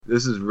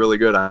This is really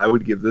good. I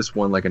would give this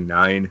one like a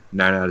 9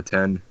 out of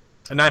 10.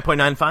 A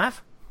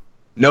 9.95?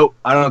 Nope,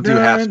 I don't do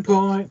half.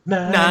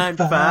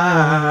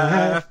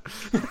 9.95.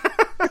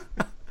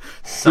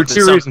 For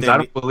two reasons. I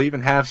don't believe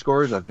in half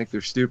scores. I think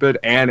they're stupid,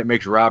 and it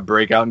makes Rob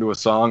break out into a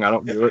song. I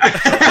don't do it.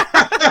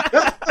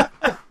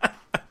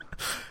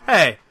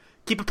 Hey,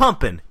 keep it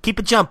pumping.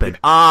 Keep it jumping.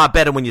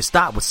 Better when you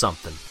start with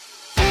something.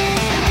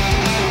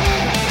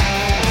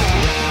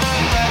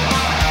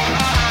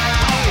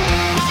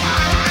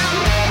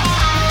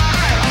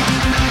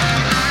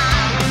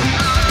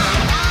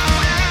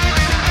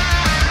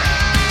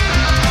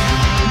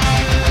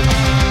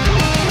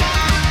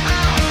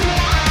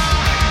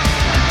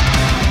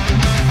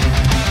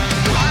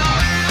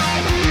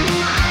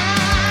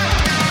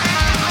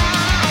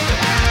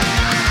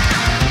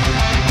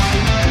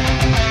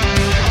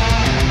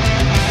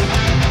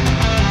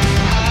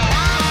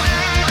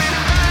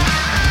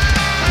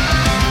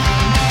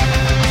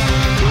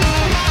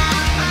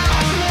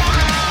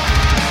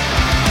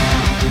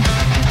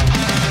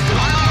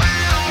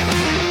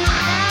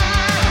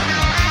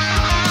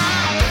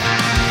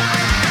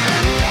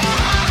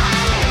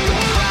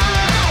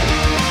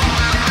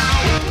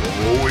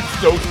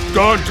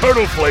 Don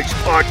Turtle Flakes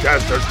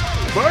podcasters.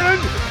 Vernon,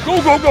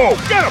 go, go, go.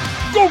 Get him.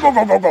 Go, go,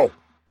 go, go, go.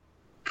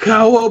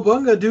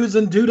 Cowabunga, dudes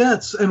and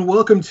dudettes, and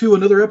welcome to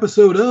another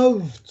episode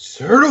of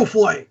Turtle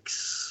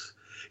Flakes.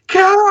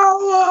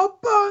 Cowabunga!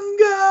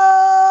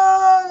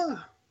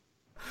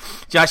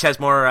 Josh has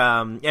more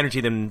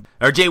energy than,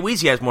 or Jay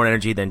Weezy has more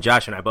energy than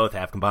Josh and I both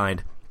have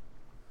combined.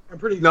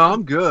 No,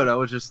 I'm good. It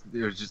was just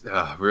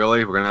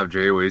really? We're going to have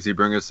Jay Weezy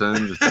bring us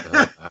in?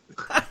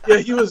 Yeah,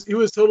 he was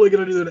totally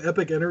going to do an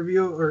epic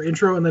interview or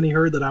intro, and then he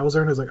heard that I was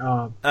there, and he was like,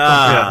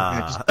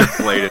 just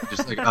deflate it.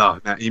 Just like,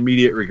 man,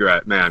 immediate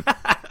regret, man.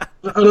 I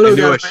don't know,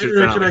 guys, my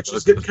internet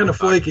connection's getting kind of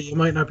flaky. You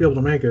might not be able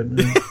to make it.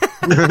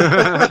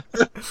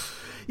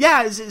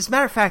 Yeah, as a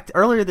matter of fact,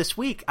 earlier this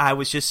week, I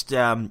was just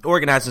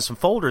organizing some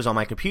folders on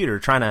my computer,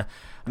 trying to,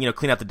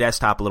 clean up the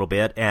desktop a little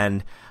bit,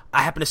 and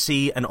I happened to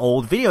see an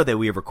old video that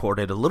we have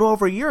recorded a little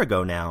over a year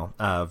ago now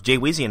of Jay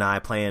Weezy and I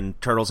playing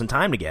Turtles in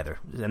Time together.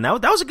 And that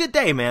was a good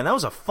day, man. That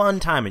was a fun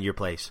time at your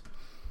place.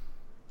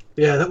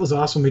 Yeah, that was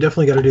awesome. We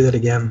definitely got to do that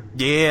again.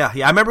 Yeah.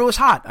 I remember it was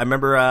hot. I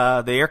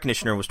remember the air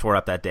conditioner was tore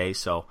up that day,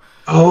 so.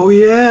 Oh,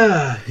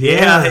 yeah.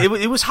 Yeah,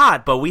 it was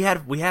hot, but we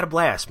had a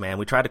blast, man.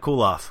 We tried to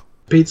cool off.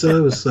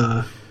 Pizza was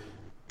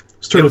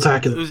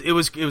turtle-tacular. It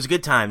was a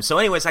good time. So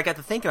anyways, I got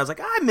to thinking, I was like,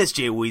 I miss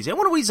Jay Weezy. I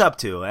wonder what he's up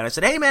to. And I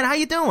said, hey, man, how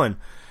you doing?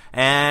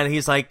 And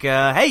he's like,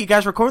 hey, you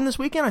guys recording this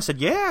weekend? I said,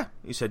 yeah.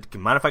 He said,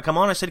 mind if I come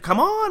on? I said, come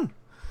on.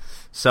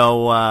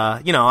 So,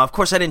 of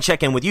course I didn't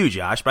check in with you,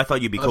 Josh, but I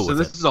thought you'd be cool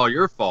with it. So this is all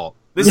your fault.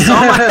 This is all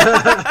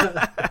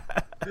my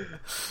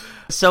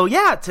So,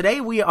 yeah, today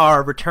we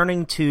are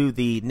returning to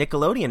the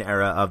Nickelodeon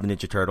era of the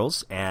Ninja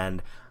Turtles,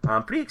 and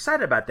I'm pretty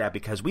excited about that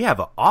because we have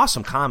an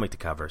awesome comic to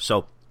cover.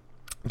 So,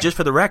 just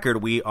for the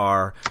record, we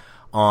are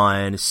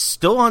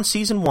still on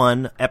Season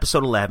 1,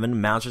 Episode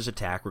 11, Mouser's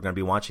Attack. We're going to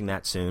be watching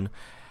that soon.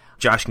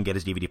 Josh can get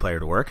his DVD player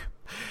to work.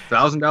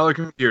 $1,000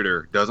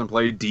 computer doesn't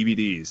play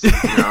DVDs.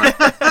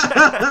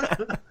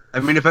 I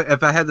mean, if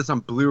I had this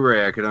on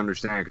Blu-ray, I could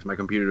understand because my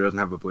computer doesn't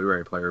have a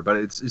Blu-ray player. But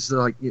it's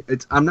like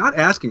I'm not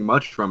asking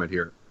much from it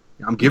here.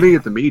 I'm giving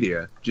it the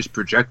media. Just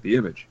project the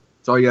image.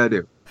 That's all you gotta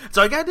do. That's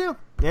all you gotta do.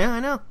 Yeah, I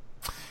know.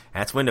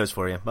 That's Windows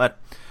for you. But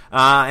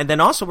and then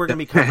also we're gonna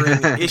be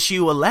covering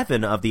issue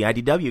 11 of the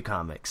IDW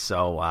comics.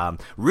 So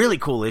really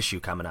cool issue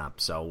coming up.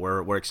 So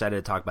we're excited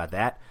to talk about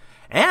that.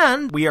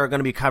 And we are going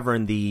to be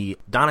covering the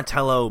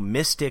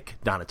Mystic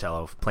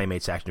Donatello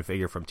Playmates action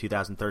figure from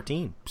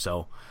 2013.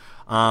 So,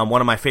 one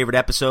of my favorite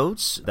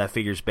episodes that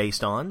figure's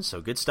based on.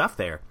 So, good stuff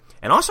there.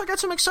 And also, I got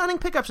some exciting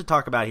pickups to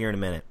talk about here in a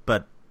minute.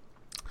 But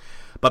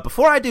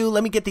before I do,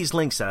 let me get these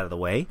links out of the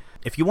way.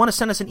 If you want to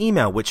send us an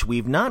email, which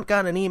we've not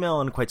gotten an email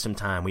in quite some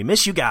time, we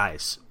miss you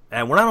guys.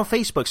 And we're not on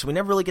Facebook, so we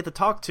never really get to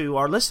talk to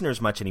our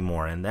listeners much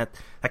anymore. And that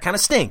kind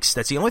of stinks.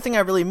 That's the only thing I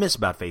really miss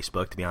about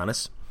Facebook, to be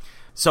honest.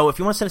 So if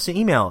you want to send us an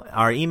email,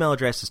 our email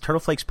address is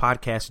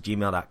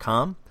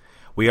turtleflakespodcast@gmail.com.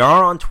 We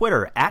are on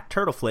Twitter,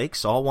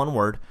 @turtleflakes, all one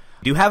word.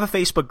 We do have a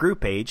Facebook group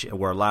page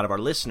where a lot of our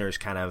listeners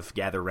kind of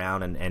gather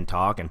around and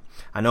talk. And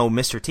I know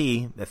Mr.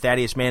 T,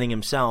 Thaddeus Manning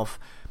himself,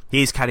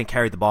 he's kind of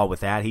carried the ball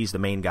with that. He's the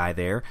main guy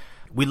there.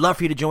 We'd love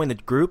for you to join the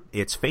group.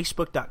 It's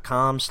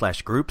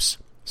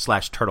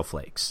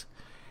facebook.com/groups/turtleflakes.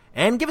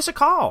 And give us a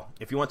call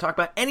if you want to talk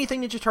about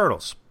anything Ninja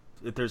Turtles.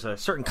 If there's a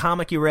certain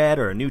comic you read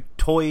or a new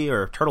toy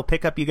or turtle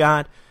pickup you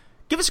got,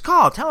 give us a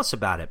call. Tell us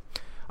about it.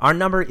 Our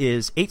number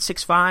is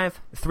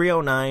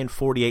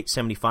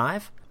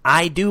 865-309-4875.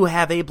 I do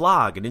have a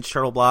blog, an Ninja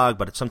Turtle blog,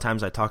 but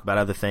sometimes I talk about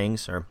other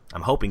things, or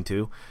I'm hoping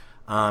to.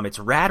 It's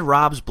Rad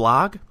Rob's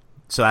blog.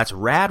 So that's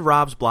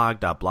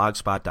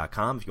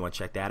radrobsblog.blogspot.com if you want to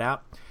check that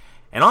out.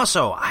 And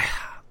also,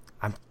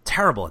 I'm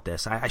terrible at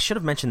this. I should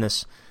have mentioned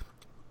this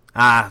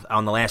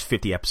on the last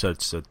 50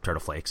 episodes of Turtle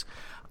Flakes.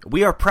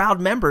 We are proud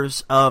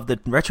members of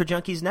the Retro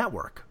Junkies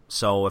Network.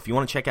 So if you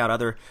want to check out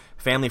other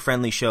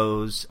family-friendly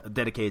shows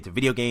dedicated to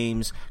video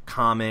games,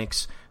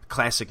 comics,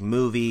 classic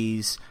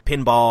movies,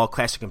 pinball,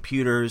 classic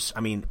computers.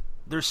 I mean,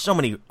 there's so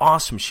many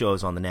awesome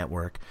shows on the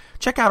network.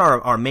 Check out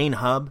our main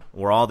hub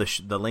where all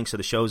the links of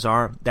the shows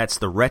are. That's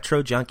the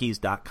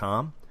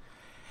retrojunkies.com.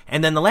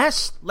 And then the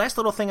last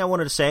little thing I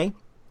wanted to say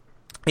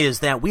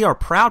is that we are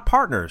proud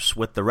partners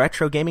with the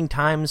Retro Gaming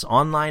Times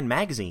online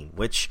magazine,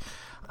 which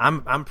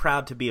I'm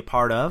proud to be a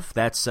part of.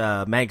 That's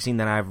a magazine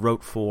that I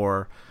wrote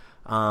for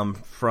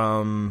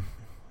from,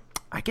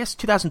 I guess,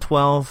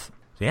 2012.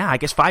 Yeah, I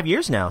guess 5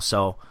 years now.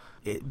 So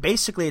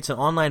basically, it's an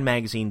online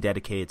magazine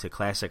dedicated to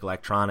classic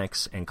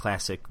electronics and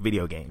classic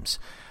video games.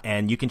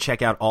 And you can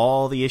check out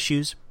all the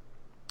issues.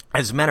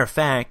 As a matter of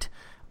fact,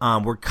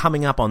 we're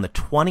coming up on the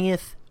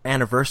 20th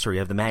anniversary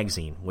of the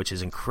magazine, which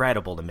is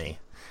incredible to me.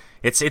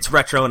 It's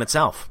retro in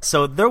itself.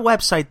 So their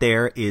website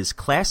there is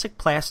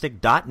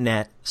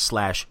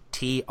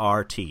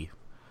classicplastic.net/TRT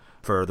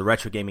for the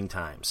Retro Gaming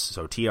Times.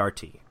 So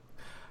TRT.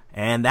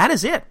 And that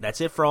is it.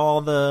 That's it for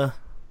all the...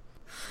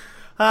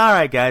 All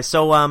right, guys.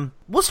 So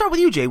we'll start with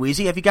you, Jay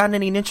Weezy. Have you gotten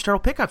any Ninja Turtle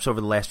pickups over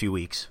the last few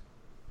weeks?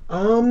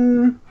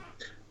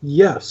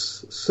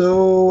 Yes.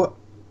 So,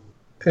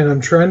 and I'm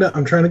trying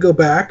to go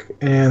back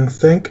and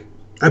think.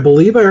 I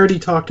believe I already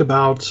talked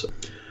about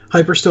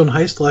Hyperstone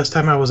Heist last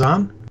time I was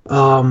on.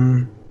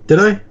 Did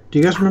I? Do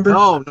you guys remember?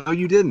 Oh, no,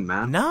 you didn't,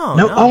 man. No.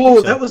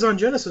 Oh, so. That was on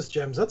Genesis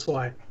Gems. That's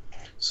why.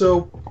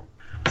 So,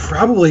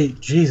 probably,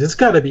 it's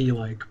got to be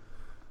like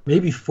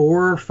maybe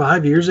 4 or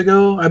 5 years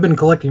ago. I've been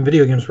collecting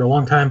video games for a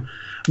long time.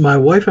 My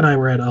wife and I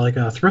were at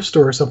a thrift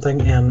store or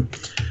something, and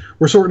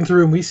we're sorting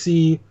through, and we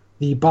see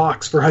the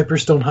box for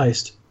Hyperstone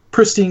Heist,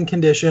 pristine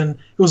condition.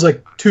 It was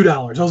like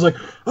 $2. I was like,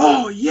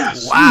 "Oh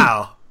yes!"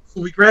 Wow. So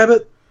we grab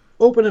it,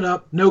 open it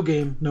up, no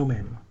game, no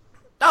manual.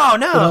 Oh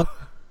no!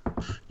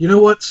 You know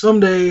what?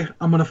 Someday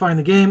I'm gonna find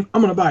the game.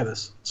 I'm gonna buy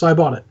this. So I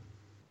bought it,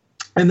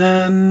 and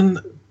then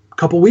a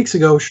couple weeks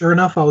ago, sure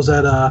enough, I was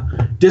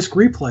at Disc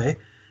Replay,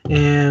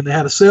 and they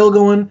had a sale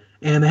going,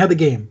 and they had the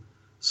game.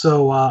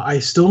 So I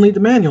still need the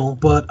manual,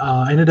 but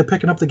I ended up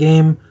picking up the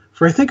game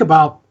for I think it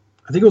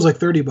was like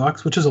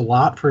 $30, which is a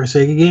lot for a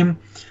Sega game.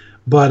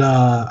 But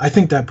I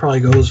think that probably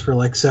goes for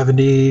like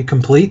 $70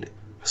 complete.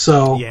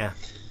 So yeah,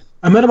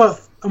 I'm at about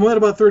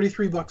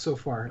 $33 so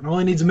far, and all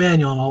I need is a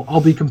manual, and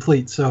I'll be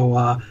complete. So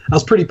I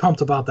was pretty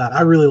pumped about that.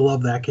 I really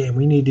love that game.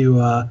 We need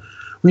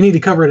to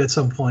cover it at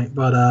some point.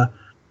 But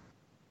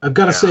I've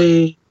got to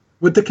say,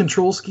 with the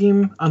control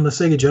scheme on the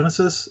Sega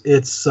Genesis,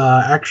 it's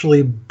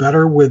actually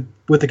better with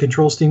the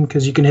control scheme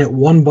because you can hit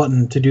one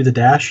button to do the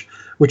dash,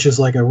 which is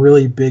like a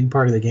really big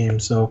part of the game.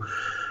 So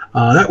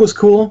that was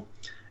cool.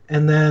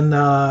 And then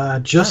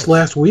just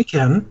last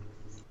weekend,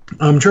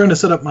 I'm trying to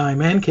set up my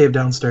man cave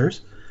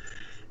downstairs,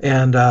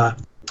 and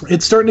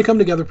it's starting to come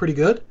together pretty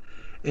good.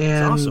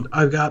 And awesome.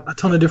 I've got a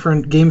ton of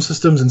different game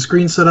systems and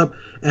screens set up,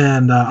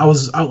 and I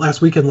was out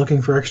last weekend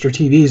looking for extra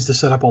TVs to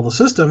set up all the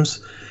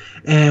systems.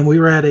 And we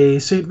were at a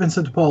St.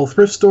 Vincent de Paul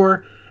thrift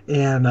store,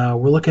 and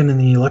we're looking in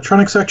the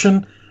electronics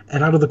section,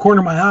 and out of the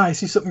corner of my eye, I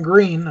see something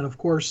green, and of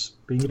course,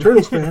 being a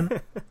Turtles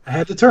fan, I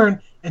had to turn,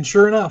 and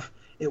sure enough,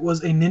 it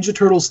was a Ninja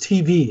Turtles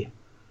TV.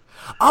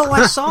 Oh,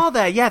 I saw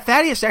that. Yeah,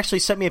 Thaddeus actually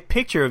sent me a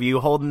picture of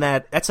you holding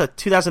that. That's a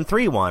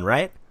 2003 one,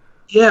 right?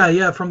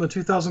 Yeah, from the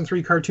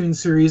 2003 cartoon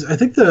series. I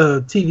think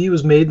the TV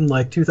was made in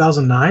like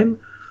 2009.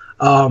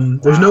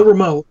 There's no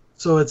remote,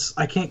 so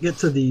I can't get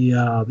to the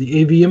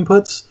AV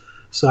inputs.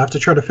 So I have to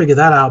try to figure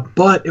that out,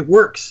 but it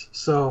works.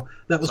 So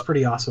that was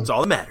pretty awesome. That's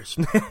all that matters.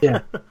 Yeah.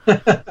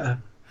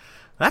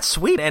 That's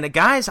sweet. And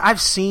guys,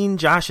 I've seen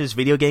Josh's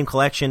video game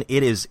collection.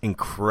 It is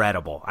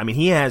incredible. I mean,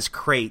 he has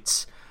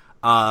crates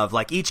of,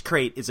 like, each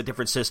crate is a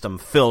different system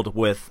filled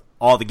with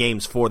all the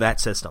games for that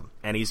system.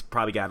 And he's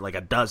probably got like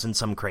a dozen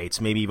some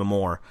crates, maybe even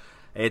more.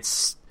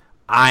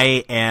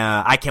 I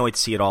can't wait to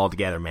see it all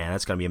together, man.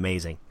 That's going to be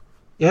amazing.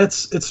 Yeah,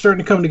 it's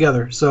starting to come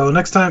together. So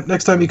next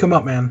time you come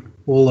up, man,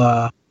 we'll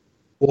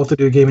have to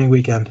do a gaming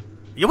weekend.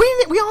 Yeah,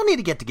 we all need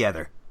to get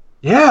together.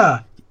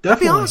 Yeah, definitely. That'd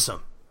be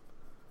awesome.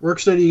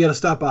 Worksteady, you got to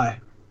stop by.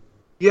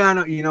 Yeah,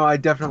 no, I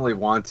definitely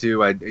want to.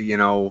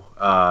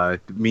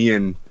 Me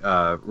and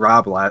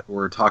Rob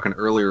were talking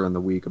earlier in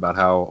the week about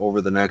how over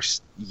the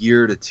next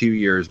year to 2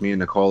 years, me and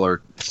Nicole are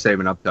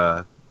saving up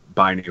to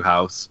buy a new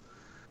house.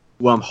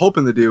 What I'm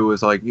hoping to do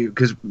is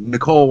because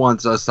Nicole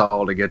wants us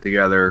all to get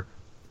together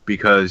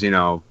because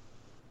I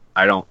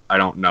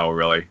don't know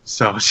really.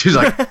 So she's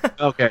like,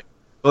 okay,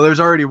 well,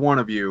 there's already one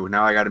of you.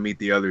 Now I got to meet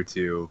the other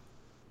two.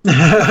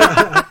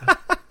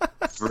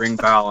 Bring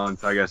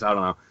balance, I guess. I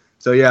don't know.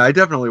 So yeah, I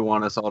definitely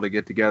want us all to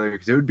get together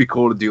because it would be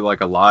cool to do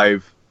like a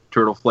live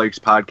Turtle Flakes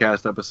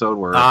podcast episode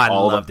where I'd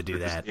all love of to do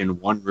that in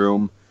one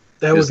room.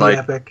 That would be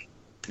epic.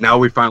 Now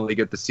we finally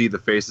get to see the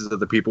faces of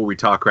the people we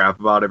talk crap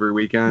about every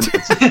weekend.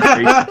 It's great,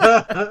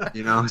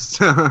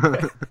 so.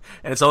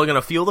 And it's all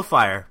gonna fuel the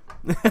fire.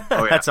 Oh,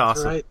 yeah. That's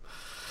awesome. Right.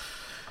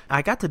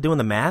 I got to doing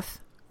the math.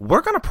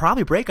 We're gonna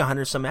probably break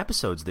 100-some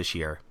episodes this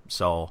year,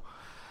 so.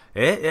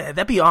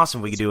 That'd be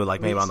awesome if we could do it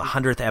like maybe on the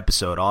 100th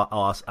episode,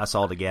 us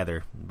all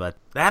together. But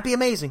that'd be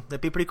amazing.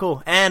 That'd be pretty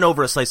cool. And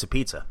over a slice of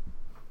pizza.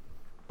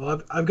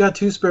 Well, I've got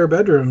 2 spare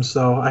bedrooms,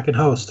 so I can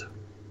host.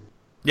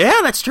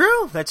 Yeah, that's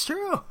true. That's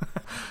true.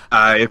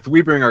 If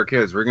we bring our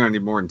kids, we're gonna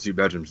need more than 2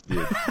 bedrooms,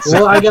 dude.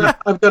 Well, I've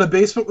got a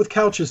basement with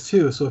couches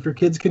too, so if your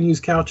kids can use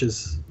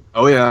couches,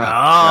 Oh yeah.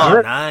 Oh,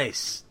 Yeah.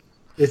 nice.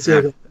 it's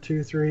 2,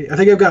 3. I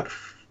think I've got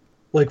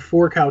like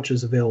 4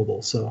 couches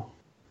available. So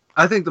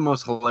I think the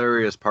most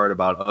hilarious part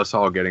about us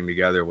all getting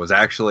together was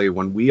actually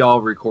when we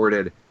all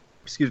recorded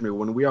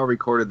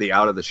the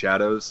Out of the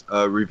Shadows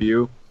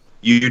review.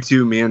 You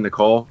two, me, and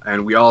Nicole,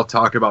 and we all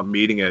talked about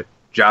meeting at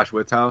Josh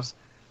Witt's house.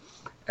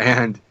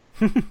 And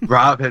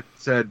Rob had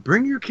said,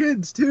 "Bring your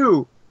kids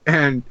too,"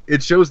 and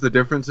it shows the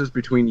differences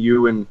between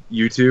you and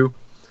you two,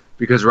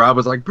 because Rob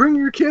was like, "Bring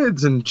your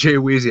kids," and Jay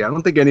Weezy, I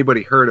don't think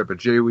anybody heard it, but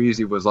Jay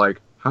Weezy was like,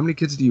 "How many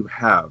kids do you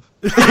have?"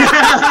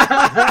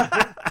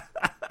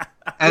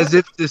 As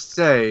if to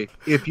say,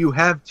 if you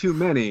have too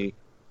many,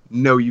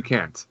 no, you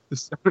can't.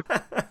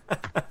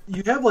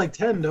 you have like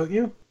 10, don't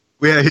you?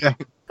 Yeah.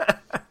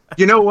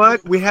 You know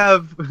what? We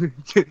have.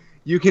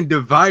 You can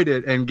divide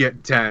it and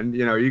get 10.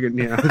 You know, you can.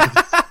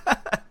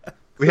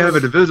 We have a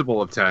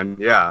divisible of 10.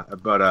 Yeah,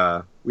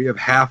 but we have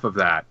half of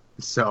that.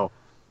 So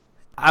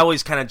I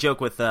always kind of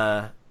joke with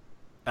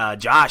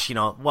Josh. You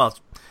know, well,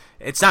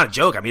 it's not a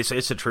joke. I mean,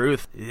 it's the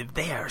truth.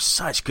 They are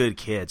such good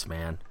kids,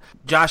 man.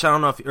 Josh, I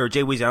don't know if, or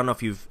Jay Weezy, I don't know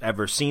if you've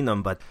ever seen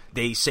them, but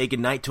they say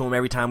goodnight to him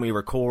every time we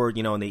record.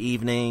 You know, in the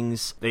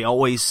evenings, they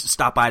always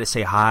stop by to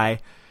say hi.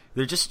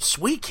 They're just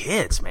sweet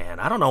kids, man.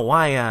 I don't know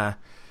why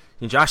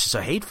Josh is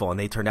so hateful, and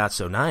they turned out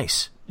so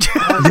nice.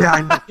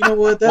 yeah, You know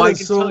what? That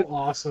is so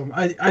awesome.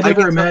 I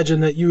never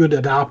imagined that you would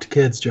adopt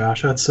kids,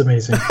 Josh. That's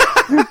amazing.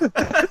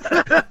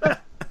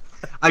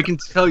 I can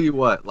tell you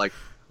what, like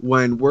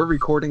when we're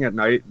recording at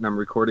night and I'm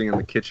recording in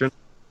the kitchen,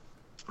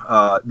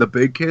 the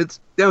big kids,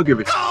 they don't give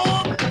a shit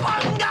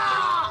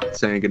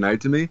saying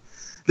goodnight to me.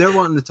 They're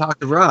wanting to talk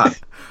to Rob.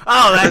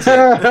 Oh, that's it.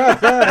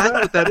 That's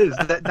what that is.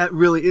 That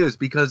really is,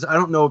 because I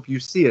don't know if you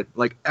see it.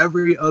 Like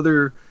every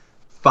other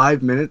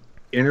 5-minute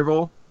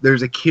interval,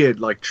 there's a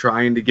kid like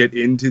trying to get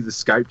into the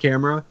Skype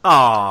camera.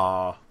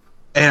 Aw.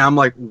 And I'm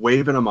like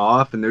waving them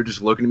off, and they're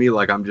just looking at me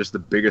like I'm just the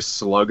biggest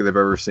slug they've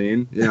ever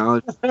seen. You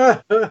know,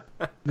 I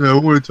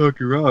want to talk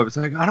to Rob. It's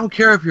like, I don't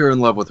care if you're in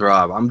love with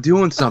Rob. I'm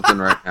doing something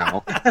right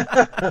now.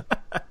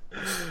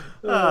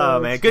 Oh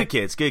man, good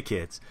kids.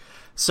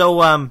 So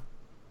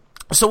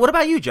what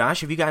about you, Josh?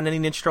 Have you gotten any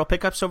Ninja Turtle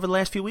pickups over the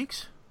last few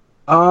weeks?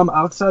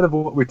 Outside of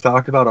what we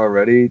talked about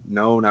already,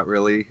 no, not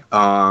really.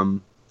 I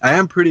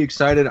am pretty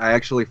excited. I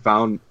actually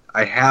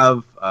I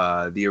have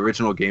the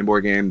original Game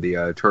Boy game,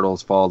 the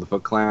Turtles Fall of the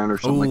Foot Clan or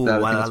something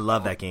like that. I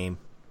love that game.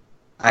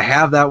 I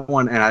have that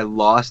one, and I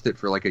lost it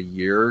for like a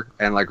year.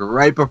 And like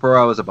right before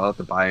I was about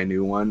to buy a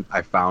new one,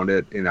 I found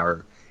it in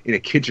a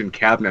kitchen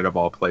cabinet of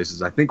all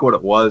places. I think what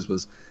it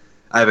was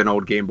I have an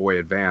old Game Boy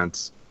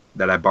Advance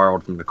that I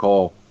borrowed from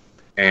Nicole,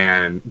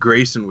 and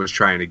Grayson was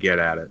trying to get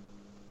at it,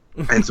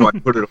 and so I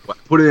put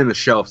it in a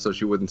shelf so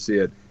she wouldn't see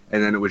it,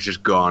 and then it was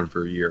just gone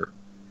for a year.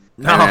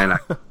 No. And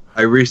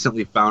I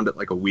recently found it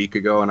like a week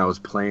ago, and I was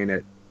playing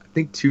it. I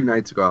think 2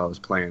 nights ago I was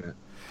playing it.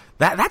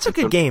 That's a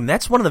good game.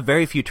 That's one of the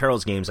very few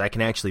Turtles games I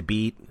can actually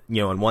beat,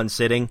 in one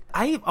sitting.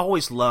 I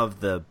always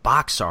loved the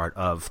box art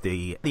of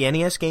the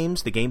NES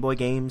games, the Game Boy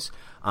games.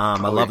 I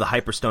love the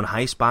Hyperstone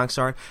Heist box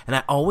art, and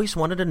I always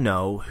wanted to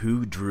know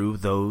who drew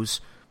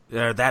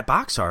that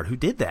box art. Who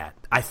did that?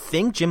 I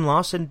think Jim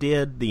Lawson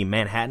did the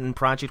Manhattan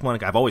Project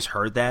one. I've always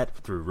heard that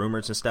through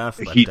rumors and stuff.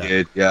 But, he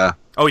did, yeah.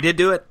 Oh, he did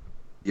do it?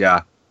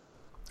 Yeah.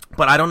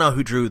 But I don't know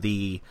who drew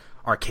the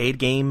arcade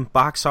game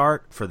box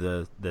art for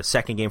the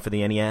second game for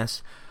the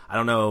NES. I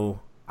don't know.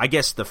 I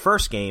guess the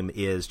first game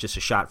is just a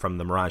shot from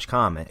the Mirage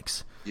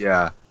comics.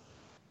 Yeah.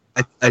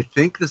 I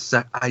think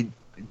I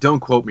don't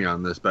quote me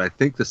on this, but I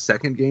think the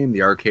second game,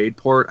 the arcade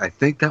port, I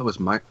think that was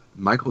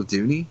Michael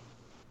Dooney.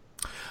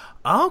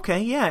 Oh, okay,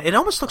 yeah. It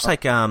almost looks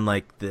like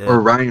the or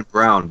Ryan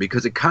Brown,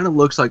 because it kind of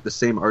looks like the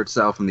same art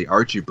style from the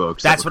Archie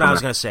books. That's what I was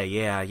going to say.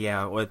 Yeah.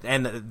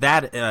 And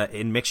that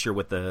in mixture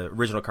with the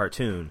original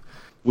cartoon,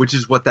 which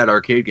is what that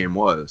arcade game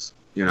was.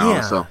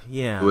 Yeah, so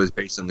yeah. It was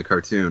based on the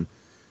cartoon.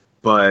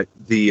 But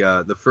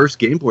the first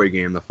Game Boy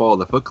game, The Fall of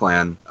the Foot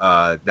Clan,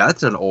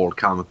 that's an old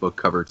comic book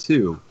cover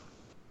too,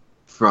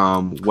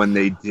 from when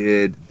they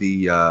did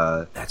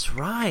the. That's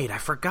right. I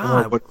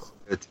forgot.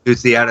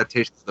 It's the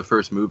adaptation of the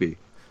first movie.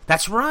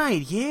 That's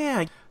right.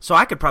 Yeah. So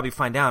I could probably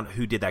find out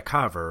who did that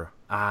cover.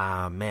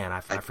 Man,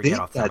 I forget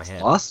off the top of my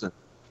head. Lawson.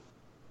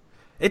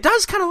 It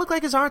does kind of look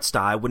like his art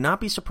style. I would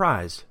not be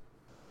surprised.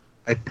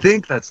 I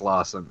think that's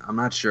Lawson. I'm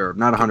not sure. I'm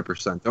not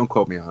 100%. Don't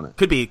quote me on it.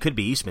 Could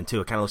be Eastman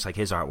too. It kind of looks like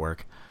his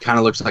artwork. Kind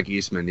of looks like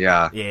Eastman,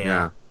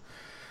 yeah.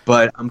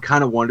 But I'm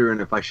kind of wondering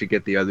if I should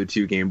get the other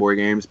 2 Game Boy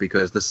games,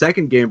 because the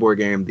second Game Boy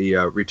game, the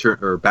Return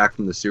or Back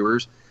from the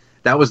Sewers,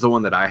 that was the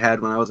one that I had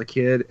when I was a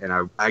kid, and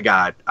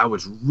I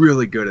was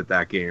really good at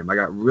that game. I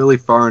got really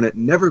far in it,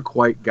 never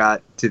quite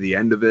got to the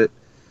end of it,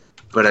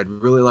 but I'd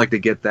really like to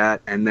get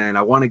that. And then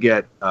I want to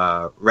get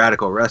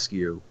Radical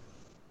Rescue.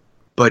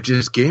 But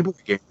just Game Boy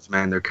games,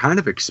 man, they're kind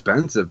of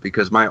expensive,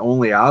 because my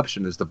only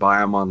option is to buy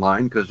them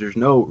online, because there's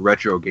no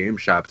retro game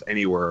shops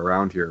anywhere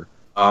around here.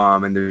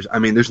 And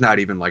there's not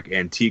even like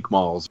antique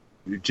malls.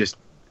 Just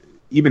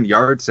even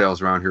yard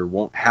sales around here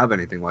won't have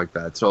anything like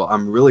that. So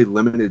I'm really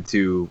limited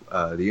to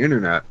the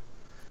internet.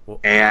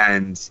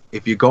 And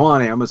if you go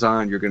on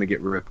Amazon, you're going to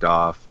get ripped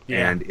off.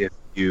 Yeah. And if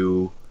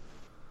you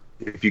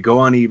go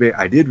on eBay,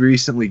 I did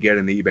recently get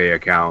an eBay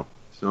account,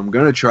 so I'm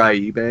going to try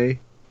eBay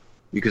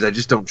because I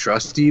just don't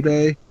trust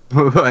eBay.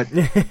 but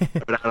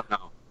I don't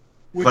know.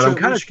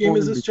 Which game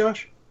is this,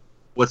 Josh?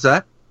 What's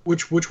that?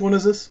 Which one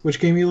is this? Which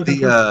game are you looking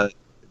for?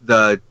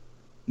 The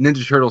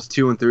Ninja Turtles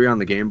 2 and 3 on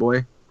the Game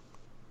Boy.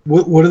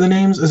 What are the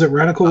names? Is it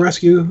Radical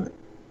Rescue?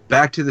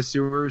 Back to the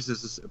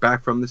Sewers.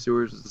 Back from the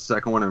Sewers is the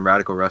second one, and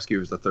Radical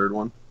Rescue is the third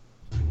one.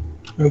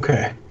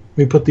 Okay, let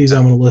me put these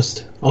on the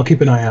list. I'll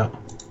keep an eye out.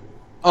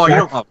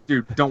 Oh,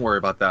 dude, don't worry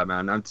about that,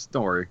 man.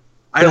 Don't worry.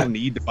 I don't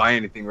need to buy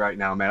anything right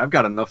now, man. I've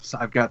got enough.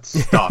 I've got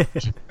stuff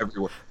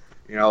everywhere.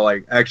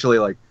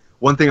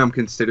 One thing I'm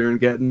considering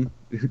getting,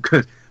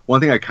 because one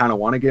thing I kind of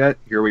want to get.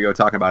 Here we go,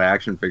 talking about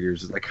action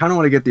figures. Is I kind of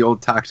want to get the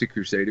old Toxic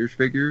Crusaders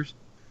figures.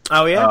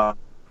 Oh yeah.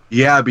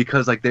 Yeah,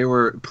 because they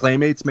were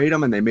Playmates made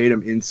them, and they made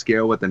them in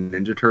scale with the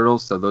Ninja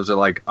Turtles. So those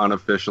are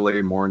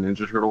unofficially more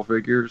Ninja Turtle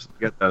figures.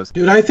 Get those,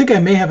 dude. I think I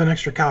may have an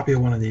extra copy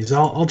of one of these.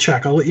 I'll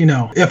check. I'll let you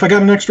know if I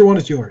got an extra one.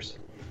 It's yours.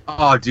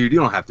 Oh, dude, you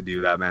don't have to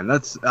do that, man.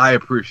 I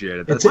appreciate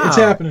it. It's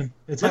happening.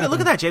 It's look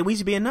at that, Jay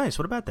Weezy being nice.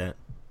 What about that?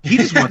 He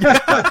just wants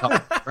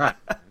to right.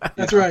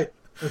 That's right.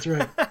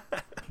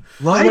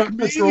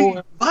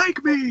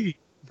 Like me.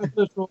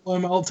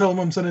 I'll tell him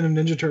I'm sending him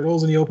Ninja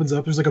Turtles, and he opens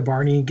up. There's a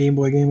Barney Game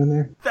Boy game in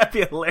there. That'd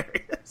be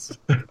hilarious.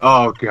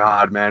 Oh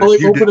God, man! Well,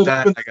 if you open it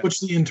up and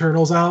switch the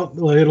internals out,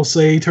 it'll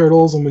say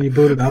Turtles, and when you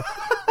boot it up,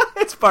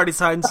 it's Barney's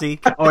hide and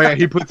seek. Oh yeah,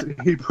 he puts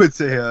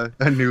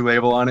a new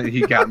label on it.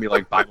 He got me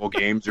Bible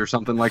Games or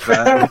something like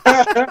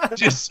that.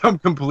 Just some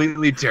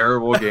completely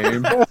terrible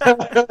game.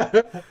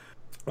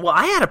 Well,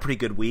 I had a pretty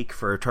good week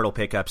for turtle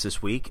pickups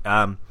this week.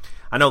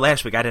 I know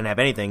last week I didn't have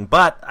anything,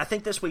 but I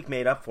think this week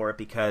made up for it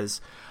because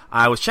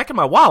I was checking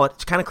my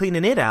wallet, kind of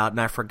cleaning it out,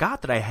 and I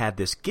forgot that I had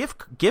this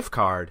gift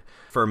card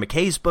for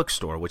McKay's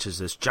Bookstore, which is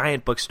this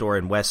giant bookstore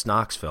in West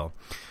Knoxville.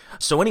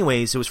 So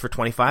anyways, it was for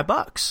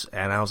 $25,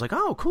 and I was like,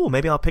 oh, cool,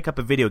 maybe I'll pick up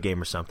a video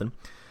game or something.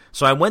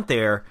 So I went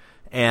there,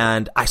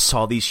 and I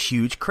saw these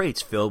huge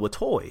crates filled with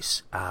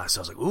toys. So I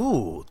was like,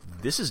 ooh,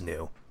 this is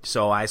new.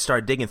 So I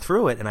started digging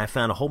through it, and I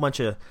found a whole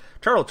bunch of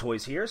turtle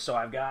toys here. So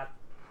I've got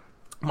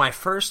my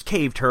first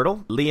cave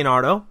turtle,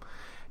 Leonardo,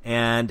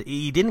 and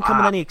he didn't come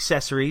with any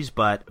accessories,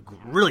 but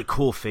really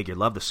cool figure.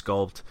 Love the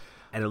sculpt.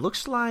 And it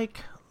looks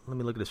like, let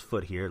me look at his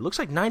foot here. It looks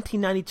like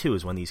 1992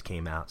 is when these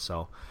came out.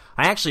 So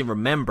I actually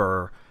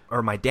remember,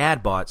 or my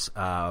dad bought,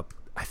 I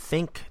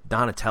think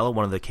Donatello,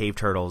 one of the cave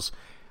turtles,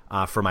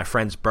 for my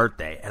friend's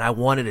birthday. And I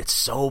wanted it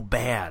so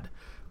bad,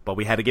 but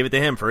we had to give it to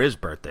him for his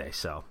birthday.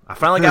 So I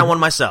finally got one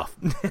myself.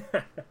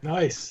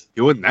 Nice.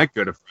 You wasn't that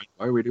good a friend.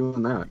 Why are we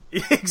doing that?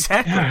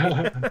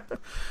 Exactly.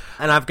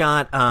 And I've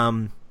got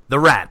the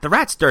rat. The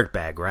rat's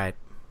Dirtbag, right?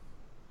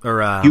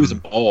 Or he was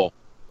a mole.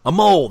 A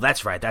mole.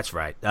 That's right.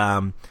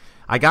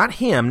 I got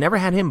him. Never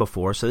had him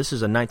before. So this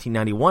is a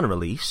 1991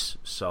 release.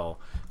 So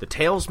the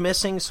tail's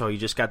missing. So you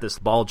just got this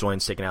ball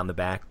joint sticking out in the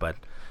back. But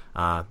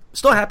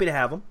still happy to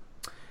have him.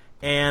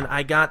 And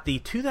I got the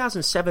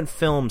 2007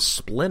 film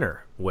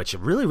Splinter, which I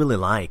really, really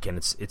like. And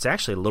it's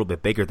actually a little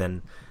bit bigger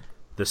than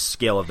the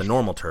scale of the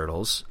normal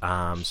turtles.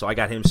 So I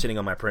got him sitting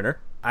on my printer.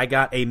 I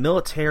got a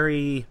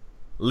military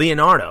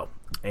Leonardo.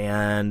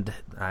 And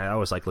I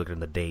always like looking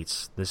at the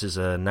dates. This is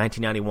a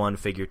 1991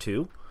 figure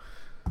 2.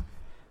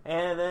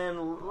 And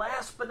then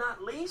last but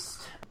not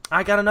least,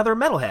 I got another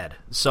Metalhead.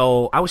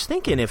 So I was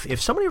thinking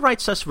if somebody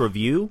writes us a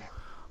review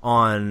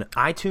on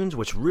iTunes,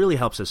 which really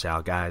helps us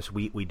out, guys.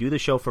 We do the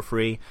show for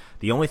free.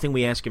 The only thing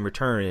we ask in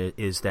return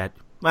is that,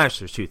 well,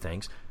 there's two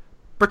things.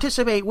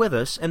 Participate with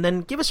us, and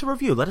then give us a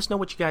review. Let us know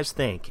what you guys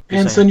think.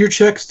 And send your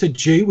checks to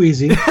Jay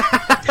Weezy.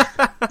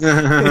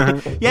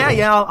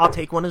 Yeah, I'll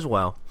take one as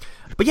well.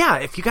 But yeah,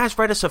 if you guys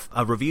write us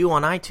a review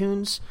on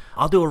iTunes,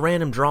 I'll do a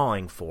random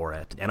drawing for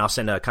it, and I'll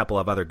send a couple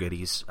of other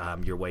goodies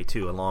your way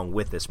too, along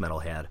with this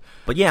Metalhead.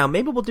 But yeah,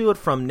 maybe we'll do it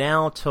from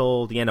now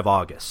till the end of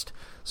August.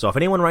 So if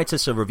anyone writes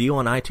us a review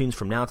on iTunes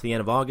from now to the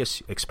end of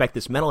August, expect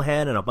this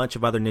Metalhead and a bunch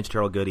of other Ninja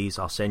Turtle goodies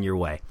I'll send your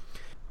way.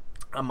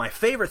 My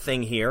favorite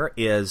thing here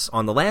is,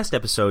 on the last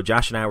episode,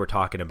 Josh and I were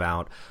talking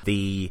about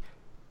the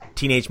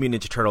Teenage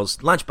Mutant Ninja Turtles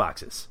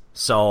lunchboxes.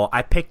 So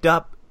I picked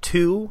up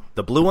 2,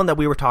 the blue one that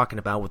we were talking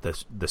about with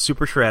the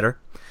Super Shredder.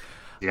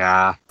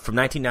 Yeah. From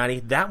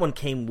 1990. That one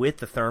came with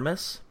the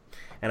thermos.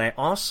 And I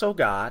also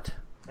got,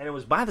 and it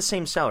was by the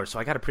same seller, so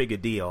I got a pretty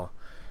good deal,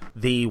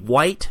 the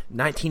white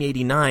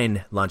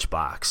 1989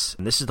 lunchbox.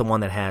 And this is the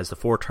one that has the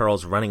 4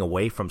 turtles running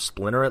away from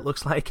Splinter, it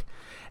looks like.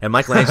 And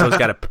Michelangelo's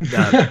got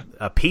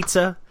a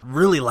pizza.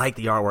 Really like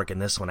the artwork in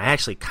this one. I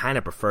actually kind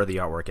of prefer the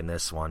artwork in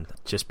this one,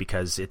 just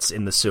because it's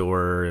in the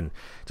sewer and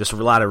just a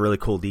lot of really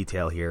cool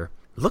detail here.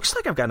 Looks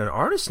like I've got an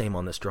artist name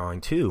on this drawing,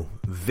 too.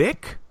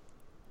 Vic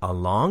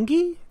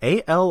Alongi?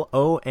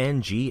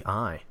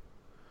 A-L-O-N-G-I.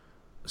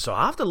 So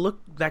I'll have to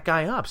look that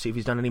guy up, see if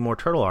he's done any more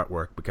turtle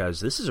artwork, because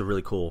this is a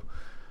really cool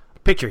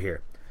picture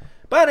here.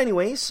 But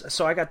anyways,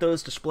 so I got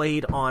those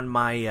displayed on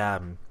my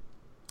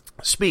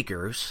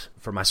speakers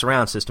for my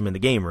surround system in the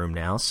game room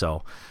now.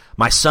 So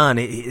my son,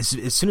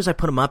 as soon as I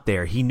put him up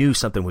there, he knew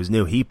something was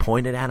new. He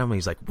pointed at him, and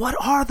he's like, "What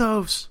are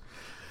those?"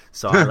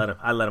 So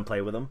I let him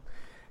play with them.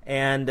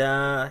 And,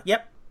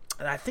 yep,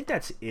 I think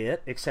that's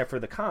it, except for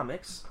the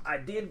comics. I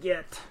did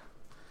get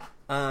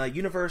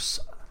Universe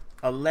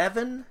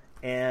 11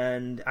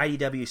 and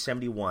IDW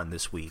 71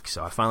 this week,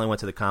 so I finally went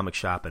to the comic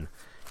shop and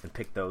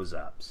picked those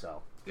up.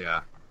 So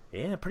Yeah,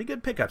 pretty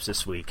good pickups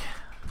this week.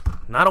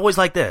 Not always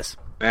like this.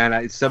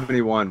 man.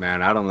 71,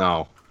 man. I don't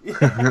know.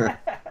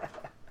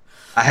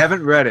 I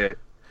haven't read it,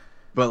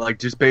 but like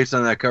just based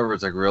on that cover,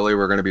 it's like, really,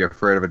 we're going to be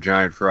afraid of a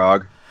giant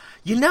frog?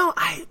 You know,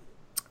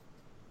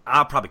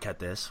 I'll probably cut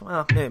this.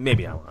 Well,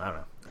 maybe I don't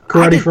know.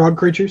 Karate frog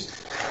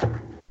creatures.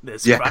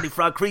 This Yeah. Karate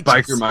frog creatures.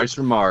 Biker mice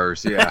from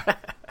Mars. Yeah,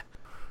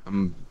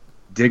 I'm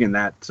digging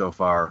that so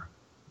far,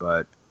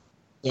 but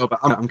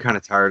I'm kind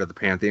of tired of the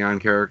Pantheon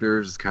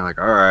characters. It's kind of like,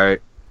 all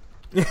right,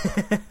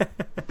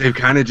 they've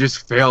kind of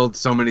just failed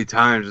so many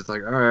times. It's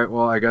like, all right,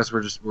 well, I guess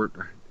we're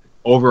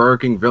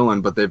overarching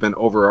villain, but they've been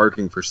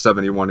overarching for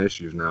 71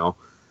 issues now.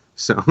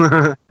 So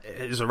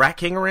Is the Rat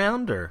King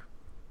around, or?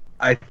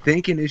 I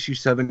think in issue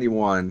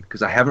 71,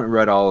 because I haven't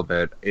read all of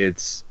it,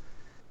 it's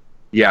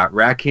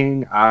Rat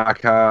King,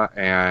 Aka,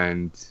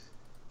 and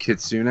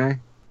Kitsune.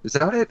 Is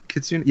that it?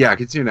 Kitsune? Yeah,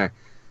 Kitsune.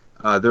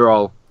 They're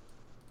all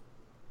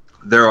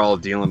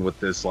dealing with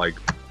this like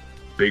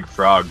big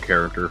frog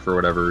character for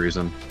whatever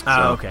reason.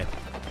 Oh, okay.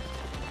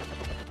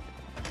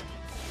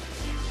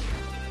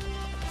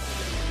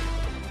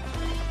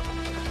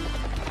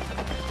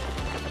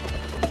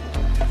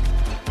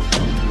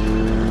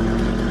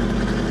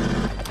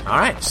 All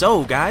right,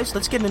 so guys,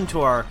 let's get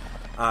into our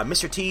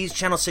Mr. T's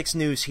Channel 6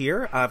 news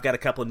here. I've got a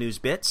couple of news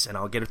bits, and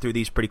I'll get through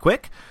these pretty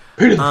quick.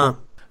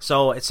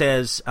 So it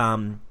says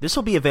this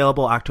will be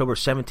available October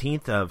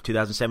 17th of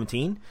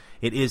 2017.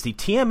 It is the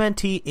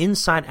TMNT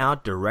Inside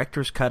Out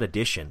Director's Cut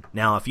Edition.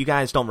 Now, if you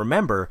guys don't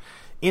remember,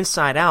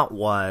 Inside Out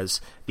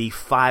was the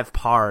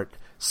 5-part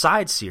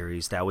side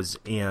series that was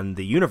in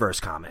the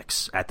Universe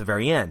comics at the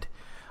very end.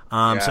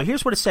 So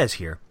here's what it says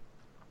here.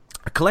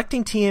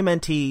 Collecting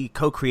TMNT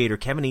co-creator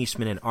Kevin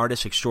Eastman and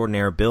artist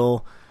extraordinaire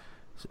Bill,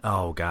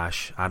 oh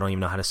gosh, I don't even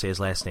know how to say his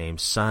last name,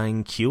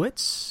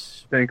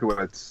 Sienkiewicz?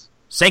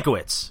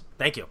 Sienkiewicz,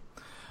 thank you.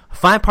 A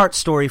 5-part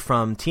story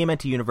from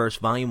TMNT Universe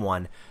Volume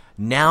 1,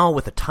 now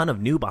with a ton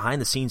of new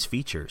behind-the-scenes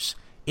features.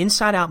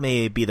 Inside Out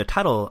may be the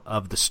title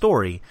of the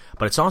story,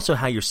 but it's also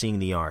how you're seeing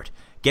the art.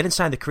 Get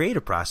inside the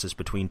creative process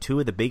between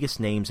two of the biggest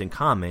names in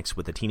comics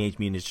with the Teenage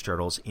Mutant Ninja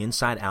Turtles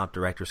Inside Out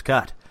Director's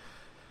Cut.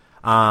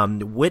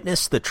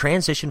 Witness the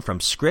transition from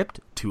script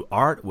to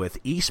art with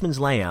Eastman's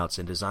layouts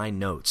and design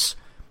notes.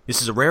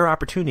 This is a rare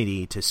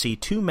opportunity to see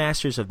two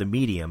masters of the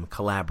medium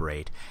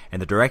collaborate,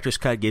 and the director's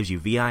cut gives you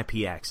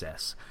VIP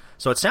access.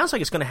 So it sounds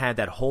like it's going to have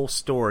that whole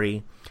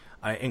story,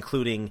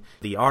 including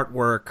the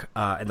artwork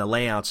and the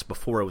layouts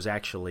before it was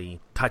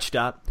actually touched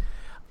up,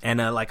 and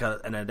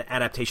an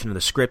adaptation of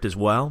the script as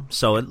well.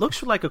 So it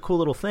looks like a cool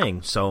little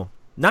thing. So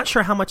not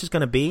sure how much it's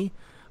going to be,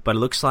 but it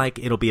looks like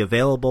it'll be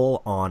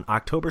available on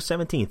October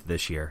 17th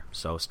this year.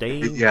 So stay.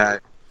 Yeah,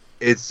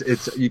 it's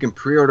you can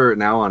pre-order it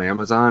now on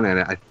Amazon, and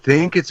I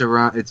think it's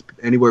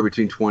anywhere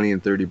between $20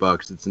 and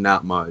 $30. It's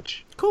not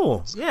much.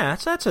 Cool. Yeah,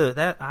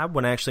 that I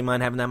wouldn't actually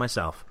mind having that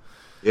myself.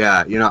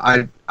 Yeah,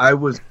 I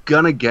was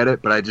gonna get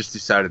it, but I just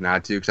decided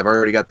not to because I've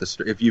already got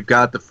if you've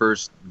got the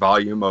first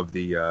volume of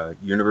the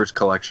Universe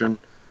collection,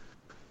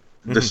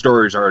 the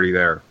story's already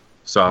there.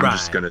 So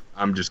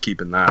I'm just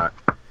keeping that.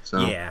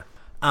 So yeah.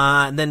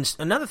 And then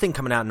another thing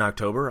coming out in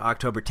October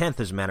 10th,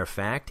 as a matter of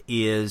fact,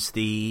 is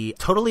the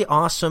totally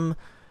awesome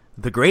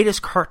The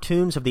Greatest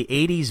Cartoons of the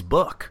 80s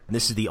book. And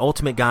this is the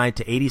ultimate guide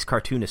to 80s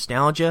cartoon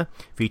nostalgia,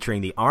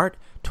 featuring the art,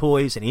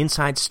 toys, and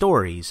inside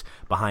stories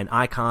behind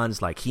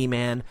icons like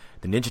He-Man,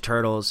 the Ninja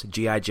Turtles,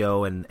 G.I.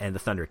 Joe, and the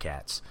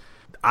Thundercats.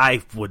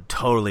 I would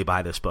totally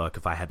buy this book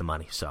if I had the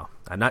money, so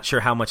I'm not sure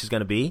how much it's going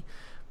to be,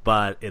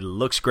 but it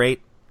looks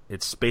great.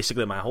 It's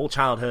basically my whole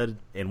childhood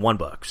in one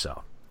book,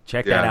 so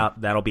check that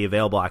out. That'll be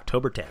available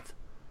October 10th.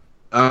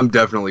 I'm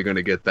definitely going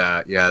to get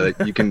that. Yeah,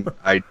 you can.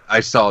 I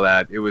saw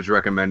that. It was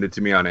recommended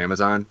to me on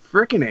Amazon.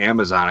 Freaking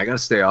Amazon. I got to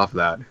stay off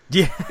that.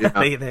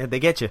 Yeah, they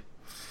get you.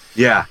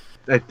 Yeah,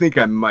 I think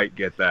I might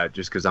get that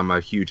just because I'm a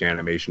huge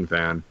animation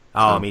fan.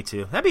 Oh, me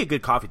too. That'd be a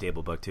good coffee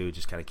table book, too.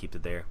 Just kind of keep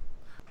it there.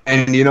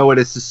 And you know what?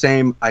 It's the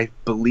same. I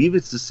believe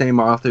it's the same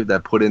author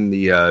that put in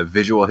the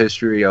visual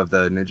history of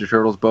the Ninja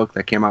Turtles book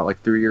that came out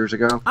like 3 years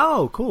ago.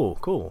 Oh,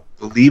 cool.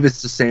 I believe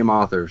it's the same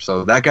author,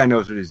 so that guy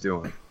knows what he's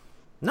doing.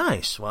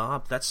 Nice.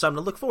 Well, that's something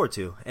to look forward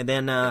to. And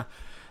then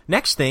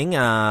next thing,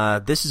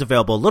 this is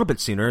available a little bit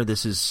sooner.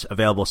 This is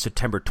available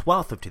September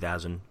 12th of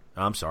 2000.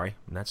 Oh, I'm sorry.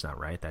 That's not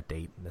right. That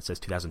date. That says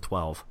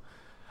 2012.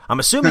 I'm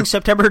assuming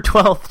September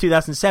 12th,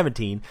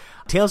 2017.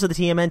 Tales of the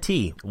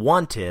TMNT.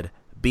 Wanted.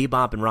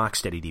 Bebop and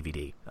Rocksteady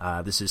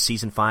DVD. This is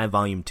Season 5,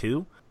 Volume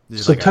 2.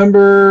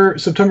 September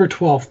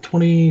 12th,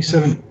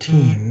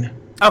 2017.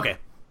 Okay.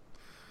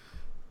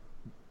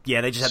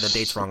 Yeah, they just had the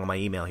dates wrong on my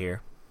email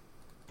here.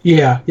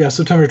 Yeah,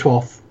 September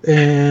 12th.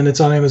 And it's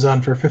on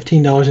Amazon for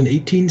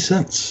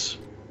 $15.18.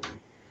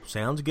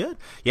 Sounds good.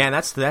 Yeah, and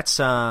that's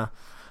going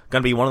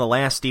to be one of the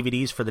last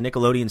DVDs for the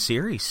Nickelodeon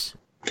series,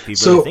 if you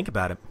really think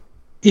about it.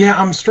 Yeah,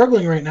 I'm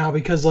struggling right now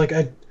because I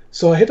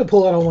had to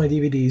pull out all my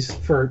DVDs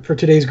for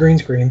today's green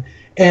screen,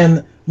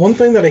 and one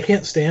thing that I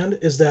can't stand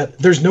is that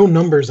there's no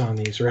numbers on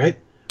these, right?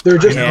 They're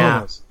just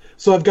numbers.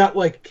 So I've got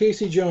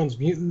Casey Jones,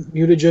 Mutant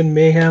Mutagen,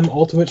 Mayhem,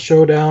 Ultimate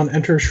Showdown,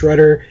 Enter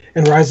Shredder,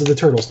 and Rise of the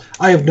Turtles.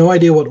 I have no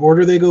idea what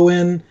order they go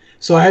in,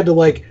 so I had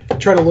to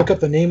try to look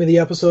up the name of the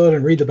episode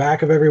and read the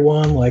back of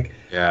everyone.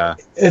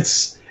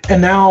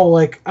 And now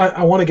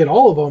I want to get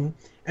all of them,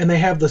 and they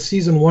have the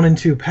season 1 and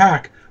 2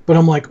 pack, but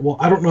I'm like, well,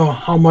 I don't know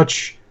how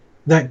much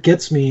that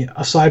gets me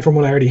aside from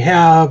what I already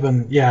have,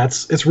 and yeah,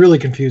 it's really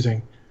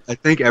confusing. I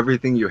think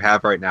everything you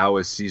have right now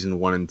is season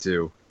 1 and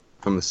 2,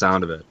 from the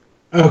sound of it.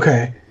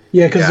 Okay,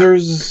 yeah,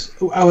 because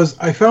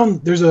I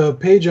found there's a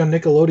page on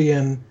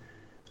Nickelodeon,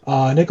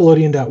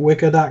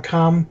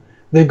 Nickelodeon.wicca.com.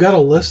 They've got a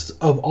list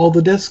of all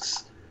the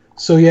discs.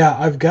 So yeah,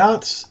 I've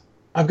got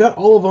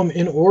all of them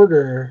in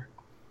order.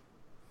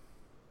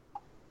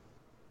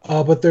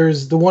 But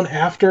there's the one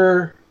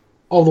after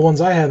all the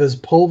ones I have is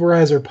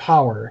Pulverizer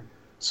Power.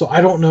 So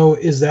I don't know,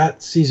 is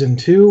that season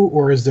 2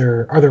 or are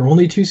there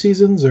only 2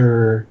 seasons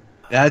or?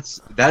 That's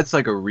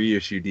like a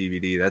reissue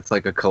DVD. That's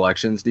like a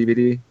collections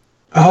DVD.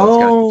 Oh.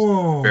 It's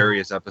got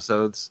various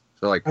episodes.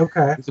 So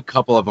okay. There's a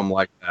couple of them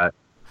like that.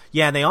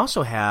 Yeah, and they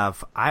also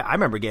have, I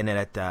remember getting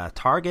it at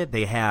Target.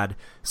 They had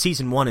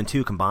season 1 and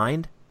 2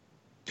 combined.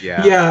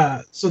 Yeah.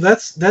 Yeah, so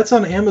that's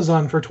on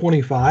Amazon for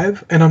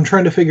 $25, and I'm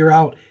trying to figure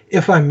out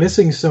if I'm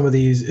missing some of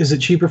these. Is it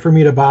cheaper for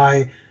me to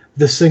buy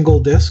the single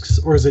discs,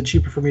 or is it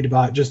cheaper for me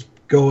to just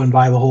go and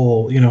buy the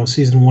whole,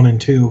 season 1 and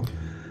 2?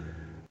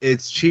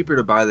 It's cheaper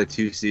to buy the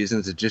 2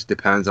 seasons. It just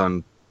depends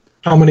on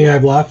how many I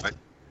have left.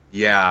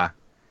 Yeah.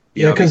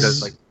 Yeah,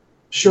 because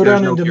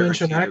Showdown in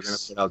Dimension X. You're going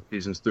to put out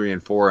seasons 3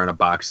 and 4 in a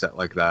box set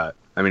like that.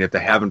 I mean, if they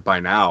haven't by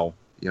now,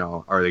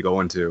 are they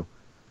going to?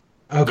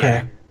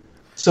 Okay.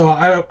 So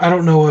I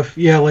don't know if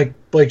like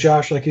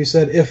Josh, like you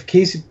said, if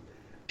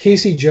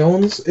Casey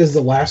Jones is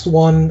the last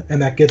one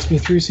and that gets me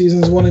through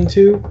seasons 1 and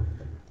 2,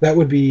 that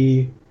would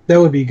be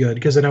good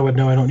because then I would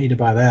know I don't need to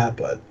buy that.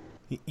 But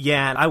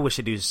yeah, and I wish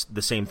I'd do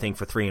the same thing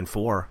for 3 and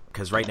 4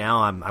 because right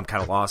now I'm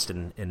kind of lost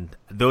and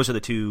those are the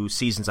 2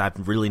 seasons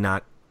I've really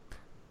not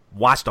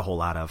watched a whole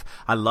lot of.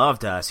 I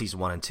loved season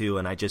 1 and 2,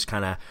 and I just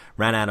kind of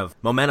ran out of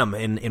momentum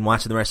in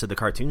watching the rest of the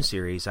cartoon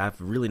series.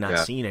 I've really not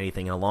seen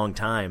anything in a long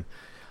time.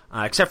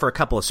 Except for a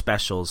couple of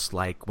specials,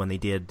 like when they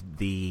did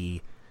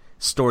the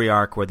story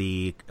arc where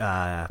the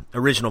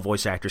original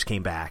voice actors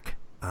came back.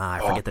 I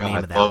forget the name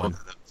of that one.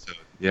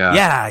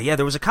 Yeah,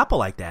 there was a couple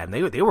like that, and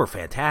they were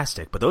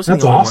fantastic. But those are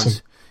the only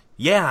ones.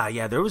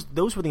 Yeah,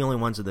 those were the only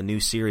ones of the new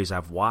series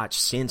I've watched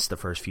since the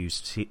first few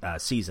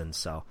seasons.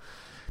 So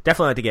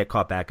definitely have to get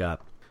caught back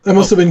up. That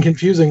must have been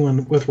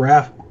confusing with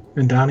Raph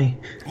and Donnie.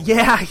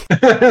 Yeah,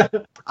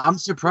 I'm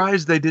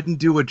surprised they didn't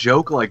do a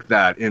joke like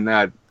that in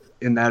that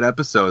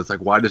episode. It's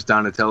like, why does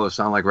Donatello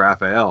sound like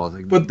Raphael?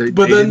 But they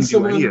didn't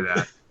do any of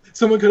that.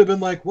 Someone could have been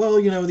like,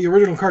 well, the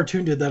original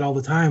cartoon did that all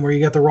the time where you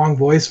got the wrong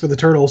voice for the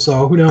turtle,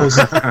 so who knows?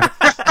 Yeah,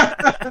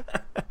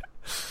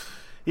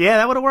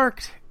 that would have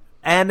worked.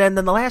 And then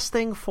the last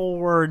thing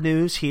for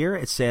news here,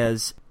 it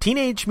says,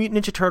 Teenage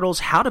Mutant Ninja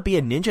Turtles, How to Be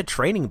a Ninja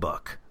Training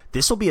Book.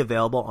 This will be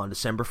available on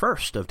December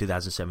 1st of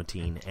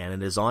 2017, and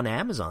it is on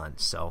Amazon.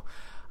 So,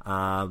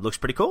 looks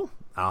pretty cool.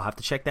 I'll have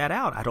to check that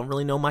out. I don't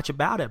really know much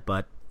about it,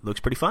 but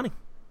looks pretty funny.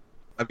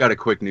 I've got a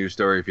quick news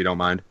story if you don't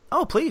mind.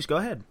 Oh, please, go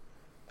ahead.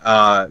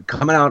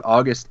 Coming out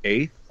August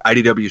 8th,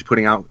 IDW is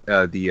putting out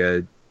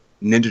the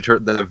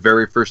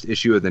very first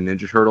issue of the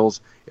Ninja Turtles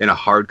in a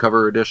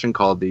hardcover edition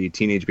called the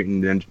Teenage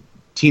Mutant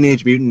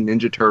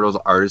Ninja Turtles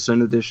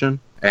Artisan Edition.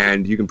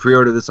 And you can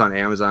pre-order this on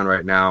Amazon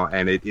right now,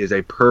 and it is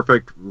a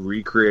perfect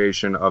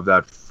recreation of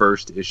that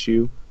first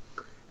issue.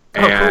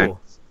 And cool.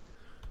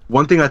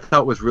 One thing I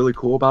thought was really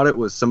cool about it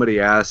was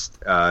somebody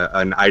asked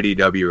an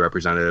IDW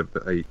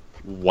representative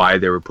why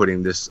they were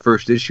putting this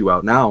first issue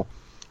out now,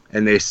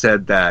 and they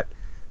said that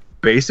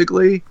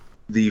basically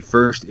the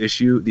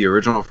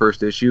original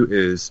first issue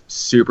is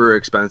super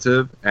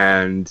expensive,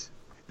 and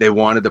they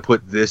wanted to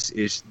put this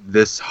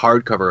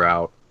hardcover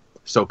out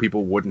so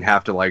people wouldn't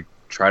have to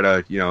try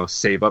to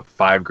save up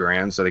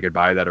 $5,000 so they could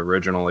buy that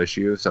original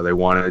issue. So they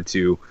wanted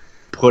to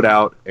put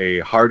out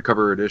a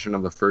hardcover edition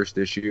of the first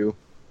issue,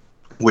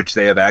 which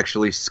they have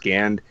actually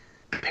scanned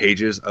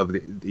pages of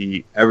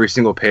the every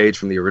single page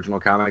from the original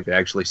comic. They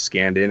actually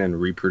scanned in and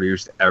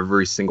reproduced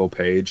every single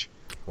page.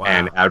 Wow.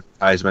 And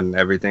advertisement and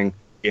everything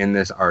in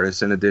this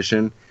artisan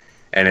edition,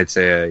 and it's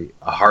a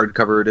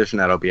hardcover edition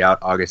that'll be out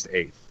August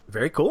 8th.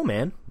 Very cool,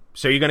 man.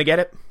 So you're gonna get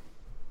it?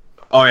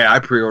 Oh yeah, I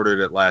pre-ordered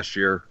it last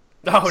year.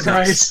 Oh,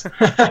 nice.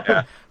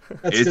 Yeah.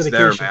 It's dedication.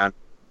 There, man.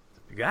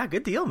 Yeah,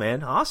 good deal,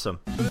 man. Awesome.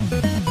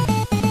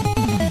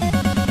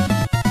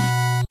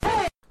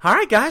 All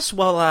right, guys.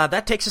 Well,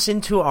 that takes us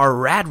into our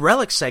Rad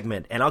Relic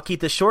segment, and I'll keep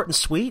this short and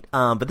sweet.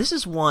 But this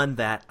is one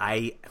that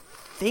I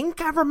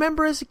think I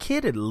remember as a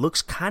kid. It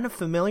looks kind of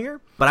familiar,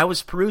 but I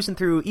was perusing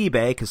through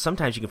eBay because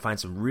sometimes you can find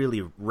some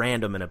really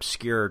random and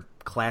obscure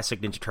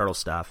classic Ninja Turtle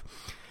stuff.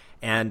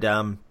 And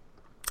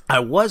I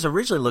was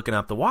originally looking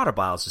up the water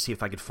bottles to see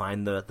if I could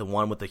find the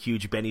one with the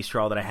huge bendy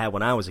straw that I had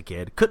when I was a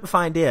kid. Couldn't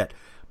find it,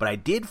 but I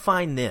did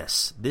find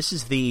this. This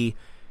is the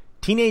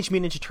Teenage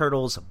Mutant Ninja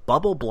Turtles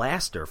Bubble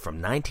Blaster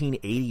from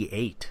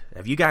 1988.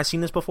 Have you guys seen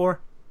this before?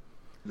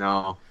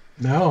 No.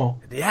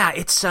 Yeah,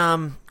 it's let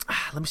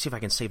me see if I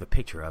can save a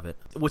picture of it.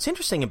 What's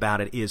interesting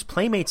about it is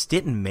Playmates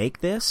didn't make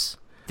this.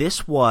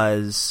 This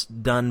was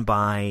done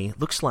by,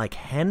 looks like,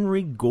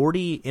 Henry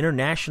Gordy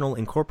International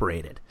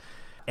Incorporated.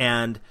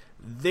 And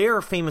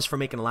they're famous for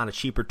making a lot of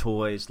cheaper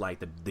toys,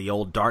 like the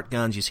old dart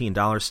guns you see in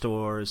dollar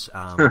stores,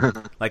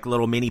 like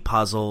little mini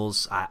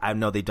puzzles. I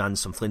know they've done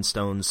some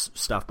Flintstones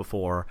stuff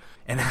before,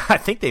 and I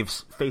think they've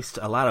faced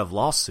a lot of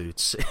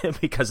lawsuits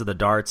because of the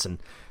darts and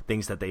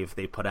things that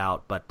they've put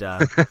out. But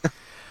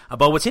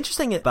what's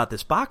interesting about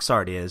this box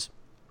art is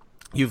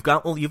you've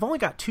only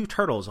got two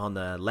turtles on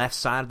the left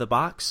side of the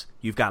box.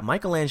 You've got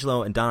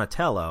Michelangelo and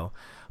Donatello,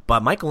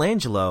 but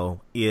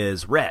Michelangelo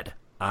is red.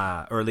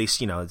 Or at least,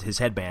 his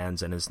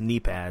headbands and his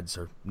knee pads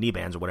or knee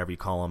bands or whatever you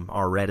call them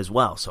are red as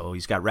well. So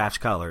he's got Raph's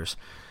colors.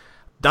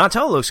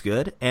 Donatello looks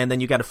good, and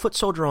then you got a foot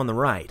soldier on the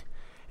right.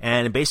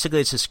 And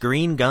basically it's this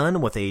green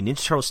gun with a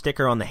Ninja Turtle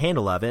sticker on the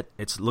handle of it.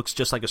 It looks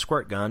just like a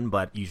squirt gun,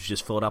 but you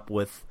just fill it up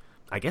with,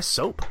 I guess,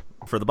 soap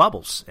for the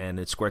bubbles, and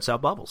it squirts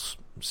out bubbles.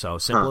 So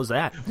simple as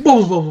that.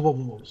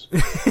 Bubbles.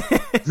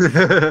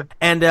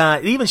 And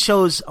it even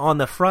shows on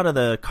the front of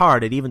the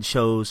card, it even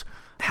shows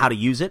how to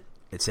use it.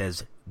 It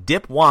says,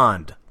 dip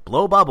wand,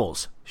 blow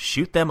bubbles,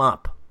 shoot them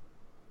up.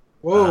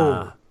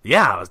 Whoa.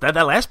 Yeah, that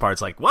last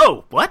part's like,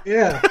 whoa, what?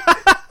 Yeah.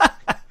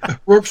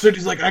 Rope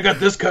City's like, I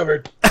got this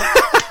covered.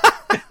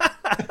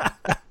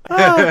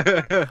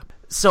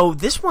 So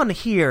this one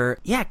here,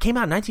 it came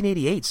out in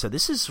 1988, so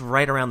this is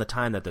right around the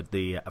time that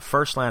the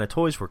first line of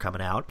toys were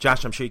coming out.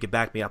 Josh, I'm sure you could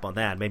back me up on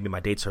that. Maybe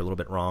my dates are a little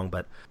bit wrong,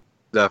 but...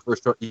 The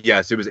first one,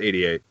 yes, it was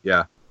 88,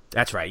 yeah.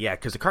 That's right, yeah,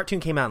 because the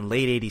cartoon came out in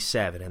late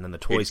 87, and then the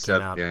toys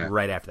came out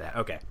right after that.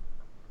 Okay.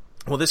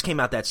 Well, this came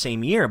out that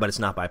same year, but it's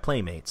not by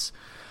Playmates.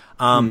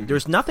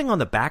 There's nothing on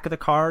the back of the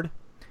card,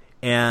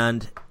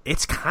 and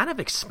it's kind of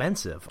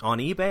expensive. On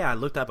eBay, I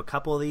looked up a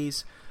couple of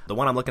these. The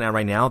one I'm looking at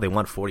right now, they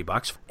want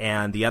 $40,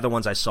 and the other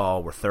ones I saw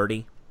were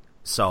 $30.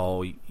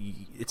 So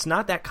it's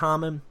not that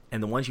common,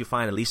 and the ones you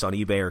find, at least on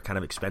eBay, are kind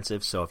of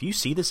expensive. So if you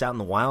see this out in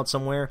the wild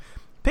somewhere,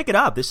 pick it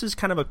up. This is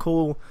kind of a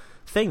cool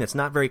thing that's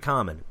not very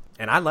common.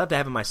 And I'd love to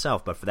have it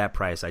myself, but for that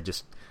price, I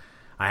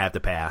have to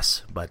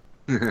pass. But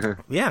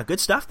yeah, good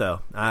stuff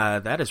though.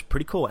 That is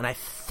pretty cool, and I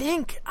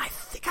think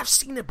I've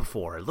seen it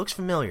before. It looks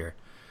familiar.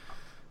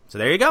 So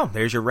there you go.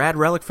 There's your Rad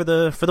Relic for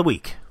the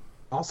week.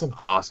 Awesome.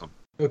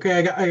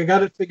 Okay, I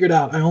got it figured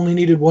out. I only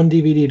needed one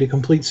DVD to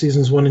complete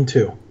seasons 1 and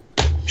 2.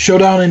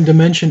 Showdown in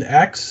Dimension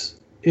X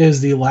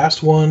is the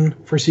last one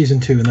for season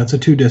 2, and that's a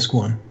 2-disc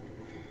one.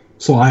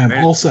 So I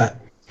am all set.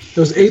 It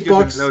was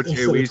 $8. No,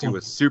 Jay Weezy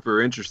was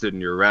super interested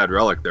in your Rad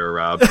Relic there,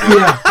 Rob.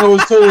 Yeah, I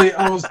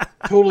was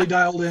totally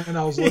dialed in.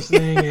 I was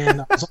listening, and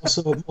I was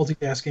also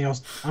multitasking.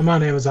 I'm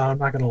on Amazon. I'm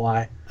not gonna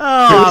lie.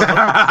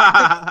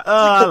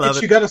 I love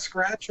it. You got a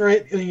scratch,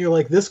 right? And you're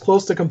like this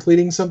close to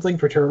completing something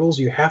for Turtles.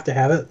 You have to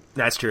have it.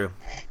 That's true.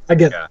 I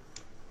get it.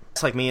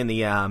 It's like me and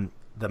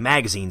the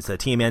magazines, the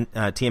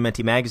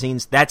TMNT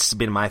magazines. That's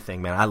been my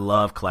thing, man. I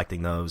love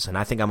collecting those, and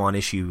I think I'm on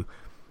issue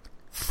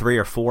 3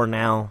 or 4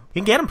 now.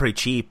 You can get them pretty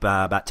cheap,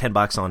 about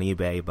 $10 on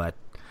eBay, but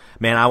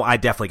man, I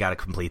definitely got to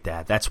complete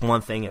that. That's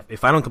one thing.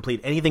 If I don't complete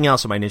anything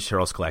else in my Ninja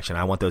Turtles collection,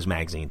 I want those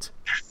magazines.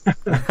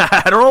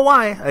 I don't know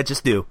why. I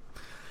just do.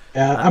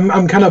 Yeah,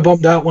 I'm kind of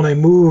bummed out when I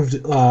moved.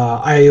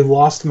 I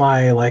lost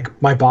my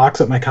box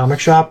at my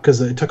comic shop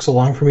because it took so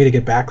long for me to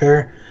get back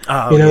there.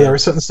 They were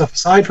setting stuff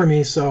aside for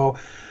me, so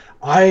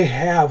I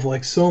have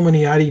so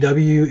many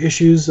IDW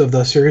issues of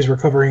the series we're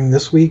covering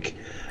this week.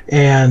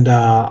 And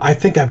I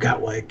think I've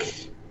got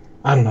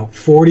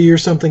 40 or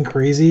something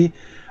crazy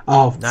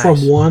nice.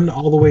 From 1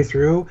 all the way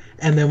through.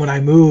 And then when I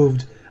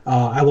moved,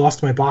 I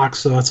lost my box,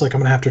 so it's like I'm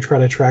going to have to try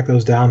to track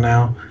those down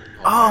now.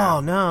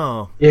 Oh,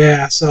 no.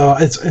 Yeah, so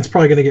it's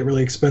probably going to get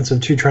really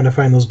expensive, too, trying to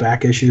find those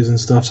back issues and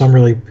stuff. So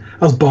I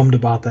was bummed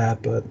about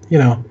that, but,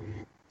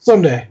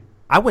 someday.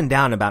 I went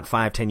down about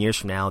 5-10 years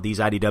from now. These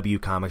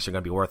IDW comics are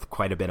going to be worth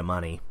quite a bit of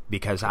money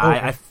because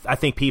I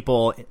think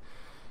people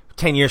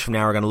 10 years from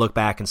now are going to look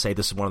back and say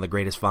this is one of the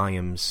greatest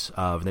volumes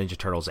of Ninja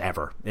Turtles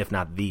ever, if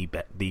not the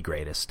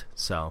greatest.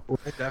 So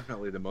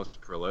definitely the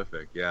most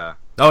prolific, yeah.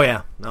 Oh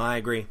yeah, no, I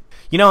agree.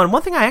 And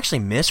one thing I actually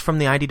miss from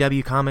the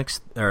IDW comics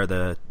or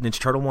the Ninja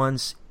Turtle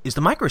ones is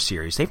the micro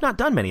series. They've not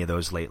done many of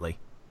those lately.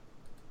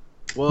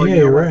 Well, yeah,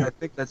 you're right. I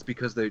think that's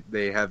because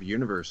they have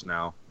Universe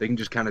now. They can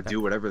just kind of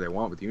do whatever they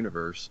want with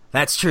Universe.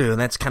 That's true.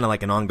 That's kind of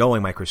like an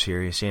ongoing micro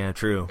series. Yeah,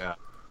 true. Yeah,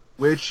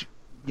 which.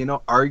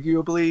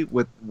 Arguably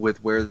with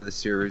where the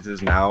series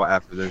is now,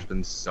 after there's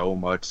been so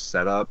much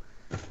setup,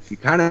 you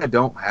kind of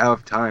don't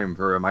have time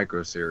for a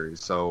micro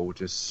series, so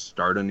just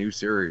start a new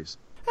series.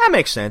 That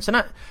makes sense,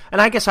 and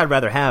I guess I'd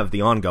rather have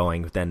the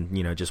ongoing than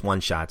just one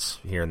shots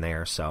here and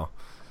there. So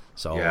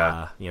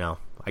Yeah.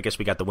 I guess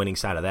we got the winning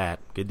side of that.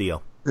 Good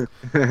deal.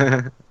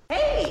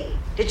 Hey,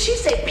 did she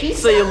say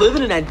pizza? So you live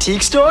in an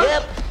antique store?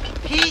 Yep,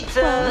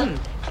 pizza.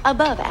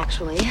 Above,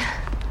 actually.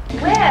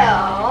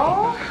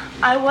 Well,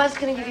 I was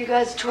gonna give you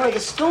guys a tour of the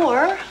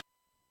store.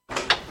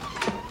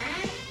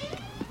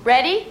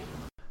 Ready?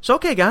 So,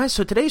 okay, guys,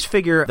 so today's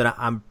figure that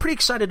I'm pretty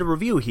excited to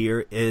review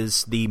here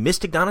is the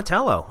Mystic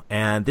Donatello,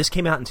 and this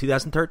came out in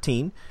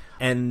 2013,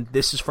 and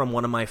this is from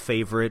one of my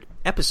favorite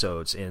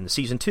episodes in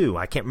Season 2.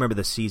 I can't remember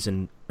the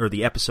season or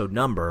the episode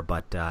number,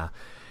 but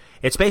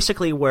it's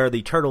basically where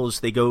the Turtles,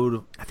 they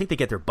I think they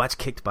get their butts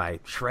kicked by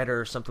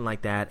Shredder or something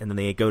like that, and then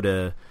they go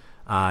to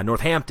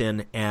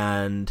Northampton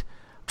and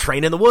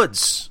train in the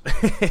woods,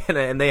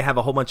 and they have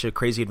a whole bunch of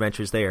crazy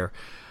adventures there.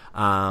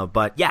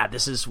 But yeah,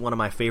 this is one of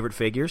my favorite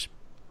figures.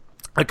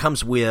 It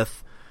comes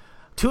with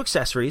 2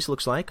 accessories,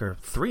 looks like, or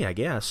 3, I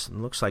guess. It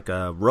looks like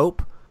a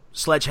rope,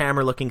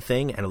 sledgehammer-looking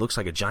thing, and it looks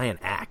like a giant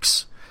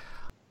axe.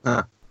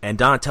 And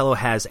Donatello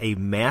has a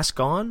mask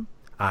on.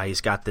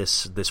 He's got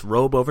this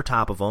robe over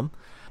top of him.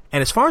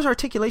 And as far as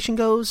articulation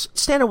goes,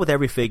 standard with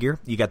every figure.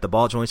 You got the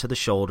ball joints at the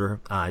shoulder.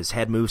 His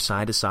head moves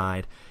side to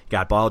side. You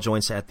got ball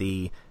joints at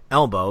the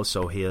elbow,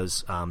 so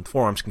his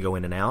forearms can go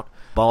in and out.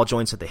 Ball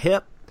joints at the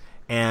hip.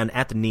 And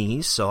at the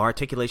knees, so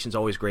articulation's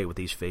always great with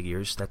these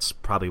figures. That's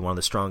probably one of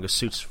the strongest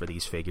suits for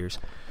these figures.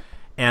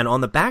 And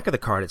on the back of the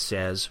card it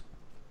says,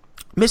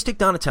 Mystic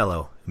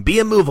Donatello, be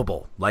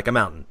immovable like a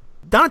mountain.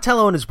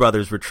 Donatello and his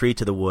brothers retreat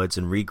to the woods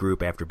and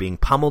regroup after being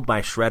pummeled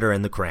by Shredder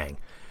and the Krang.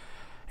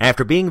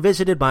 After being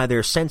visited by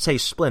their sensei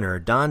Splinter,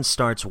 Don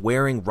starts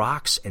wearing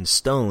rocks and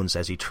stones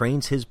as he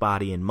trains his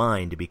body and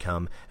mind to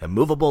become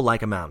immovable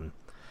like a mountain,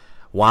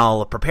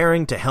 while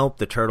preparing to help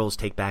the Turtles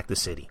take back the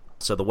city.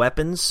 So the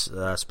weapons,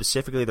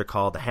 specifically, they're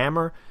called the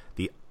hammer,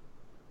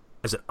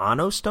 is it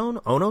Ono Stone?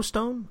 Ono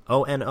Stone?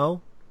 O-N-O?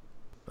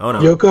 Oh,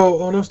 no.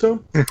 Yoko Ono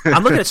Stone?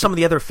 I'm looking at some of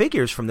the other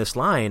figures from this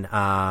line.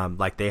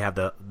 Like they have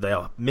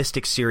the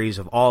Mystic series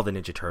of all the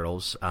Ninja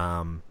Turtles.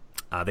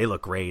 They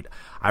look great.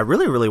 I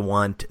really, really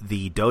want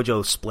the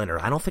Dojo Splinter.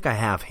 I don't think I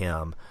have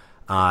him.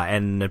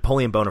 And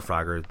Napoleon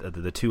Bonafrog are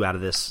the 2 out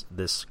of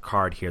this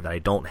card here that I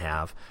don't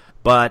have.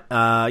 But,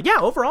 yeah,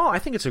 overall, I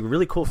think it's a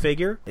really cool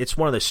figure. It's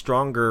one of the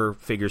stronger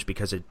figures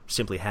because it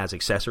simply has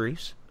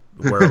accessories,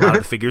 where a lot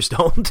of the figures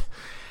don't.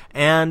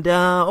 And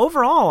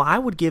overall, I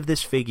would give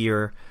this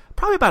figure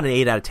probably about an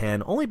 8 out of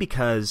 10, only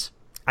because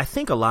I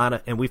think a lot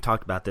of, and we've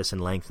talked about this in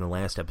length in the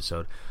last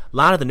episode, a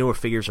lot of the newer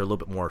figures are a little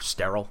bit more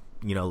sterile,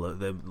 they're a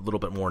little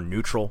bit more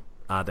neutral.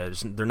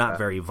 They're not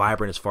very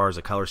vibrant as far as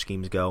the color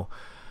schemes go.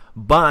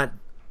 But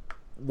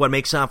what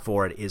makes up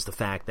for it is the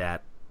fact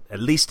that at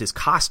least his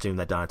costume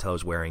that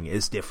Donatello's wearing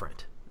is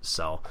different.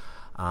 So,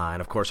 and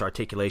of course,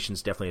 articulation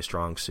is definitely a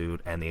strong suit,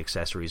 and the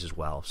accessories as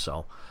well.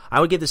 So, I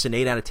would give this an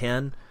 8 out of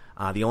 10.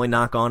 The only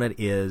knock on it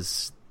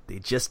is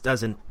it just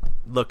doesn't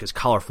look as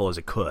colorful as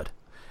it could.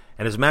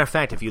 And as a matter of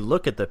fact, if you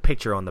look at the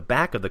picture on the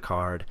back of the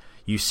card,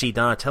 you see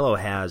Donatello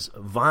has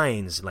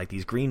vines, like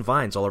these green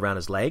vines all around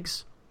his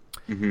legs.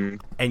 Mm-hmm.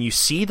 And you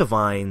see the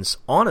vines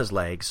on his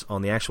legs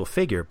on the actual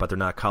figure, but they're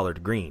not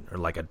colored green or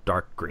like a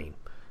dark green.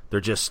 They're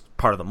just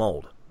part of the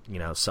mold.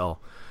 So,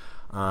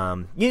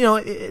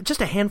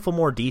 just a handful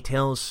more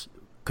details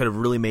could have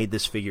really made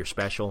this figure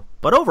special.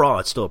 But overall,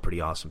 it's still a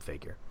pretty awesome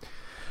figure.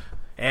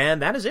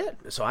 And that is it.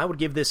 So I would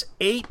give this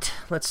 8,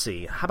 let's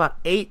see, how about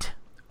 8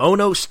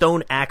 Ono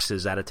Stone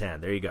axes out of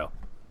 10? There you go.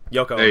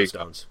 Yoko Ono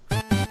Stones.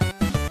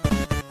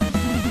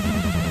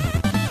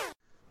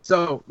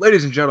 So,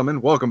 ladies and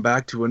gentlemen, welcome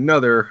back to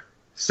another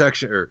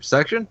section?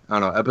 I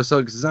don't know,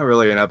 episode, because it's not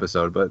really an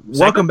episode, but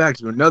welcome back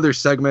to another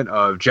segment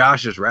of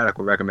Josh's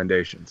Radical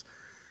Recommendations.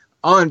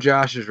 On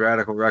Josh's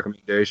Radical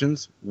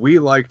Recommendations, we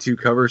like to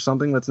cover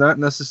something that's not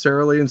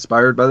necessarily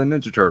inspired by the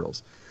Ninja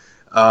Turtles,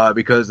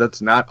 because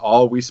that's not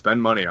all we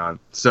spend money on.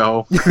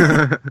 So,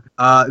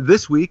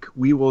 this week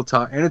we will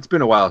talk, and it's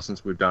been a while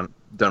since we've done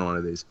one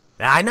of these.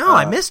 I know,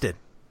 I missed it.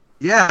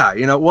 Yeah,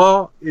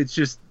 well, it's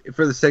just,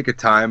 for the sake of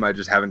time, I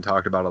just haven't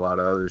talked about a lot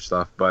of other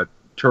stuff, but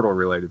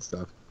turtle-related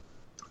stuff.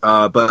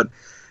 But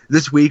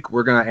this week,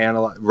 we're going to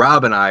analyze,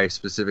 Rob and I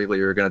specifically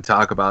are going to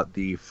talk about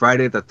the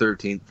Friday the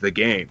 13th, the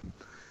game.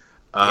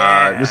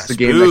 This is the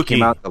game that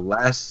came out the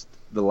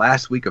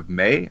last week of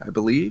May, I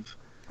believe.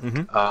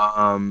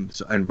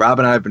 Mm-hmm. And Rob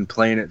and I have been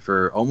playing it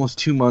for almost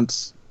 2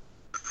 months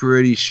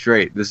pretty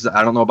straight.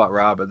 I don't know about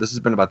Rob, but this has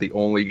been about the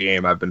only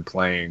game I've been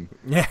playing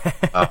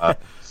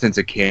since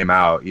it came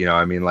out.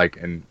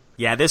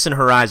 Yeah, this and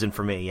Horizon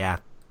for me, yeah.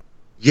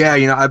 Yeah,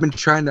 I've been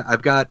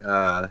I've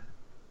got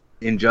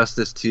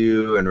Injustice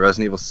 2 and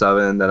Resident Evil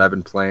 7 that I've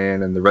been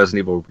playing, and the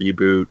Resident Evil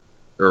reboot,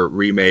 or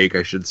remake,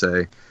 I should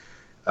say.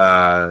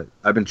 I've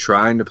been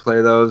trying to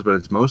play those, but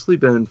it's mostly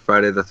been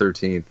Friday the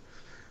 13th.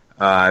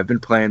 I've been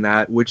playing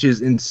that, which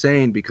is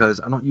insane because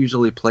I don't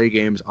usually play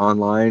games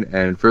online,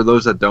 and for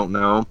those that don't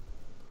know,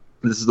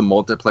 this is a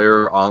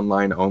multiplayer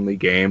online-only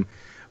game,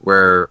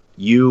 where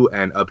you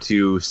and up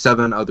to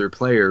 7 other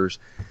players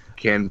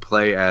can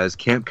play as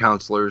camp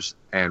counselors,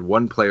 and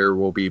 1 player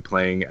will be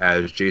playing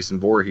as Jason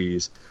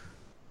Voorhees.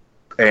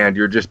 And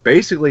you're just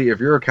basically, if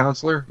you're a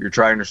counselor, you're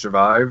trying to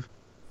survive,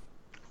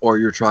 or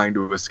you're trying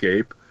to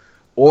escape,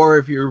 or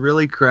if you're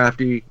really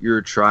crafty,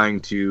 you're trying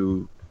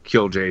to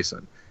kill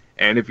Jason.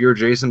 And if you're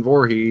Jason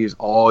Voorhees,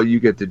 all you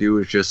get to do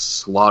is just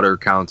slaughter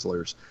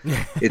counselors.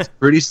 It's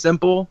pretty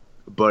simple,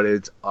 but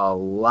it's a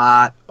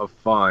lot of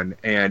fun,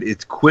 and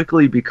it's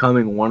quickly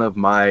becoming one of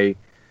my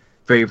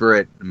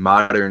favorite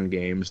modern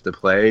games to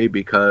play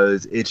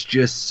because it's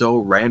just so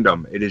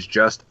random. It is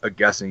just a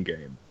guessing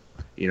game.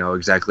 You know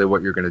exactly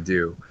what you're going to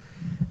do.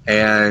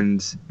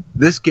 And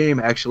this game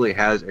actually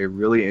has a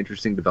really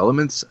interesting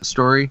development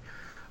story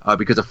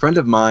because a friend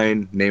of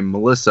mine named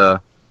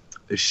Melissa,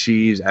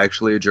 she's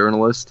actually a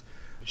journalist.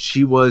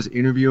 She was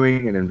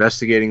interviewing and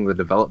investigating the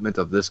development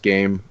of this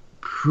game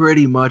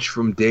pretty much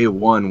from day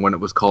one when it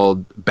was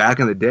called, back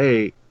in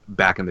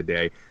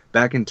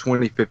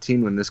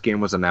 2015 when this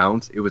game was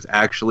announced, it was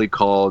actually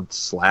called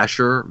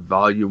Slasher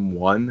Volume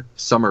 1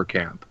 Summer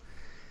Camp.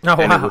 Oh,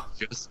 and wow.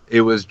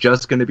 it was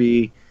just going to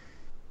be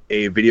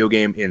a video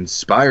game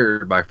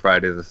inspired by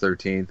Friday the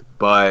 13th,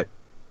 but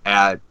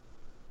at,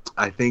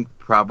 I think,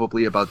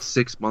 probably about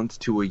 6 months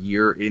to a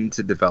year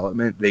into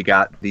development, they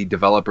got the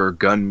developer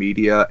Gun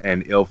Media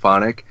and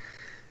IllFonic.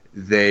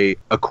 They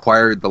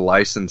acquired the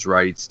license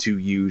rights to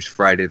use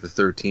Friday the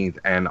 13th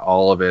and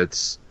all of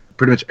its,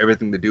 pretty much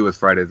everything to do with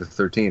Friday the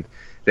 13th.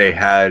 They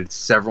had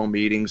several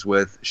meetings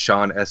with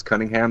Sean S.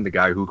 Cunningham, the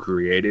guy who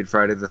created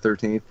Friday the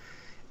 13th,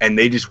 and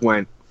they just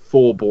went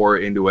full bore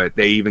into it.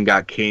 They even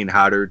got Kane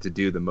Hodder to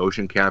do the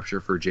motion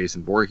capture for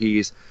Jason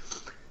Voorhees.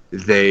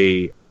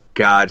 They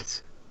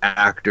got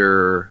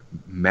actor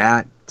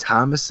Matt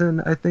Thomason,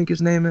 I think his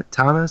name is.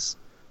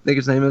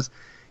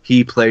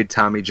 He played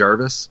Tommy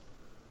Jarvis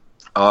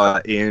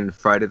in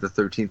Friday the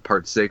 13th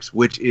Part 6,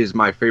 which is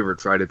my favorite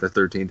Friday the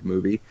 13th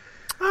movie.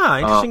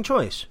 Ah, interesting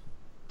choice.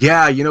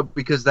 Yeah,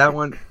 because that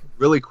one,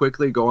 really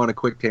quickly, go on a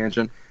quick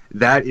tangent,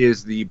 that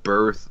is the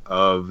birth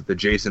of the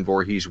Jason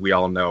Voorhees we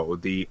all know,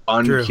 the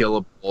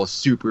unkillable,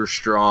 super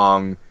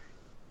strong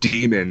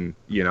demon,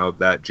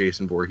 that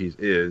Jason Voorhees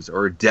is,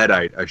 or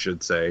Deadite, I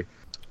should say,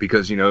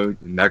 because,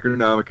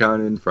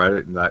 Necronomicon and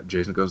Friday, that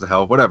Jason Goes to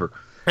Hell, whatever.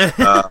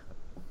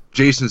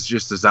 Jason's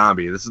just a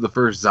zombie. This is the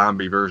first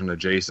zombie version of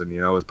Jason,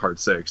 with Part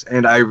 6.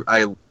 And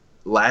I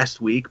last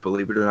week,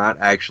 believe it or not,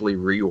 actually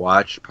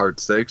rewatched Part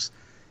 6.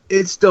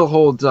 It still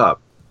holds up.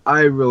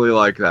 I really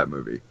like that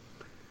movie.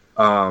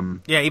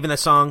 Yeah, even the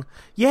song,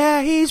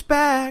 "Yeah, he's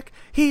back.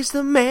 He's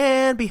the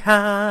man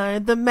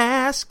behind the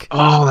mask."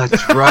 Oh,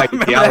 that's right.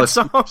 The Alice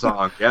song? Cooper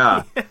song.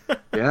 Yeah.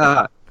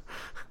 Yeah.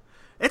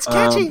 It's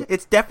catchy.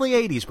 It's definitely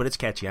 80s, but it's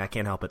catchy. I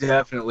can't help it.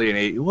 Definitely an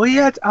 80s. Well,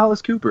 yeah, it's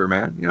Alice Cooper,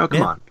 man.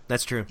 Come on.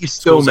 That's true. He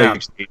still Schools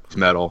makes 80s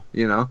metal,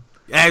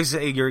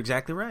 You're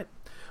exactly right.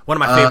 One of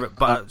my favorite,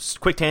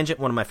 quick tangent,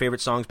 one of my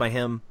favorite songs by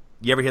him.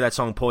 You ever hear that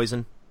song,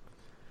 Poison?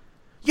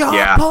 Your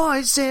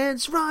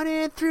poison's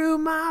running through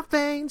my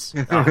veins.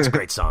 Oh, it's a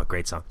great song.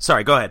 Great song.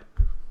 Sorry, go ahead.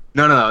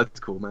 No,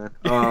 it's cool, man.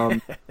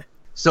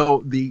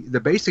 So the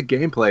basic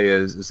gameplay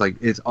is like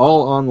it's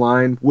all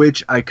online,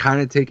 which I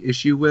kind of take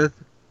issue with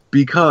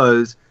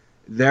because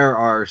there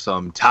are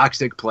some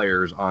toxic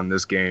players on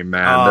this game,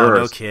 man. Oh,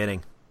 no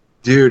kidding.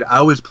 Dude,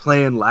 I was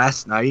playing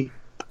last night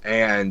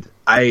and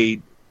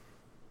I've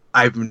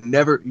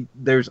never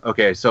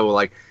so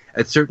like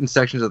at certain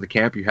sections of the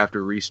camp you have to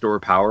restore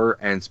power,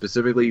 and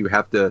specifically you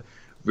have to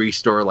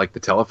restore like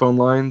the telephone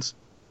lines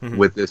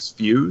with this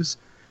fuse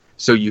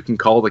so you can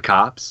call the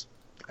cops,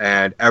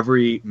 and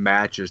every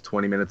match is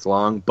 20 minutes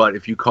long, but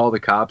if you call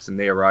the cops and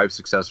they arrive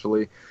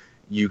successfully,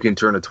 you can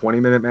turn a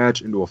 20-minute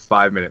match into a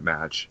 5-minute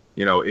match,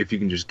 if you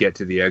can just get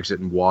to the exit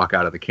and walk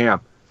out of the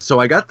camp.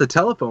 So I got the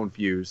telephone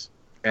fuse,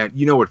 and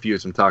you know what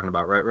fuse I'm talking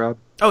about, right, Rob?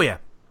 Oh, yeah.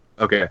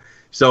 Okay,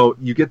 so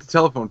you get the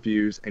telephone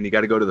fuse, and you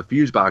got to go to the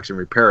fuse box and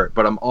repair it.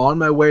 But I'm on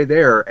my way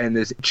there, and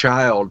this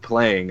child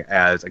playing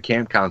as a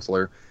camp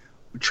counselor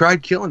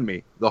tried killing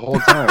me the whole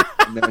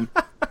time.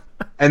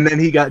 and then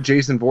he got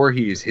Jason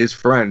Voorhees, his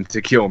friend,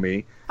 to kill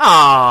me.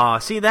 Oh,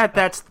 see,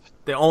 that's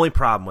the only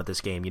problem with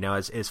this game,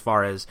 as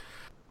far as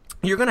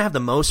you're going to have the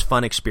most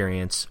fun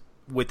experience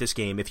with this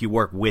game if you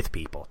work with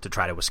people to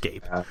try to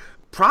escape.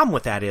 Problem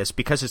with that is,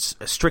 because it's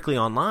strictly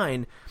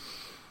online,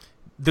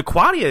 the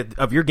quality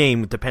of your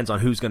game depends on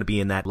who's going to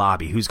be in that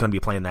lobby, who's going to be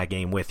playing that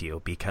game with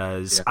you,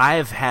 because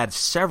I've had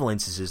several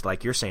instances,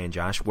 like you're saying,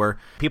 Josh, where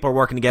people are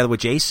working together with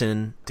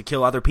Jason to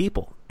kill other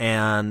people,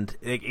 and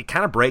it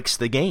kind of breaks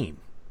the game.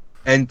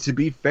 And to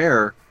be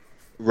fair,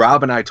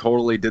 Rob and I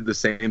totally did the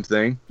same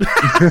thing.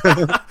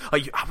 I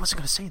wasn't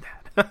going to say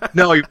that.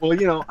 No,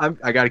 well,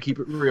 I got to keep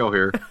it real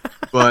here,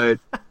 but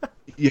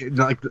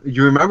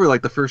you remember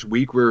like the first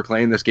week we were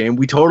playing this game,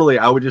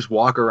 I would just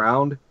walk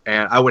around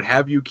and I would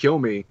have you kill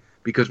me,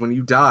 because when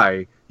you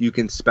die, you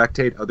can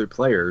spectate other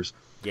players.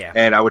 Yeah.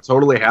 And I would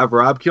totally have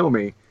Rob kill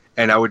me,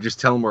 and I would just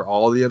tell him where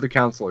all the other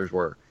counselors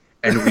were.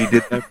 And we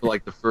did that for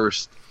like the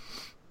first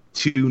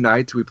 2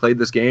 nights we played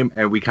this game,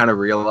 and we kind of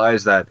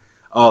realized that,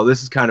 oh,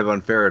 this is kind of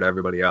unfair to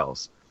everybody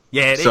else.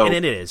 Yeah, and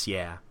it is,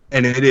 yeah.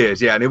 And it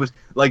is, yeah. And it was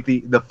like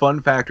the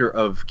fun factor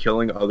of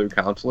killing other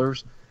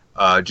counselors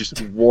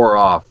just wore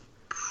off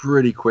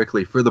pretty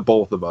quickly for the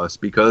both of us,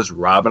 because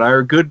Rob and I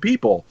are good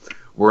people.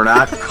 We're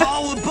not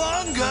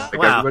Cowabunga!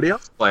 like everybody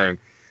else playing,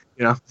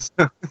 you know.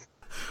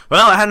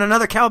 Well, I had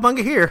another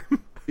cowabunga here.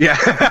 Yeah.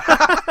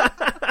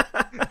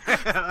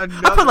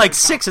 I put like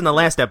 6 in the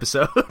last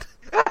episode.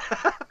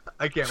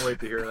 I can't wait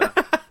to hear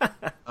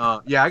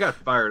that. Yeah, I got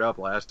fired up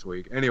last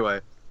week.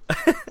 Anyway,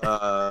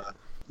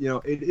 you know,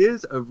 it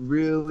is a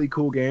really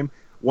cool game.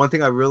 One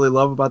thing I really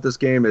love about this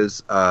game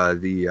is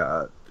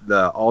the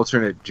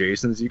alternate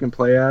Jasons you can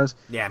play as.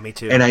 Yeah, me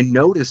too. And I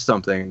noticed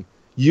something.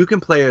 You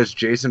can play as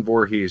Jason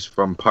Voorhees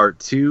from part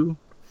 2,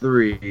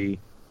 3,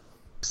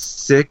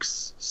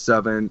 6,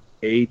 7,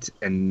 8,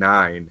 and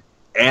 9,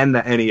 and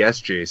the NES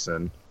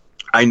Jason.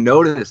 I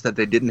noticed that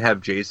they didn't have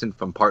Jason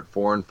from part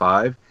 4 and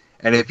 5.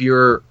 And if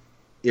you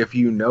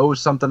know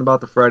something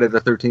about the Friday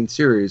the 13th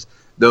series,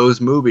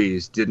 those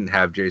movies didn't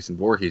have Jason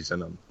Voorhees in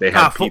them. They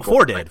had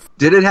 4 did.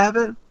 Did it have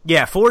it?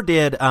 Yeah, 4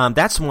 did.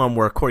 That's the one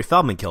where Corey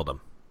Feldman killed him.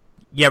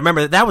 Yeah,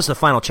 remember, that was the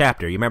final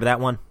chapter. You remember that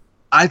one?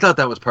 I thought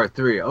that was part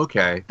 3.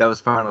 Okay, that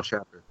was final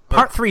chapter.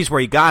 Part 3 is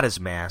where he got his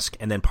mask,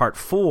 and then part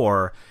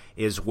 4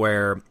 is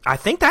where I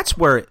think that's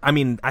where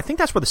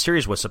the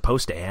series was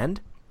supposed to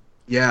end.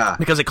 Yeah,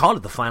 because they called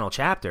it the final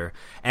chapter,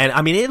 and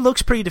I mean it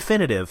looks pretty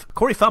definitive.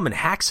 Corey Feldman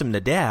hacks him to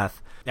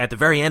death at the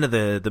very end of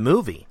the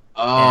movie.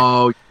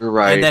 Oh, you're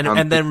right.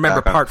 And then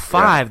remember part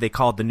 5 they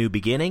called The New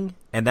Beginning,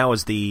 and that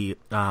was the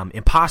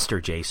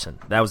imposter Jason.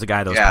 That was the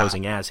guy that was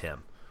posing as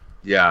him.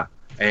 Yeah,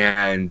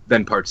 and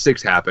then part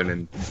 6 happened,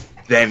 and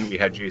then we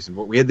had Jason.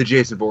 We had the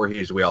Jason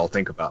Voorhees we all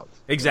think about.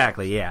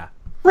 Exactly. Yeah.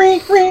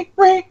 Ring.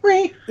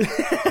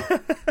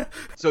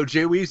 So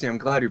Jay Weezy, I'm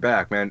glad you're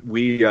back, man.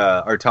 We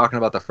are talking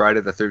about the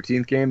Friday the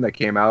 13th game that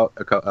came out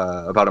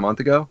about a month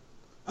ago.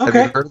 Okay.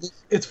 Have you heard of this?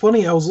 It's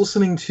funny. I was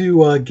listening to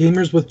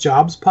Gamers with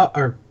Jobs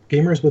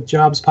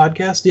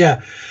podcast.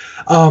 Yeah.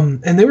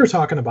 And they were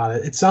talking about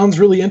it. It sounds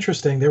really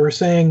interesting. They were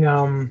saying,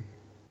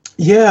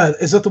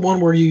 is that the one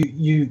where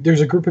you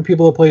there's a group of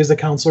people that play as the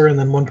counselor and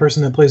then one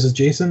person that plays as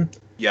Jason?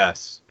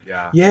 Yes.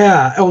 Yeah.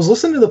 Yeah. I was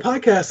listening to the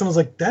podcast and I was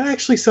like, that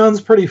actually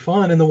sounds pretty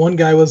fun. And the one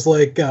guy was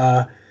like,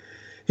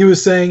 he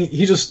was saying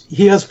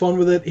he has fun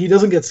with it. He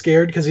doesn't get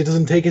scared because he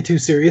doesn't take it too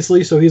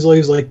seriously. So he's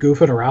always like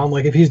goofing around.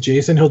 Like if he's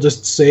Jason, he'll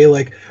just say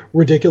like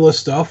ridiculous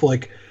stuff.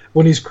 Like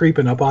when he's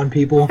creeping up on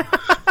people.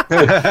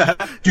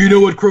 Like, do you know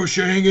what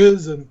crocheting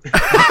is? And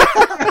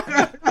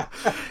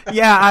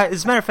yeah.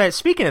 As a matter of fact,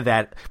 speaking of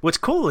that, what's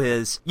cool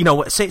is, you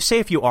know, say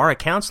if you are a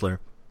counselor,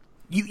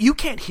 you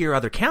can't hear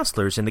other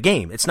counselors in the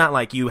game. It's not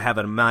like you have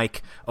a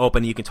mic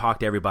open, you can talk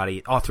to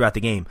everybody all throughout the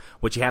game.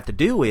 What you have to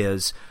do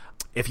is,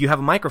 if you have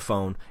a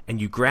microphone and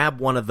you grab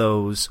one of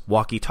those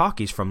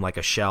walkie-talkies from like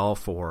a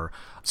shelf or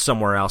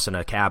somewhere else in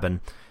a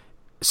cabin,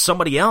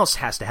 somebody else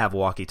has to have a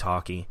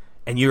walkie-talkie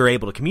and you're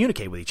able to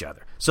communicate with each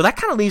other. So that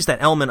kind of leaves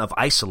that element of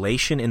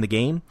isolation in the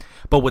game.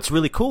 But what's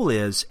really cool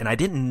is, and I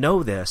didn't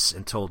know this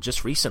until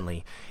just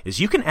recently, is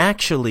you can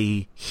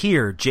actually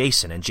hear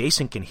Jason and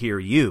Jason can hear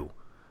you.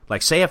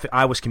 Like, say if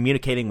I was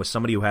communicating with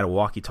somebody who had a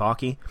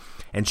walkie-talkie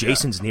and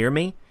Jason's near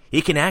me,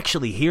 he can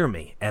actually hear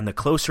me. And the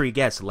closer he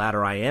gets, the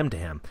louder I am to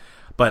him.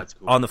 But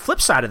cool. On the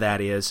flip side of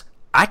that is,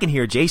 I can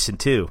hear Jason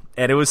too.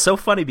 And it was so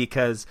funny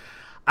because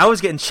I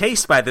was getting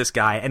chased by this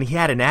guy, and he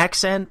had an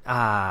accent.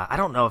 I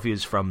don't know if he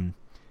was from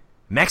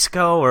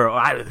Mexico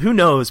or who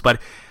knows, but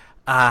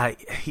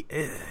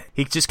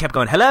he just kept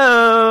going,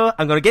 "Hello,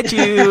 I'm going to get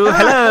you.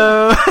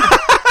 Hello."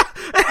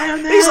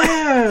 He's like,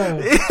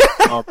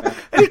 oh,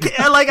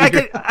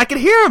 I could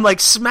hear him like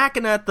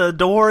smacking at the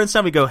door and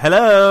somebody go,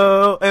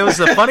 "Hello." It was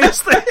the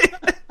funniest thing.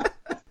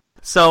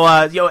 So,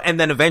 and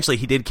then eventually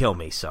he did kill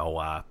me.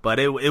 So, but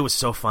it was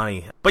so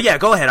funny. But yeah,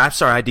 go ahead. I'm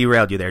sorry I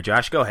derailed you there,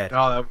 Josh. Go ahead.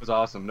 Oh, that was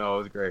awesome. No, it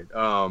was great.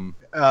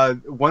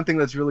 One thing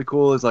that's really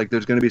cool is like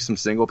there's going to be some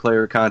single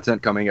player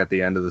content coming at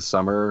the end of the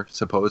summer,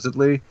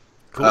 supposedly,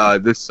 cool.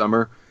 This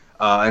summer.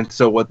 And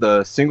so what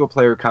the single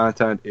player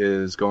content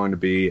is going to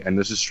be, and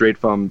this is straight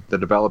from the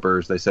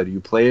developers, they said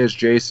you play as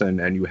Jason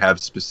and you have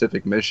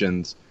specific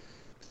missions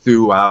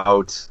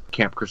throughout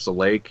Camp Crystal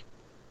Lake.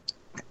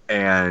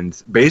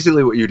 And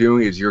basically what you're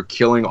doing is you're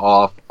killing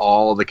off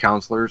all the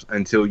counselors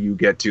until you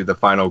get to the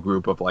final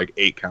group of like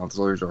 8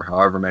 counselors or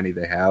however many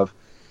they have.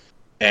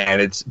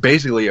 And it's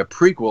basically a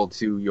prequel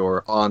to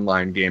your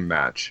online game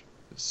match.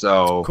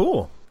 So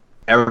cool.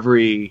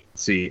 Every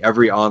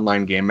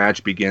online game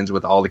match begins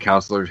with all the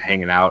counselors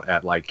hanging out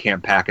at like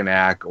Camp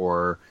Packanack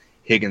or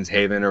Higgins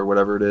Haven or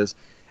whatever it is.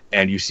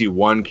 And you see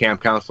one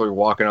camp counselor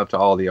walking up to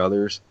all the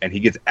others, and he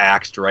gets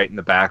axed right in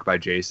the back by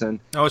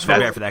Jason. I always feel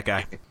bad for that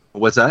guy.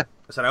 What's that?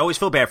 I said I always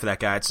feel bad for that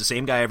guy. It's the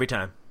same guy every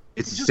time.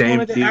 It's the same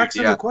dude. Just wanted to ask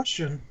him a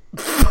question.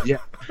 Yeah.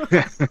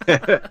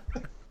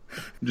 I'm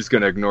just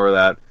going to ignore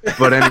that.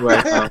 But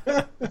anyway,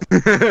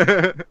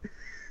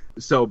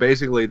 so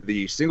basically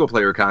the single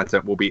player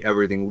content will be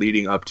everything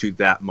leading up to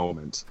that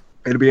moment.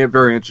 it'll be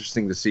very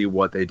interesting to see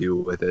what they do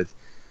with it.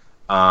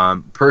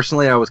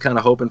 Personally, I was kind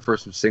of hoping for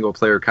some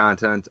single-player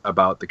content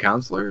about the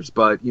counselors,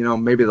 but,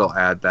 maybe they'll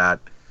add that.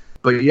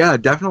 But yeah,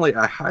 definitely,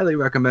 I highly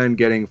recommend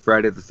getting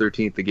Friday the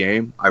 13th the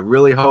game. I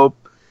really hope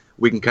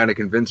we can kind of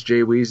convince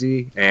Jay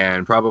Weezy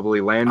and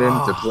probably Landon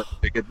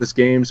to get this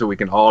game so we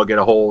can all get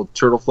a whole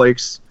Turtle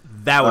Flakes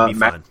that would be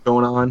fun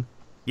going on.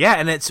 Yeah,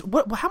 and it's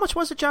how much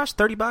was it, Josh?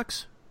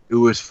 $30? It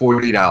was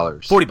 $40.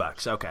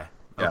 $40. Okay.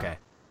 Yeah. Okay.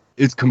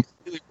 It's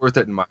completely worth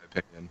it in my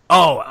opinion.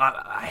 Oh,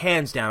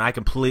 hands down, I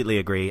completely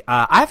agree.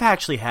 I've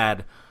actually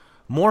had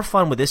more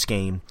fun with this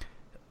game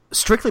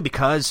strictly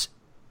because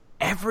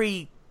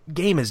every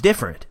game is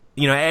different.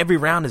 Every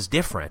round is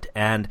different,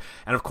 and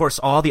of course,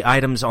 all the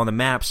items on the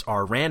maps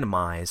are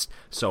randomized.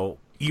 So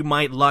you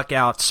might luck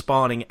out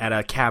spawning at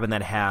a cabin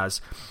that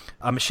has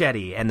a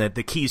machete and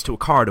the keys to a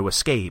car to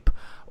escape,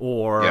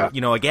 or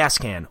a gas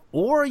can,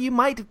 or you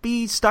might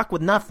be stuck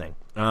with nothing.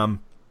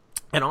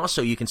 And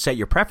also, you can set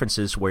your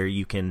preferences where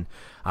you can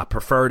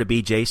prefer to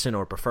be Jason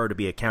or prefer to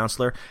be a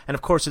counselor. And,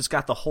 of course, it's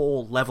got the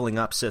whole leveling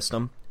up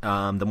system.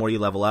 The more you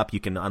level up, you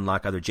can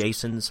unlock other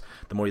Jasons.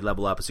 The more you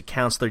level up as a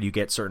counselor, you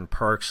get certain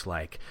perks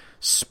like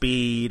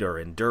speed or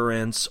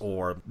endurance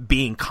or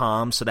being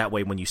calm. So that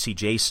way, when you see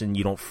Jason,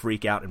 you don't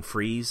freak out and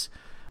freeze.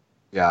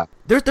 Yeah.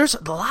 There's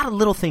a lot of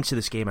little things to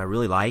this game I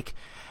really like.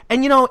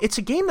 And, it's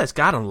a game that's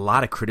gotten a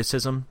lot of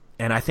criticism,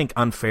 and I think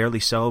unfairly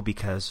so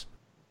because...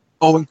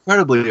 Oh,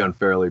 incredibly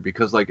unfairly,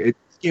 because this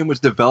game was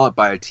developed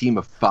by a team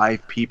of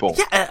 5 people.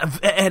 Yeah,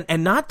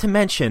 and not to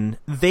mention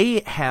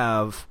they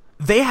have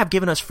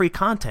given us free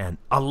content,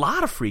 a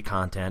lot of free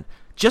content,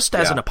 just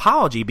as an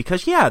apology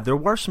because there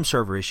were some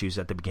server issues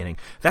at the beginning.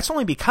 That's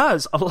only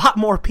because a lot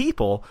more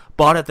people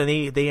bought it than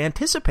they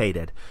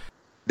anticipated.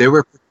 They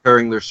were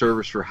preparing their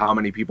servers for how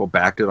many people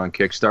backed it on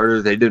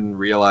Kickstarter. They didn't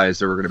realize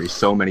there were going to be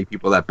so many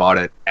people that bought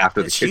it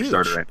after the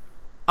Kickstarter ended.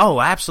 Oh,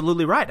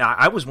 absolutely right.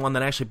 I was one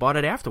that actually bought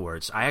it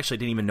afterwards. I actually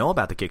didn't even know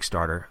about the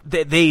Kickstarter.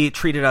 They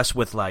treated us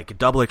with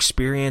double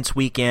experience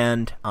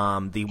weekend.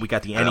 We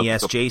got the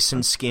NES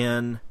Jason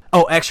skin.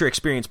 Oh, extra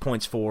experience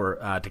points for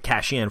to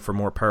cash in for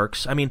more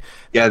perks. I mean,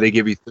 they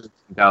give you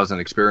 13,000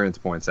 experience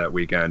points that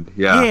weekend.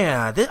 Yeah,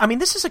 yeah.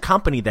 This is a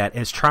company that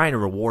is trying to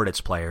reward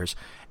its players.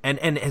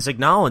 And has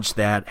acknowledged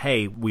that,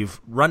 hey, we've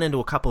run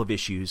into a couple of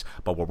issues,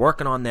 but we're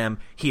working on them.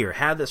 Here,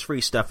 have this free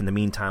stuff in the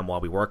meantime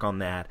while we work on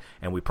that,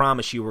 and we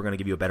promise you we're going to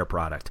give you a better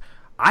product.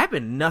 I've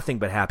been nothing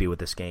but happy with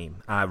this game.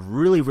 I've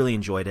really, really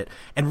enjoyed it.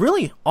 And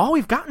really, all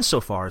we've gotten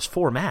so far is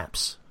 4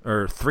 maps.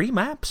 Or 3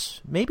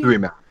 maps, maybe? 3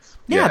 maps.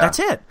 Yeah, that's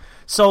it.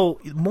 So,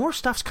 more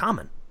stuff's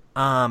coming.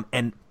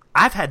 And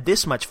I've had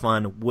this much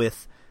fun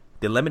with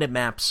the limited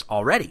maps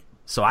already.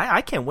 So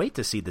I can't wait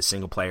to see the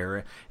single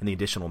player and the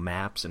additional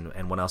maps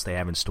and what else they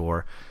have in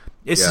store.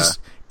 This is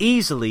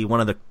easily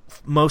one of the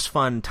most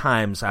fun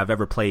times I've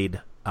ever played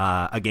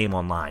a game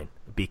online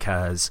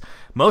because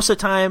most of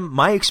the time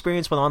my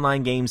experience with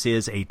online games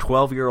is a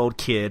 12-year-old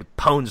kid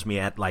pwns me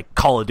at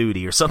Call of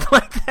Duty or something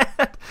like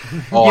that.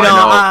 Oh, I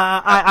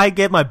know. I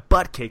get my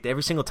butt kicked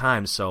every single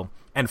time. So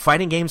and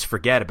fighting games,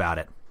 forget about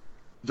it.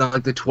 The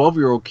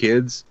 12-year-old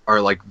kids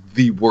are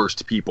the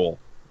worst people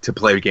to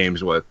play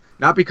games with.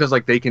 Not because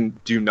they can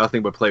do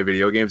nothing but play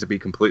video games and be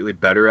completely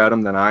better at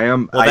them than I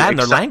am. Well, that and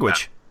their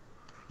language.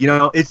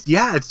 That. It's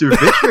their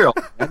vitriol.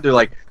 They're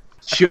like,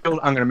 children.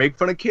 I'm gonna make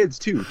fun of kids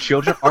too.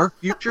 Children, our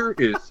future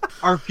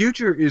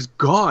is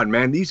gone,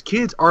 man. These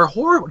kids are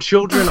horrible.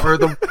 Children are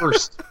the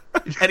worst.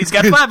 And he's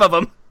got 5 of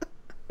them.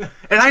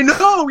 And I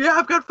know. Yeah,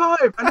 I've got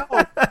 5. I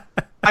know.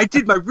 I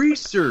did my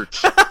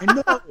research.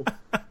 I know.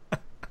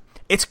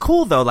 It's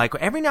cool though.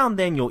 Every now and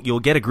then you'll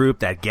get a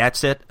group that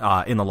gets it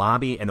in the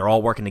lobby, and they're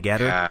all working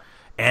together. Yeah.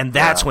 And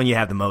that's when you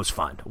have the most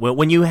fun.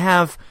 When you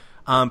have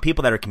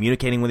people that are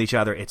communicating with each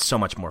other, it's so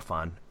much more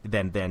fun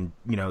than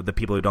the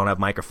people who don't have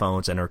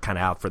microphones and are kind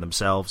of out for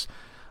themselves.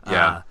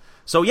 Yeah.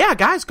 So yeah,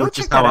 guys, go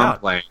check that how out. I'm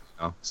playing,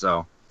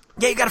 so.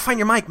 Yeah, you got to find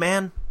your mic,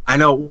 man. I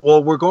know.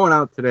 Well, we're going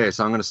out today,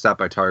 so I'm going to stop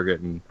by Target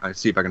and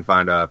see if I can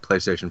find a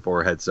PlayStation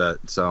 4 headset.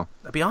 So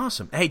that'd be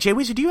awesome. Hey, Jay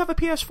Weezy, do you have a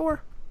PS4?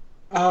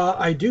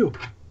 I do.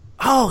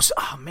 Oh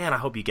man, I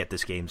hope you get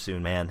this game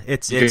soon, man.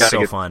 It's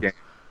so fun.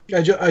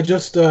 I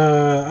just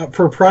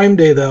for Prime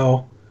Day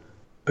though,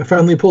 I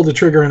finally pulled the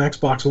trigger on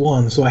Xbox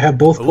One, so I have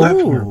both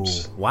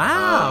platforms.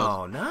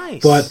 Wow,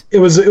 nice. But it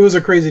was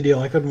a crazy deal.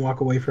 I couldn't walk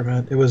away from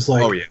it. It was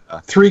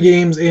 3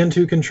 games and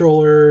 2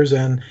 controllers,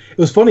 and it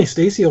was funny.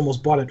 Stacy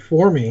almost bought it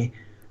for me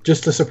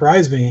just to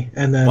surprise me,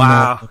 and then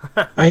wow.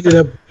 I ended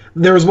up.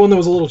 There was one that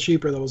was a little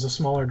cheaper that was a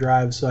smaller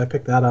drive, so I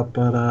picked that up.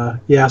 But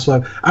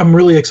so I'm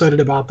really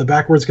excited about the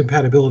backwards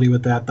compatibility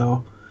with that,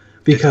 though,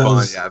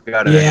 because it's fun. Yeah, I've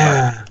got it.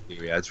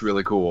 Yeah, it's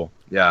really cool.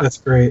 Yeah, that's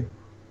great.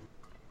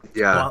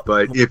 Yeah,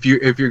 but if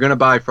you're gonna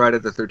buy Friday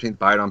the 13th,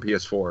 buy it on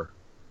PS4.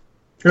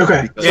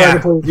 Okay, so I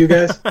can play with you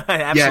guys.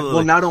 Absolutely. Yeah,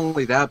 well, not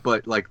only that,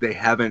 but they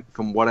haven't,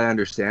 from what I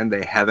understand,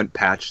 they haven't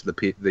patched the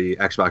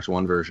Xbox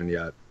One version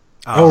yet.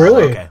 Oh,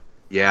 really? Okay.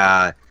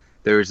 Yeah.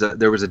 There was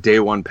a day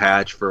 1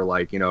 patch for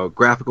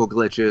graphical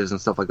glitches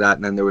and stuff like that,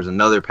 and then there was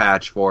another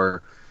patch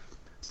for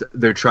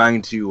they're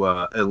trying to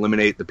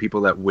eliminate the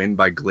people that win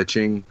by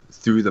glitching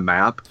through the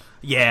map.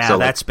 Yeah, so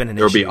that's been an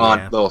issue.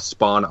 They'll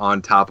spawn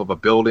on top of a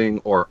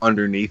building or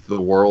underneath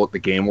the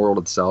game world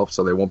itself,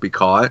 so they won't be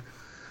caught.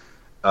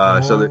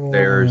 So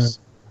that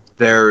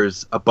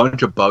there's a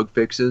bunch of bug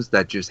fixes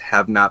that just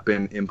have not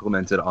been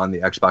implemented on the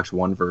Xbox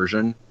One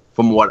version,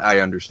 from what I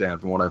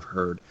understand, from what I've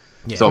heard.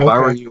 Yeah. So if I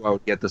were you, I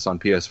would get this on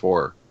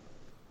PS4.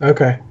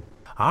 Okay.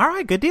 All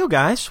right, good deal,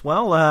 guys.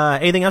 Well,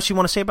 anything else you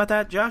want to say about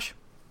that, Josh?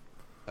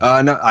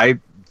 No, I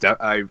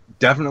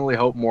definitely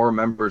hope more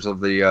members of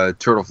the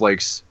Turtle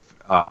Flakes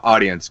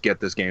audience get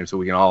this game so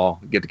we can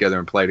all get together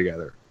and play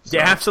together. So.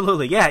 Yeah,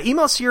 absolutely. Yeah,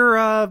 email us your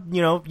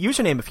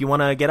username if you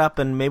want to get up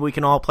and maybe we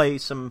can all play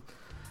some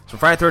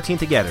Friday the 13th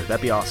together.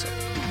 That'd be awesome.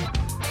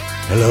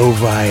 Hello,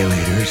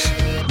 Violators.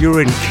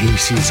 You're in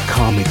Casey's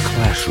comic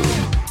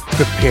classroom.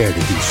 Prepare to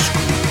be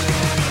schooled.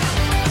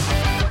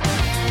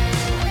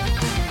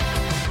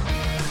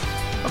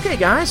 Okay,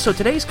 guys, so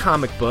today's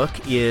comic book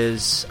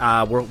is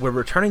we're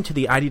returning to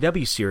the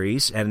IDW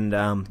series, and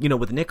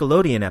with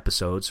Nickelodeon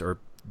episodes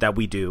that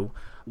we do,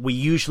 we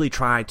usually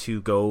try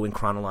to go in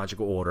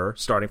chronological order,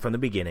 starting from the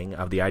beginning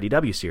of the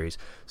IDW series.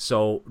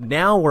 So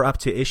now we're up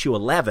to issue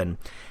 11,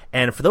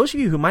 and for those of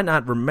you who might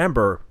not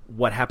remember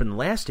what happened in the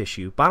last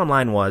issue, bottom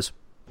line was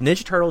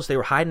Ninja Turtles, they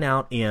were hiding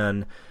out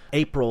in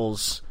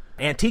April's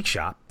antique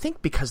shop, I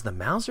think because the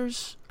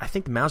Mousers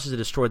had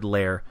destroyed the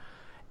lair,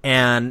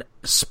 and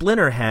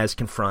Splinter has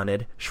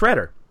confronted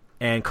Shredder,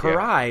 and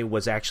Karai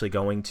was actually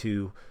going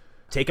to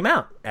take him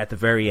out at the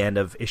very end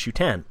of issue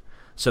 10.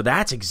 So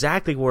that's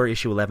exactly where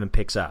issue 11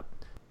 picks up.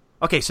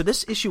 Okay, so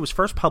this issue was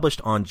first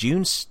published on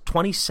June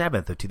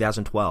 27th of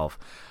 2012.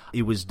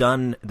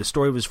 The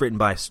story was written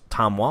by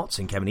Tom Waltz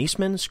and Kevin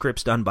Eastman,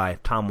 scripts done by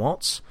Tom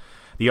Waltz.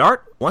 The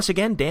art, once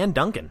again, Dan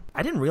Duncan.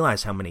 I didn't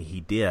realize how many he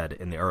did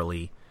in the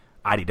early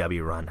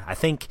IDW run. I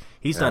think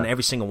he's done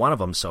every single one of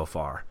them so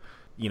far,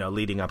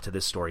 leading up to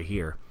this story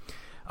here.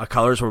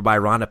 Colors were by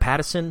Rhonda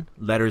Pattison,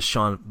 letters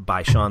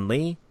by Sean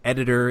Lee,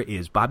 editor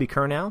is Bobby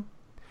Curnow.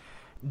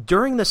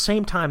 During the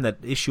same time that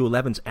issue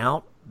 11's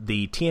out,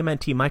 the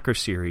TMNT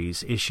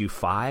microseries issue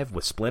 5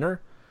 with Splinter,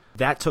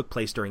 that took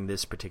place during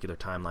this particular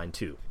timeline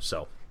too.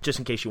 So, just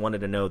in case you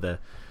wanted to know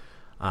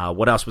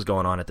what else was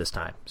going on at this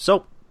time.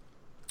 So,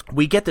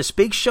 we get this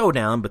big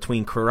showdown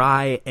between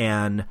Karai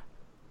and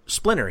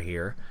Splinter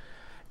here,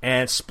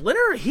 and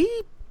Splinter,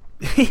 he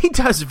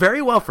does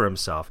very well for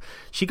himself.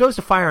 She goes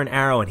to fire an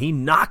arrow, and he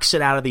knocks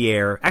it out of the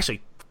air,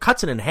 actually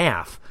cuts it in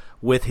half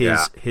with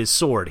his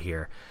sword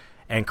here.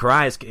 And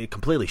Karai is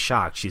completely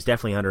shocked. She's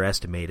definitely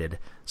underestimated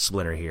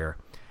Splinter here.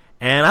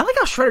 And I like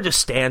how Shredder just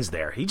stands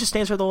there. He just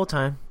stands there the whole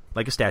time,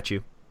 like a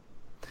statue.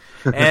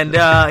 And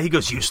he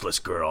goes, "Useless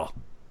girl."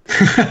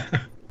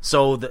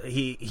 So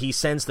he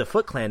sends the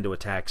Foot Clan to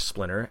attack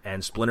Splinter.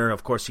 And Splinter,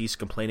 of course, he's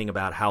complaining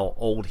about how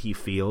old he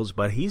feels,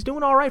 but he's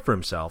doing all right for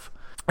himself.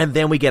 And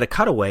then we get a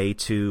cutaway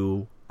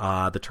to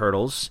the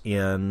Turtles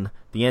in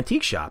the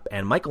antique shop.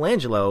 And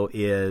Michelangelo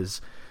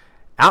is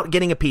out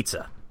getting a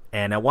pizza.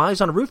 And while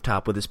he's on a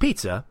rooftop with his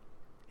pizza,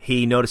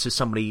 he notices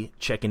somebody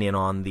checking in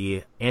on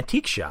the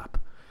antique shop.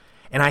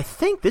 And I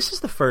think this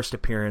is the first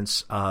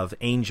appearance of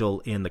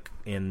Angel in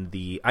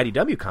the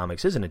IDW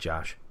comics, isn't it,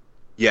 Josh?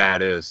 Yeah,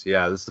 it is.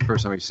 Yeah, this is the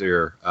first time we see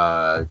her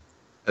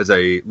as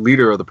a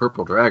leader of the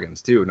Purple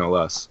Dragons, too, no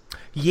less.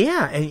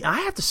 Yeah, and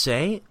I have to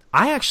say,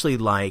 I actually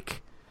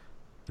like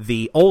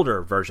the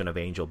older version of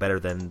Angel better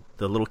than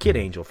the little kid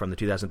Angel from the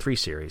 2003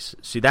 series.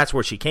 See, that's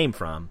where she came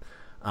from.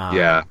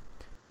 Yeah.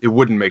 It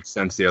wouldn't make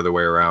sense the other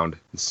way around.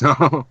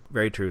 So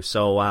very true.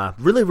 So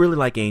really, really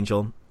like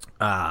Angel.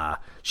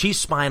 She's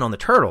spying on the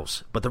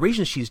Turtles, but the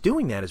reason she's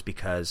doing that is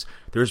because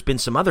there's been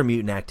some other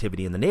mutant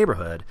activity in the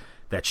neighborhood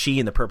that she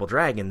and the Purple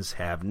Dragons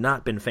have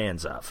not been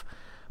fans of.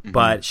 Mm-hmm.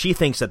 But she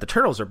thinks that the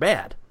Turtles are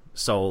bad,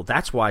 so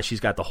that's why she's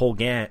got the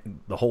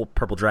whole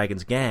Purple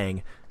Dragons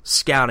gang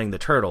scouting the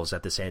Turtles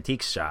at this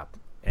antique shop.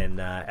 And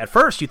at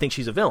first, you think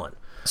she's a villain.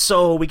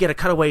 So we get a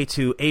cutaway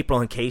to April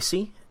and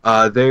Casey.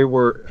 They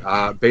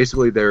were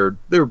basically they're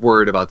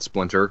worried about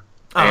Splinter,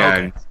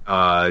 and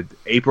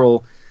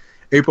April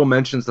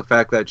mentions the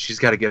fact that she's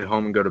got to get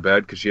home and go to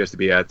bed because she has to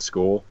be at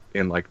school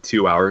in like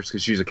 2 hours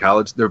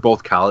because they're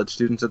both college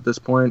students at this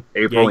point.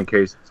 April and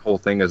Casey's whole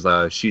thing is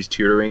she's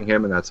tutoring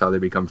him, and that's how they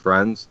become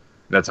friends.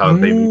 And that's how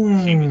they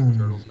meet the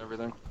Turtles and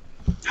everything.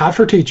 Hot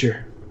for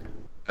teacher.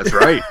 That's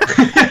right.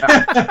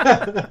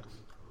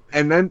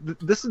 And then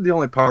this is the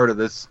only part of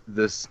this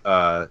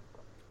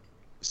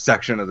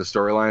section of the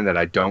storyline that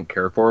I don't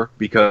care for,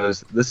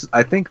 because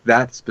I think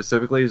that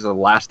specifically is the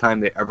last time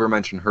they ever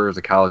mention her as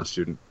a college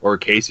student or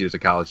Casey as a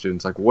college student.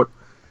 It's like, what?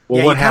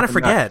 Well, what you kind of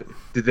forget.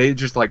 Did they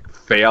just like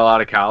fail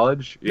out of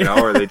college?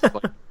 Or are they just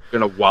like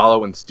gonna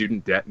wallow in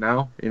student debt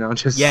now?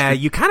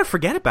 You kind of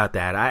forget about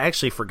that. I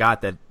actually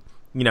forgot that.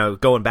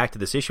 Going back to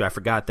this issue, I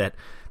forgot that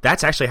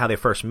that's actually how they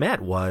first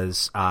met.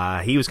 Was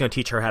he was going to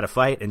teach her how to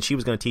fight, and she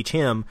was going to teach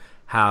him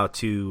how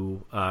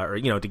to,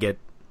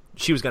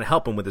 she was going to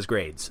help him with his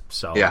grades.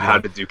 So how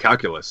to do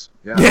calculus.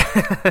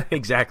 Yeah,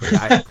 exactly.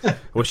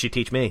 Wish she'd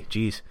teach me.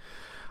 Jeez.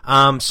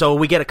 So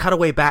we get a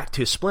cutaway back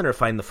to Splinter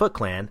fighting the Foot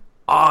Clan.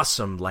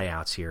 Awesome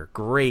layouts here.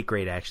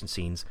 Great action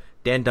scenes.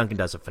 Dan Duncan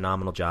does a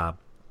phenomenal job.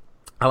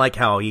 I like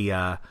how he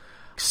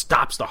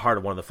stops the heart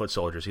of one of the foot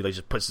soldiers. He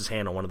just puts his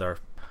hand on one of their...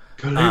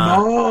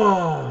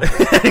 Kalima!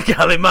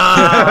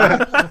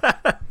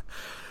 Kalima!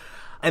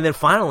 And then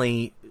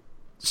finally,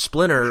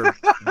 Splinter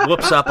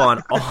whoops up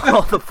on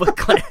all the Foot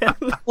Clan.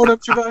 Oh no,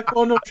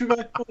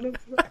 Chuvai.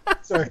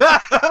 Sorry.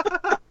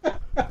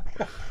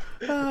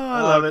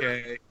 I love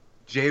it.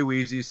 Jay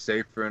Weezy's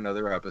safe for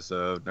another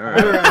episode. All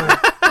right.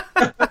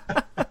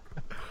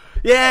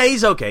 Yeah,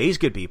 he's okay. He's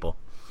good people.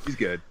 He's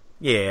good.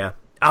 Yeah.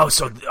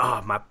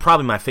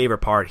 Probably my favorite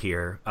part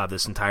here of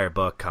this entire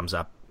book comes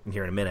up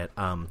here in a minute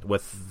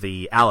with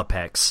the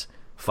Alapex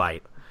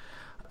fight.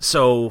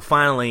 So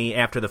finally,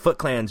 after the Foot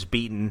Clan's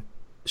beaten,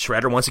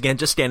 Shredder once again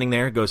just standing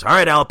there goes, "All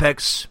right,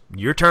 Alapex,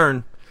 your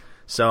turn."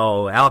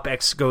 So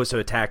Alapex goes to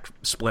attack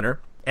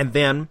Splinter, and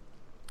then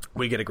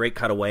we get a great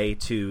cutaway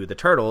to the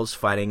Turtles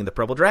fighting the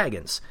Purple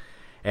Dragons.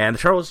 And the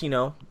Turtles,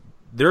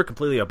 they're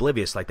completely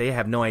oblivious. Like, they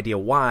have no idea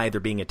why they're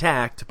being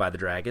attacked by the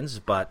dragons,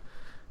 but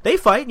they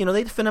fight.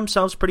 They defend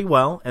themselves pretty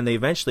well, and they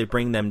eventually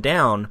bring them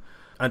down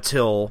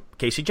until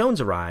Casey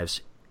Jones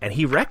arrives, and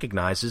he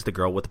recognizes the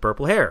girl with the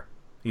purple hair.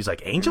 He's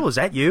like, "Angel, is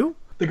that you?"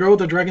 The girl with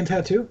the dragon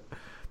tattoo?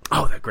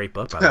 Oh, that great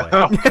book, by the way.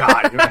 Oh,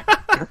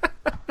 God.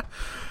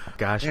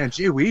 Gosh. Man,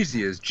 Jay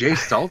Weezy is Jay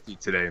Salty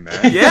today,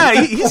 man.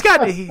 Yeah,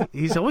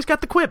 he's always got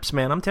the quips,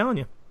 man. I'm telling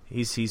you.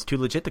 He's too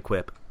legit to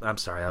quip. I'm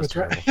sorry, that was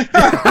terrible.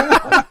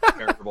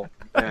 Terrible.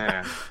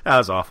 Man. That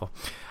was awful.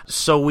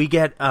 So we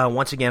get,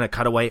 once again, a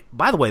cutaway.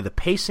 By the way, the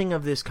pacing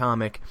of this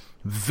comic,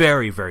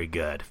 very, very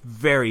good.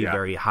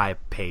 Very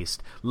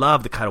high-paced.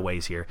 Love the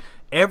cutaways here.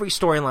 Every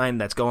storyline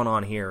that's going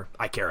on here,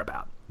 I care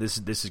about. This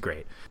is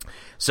great.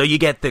 So you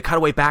get the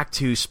cutaway back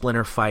to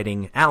Splinter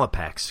fighting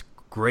Alapex.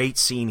 Great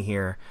scene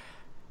here.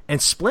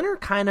 And Splinter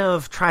kind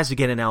of tries to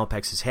get in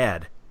Alapex's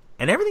head.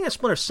 And everything that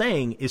Splinter's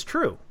saying is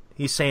true.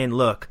 He's saying,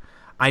 "Look,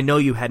 I know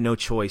you had no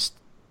choice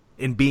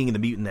in being the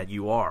mutant that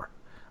you are.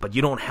 But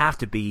you don't have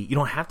to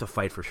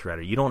fight for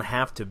Shredder. You don't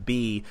have to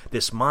be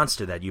this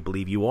monster that you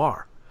believe you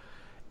are."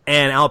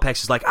 And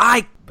Alapex is like,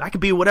 I can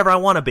be whatever I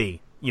want to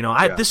be.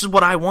 This is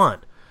what I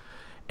want.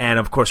 And,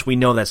 of course, we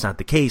know that's not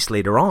the case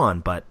later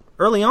on, but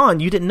early on,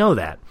 you didn't know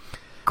that.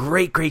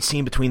 Great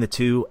scene between the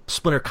two.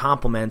 Splinter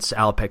compliments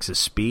Alapex's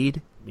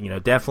speed.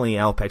 Definitely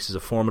Alapex is a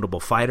formidable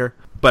fighter.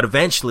 But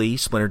eventually,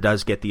 Splinter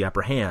does get the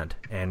upper hand.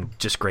 And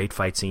just great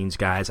fight scenes,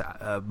 guys.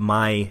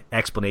 My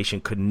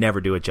explanation could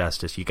never do it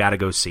justice. You got to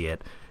go see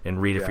it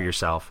and read it for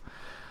yourself.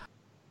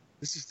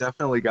 This has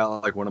definitely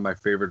got like one of my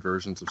favorite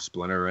versions of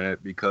Splinter in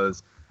it,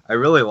 because I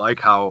really like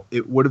how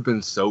it would have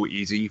been so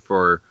easy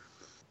for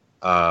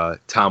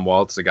Tom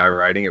Waltz, the guy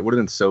writing it, would have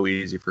been so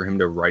easy for him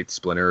to write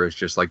Splinter as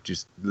just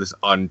this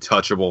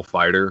untouchable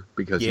fighter,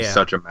 because he's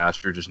such a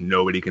master, just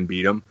nobody can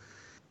beat him.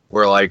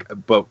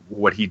 But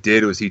what he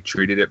did was he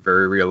treated it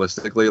very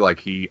realistically. Like,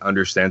 he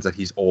understands that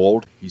he's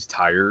old, he's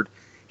tired,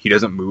 he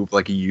doesn't move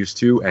like he used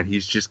to, and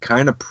he's just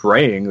kind of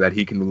praying that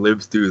he can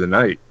live through the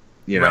night.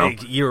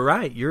 Right. You're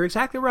right. You're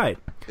exactly right.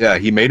 Yeah,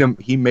 he made him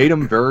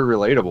very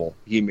relatable.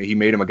 He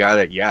made him a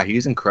guy that,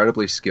 he's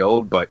incredibly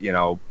skilled, but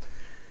you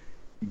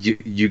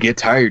get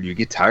tired. You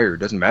get tired. It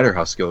doesn't matter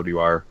how skilled you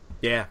are.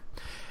 Yeah.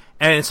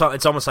 And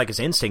it's almost like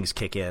his instincts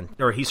kick in,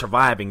 or he's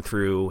surviving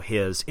through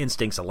his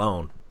instincts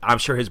alone. I'm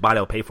sure his body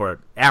will pay for it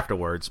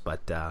afterwards,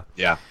 but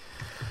yeah.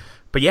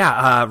 But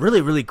yeah, really,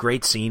 really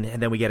great scene.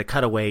 And then we get a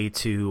cutaway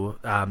to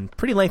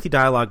pretty lengthy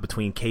dialogue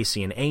between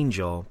Casey and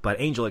Angel, but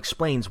Angel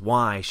explains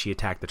why she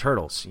attacked the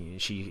Turtles.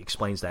 She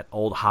explains that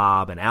Old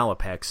Hob and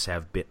Alapex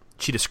have been...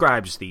 She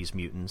describes these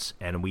mutants,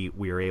 and we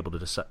are able to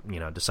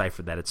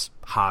decipher that it's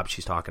Hob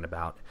she's talking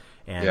about,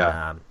 and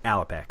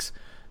Alapex.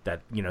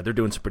 That they're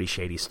doing some pretty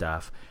shady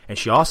stuff. And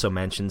she also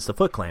mentions the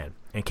Foot Clan.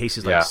 And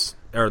Casey's like,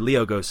 or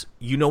Leo goes,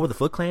 "You know what the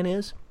Foot Clan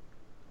is?"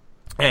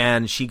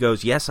 And she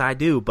goes, "Yes, I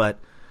do, but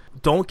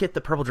don't get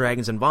the Purple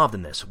Dragons involved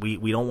in this.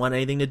 We don't want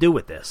anything to do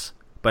with this."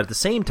 But at the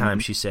same time,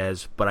 she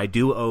says, "But I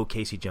do owe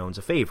Casey Jones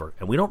a favor."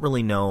 And we don't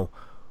really know.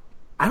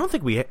 I don't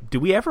think do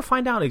we ever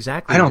find out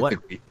exactly what? I don't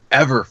think we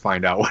ever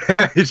find out what.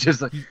 It's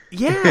just like,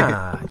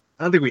 yeah.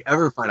 I don't think we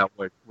ever find out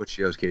what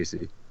she owes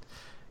Casey.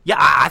 Yeah,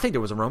 I think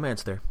there was a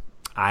romance there.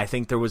 I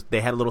think they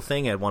had a little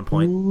thing at one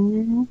point.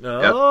 Ooh.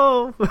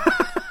 Oh.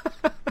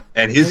 Yep.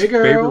 And his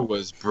favor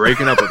was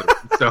breaking up with her.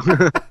 So.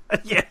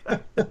 Yeah.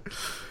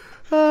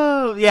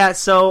 Oh, yeah.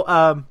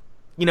 So,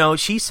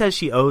 she says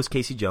she owes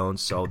Casey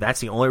Jones, so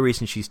that's the only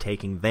reason she's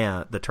taking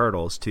the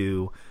Turtles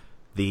to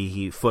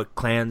the Foot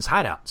Clan's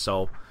hideout.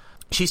 So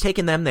she's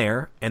taking them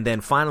there, and then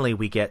finally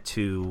we get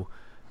to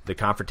the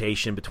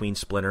confrontation between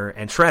Splinter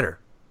and Shredder.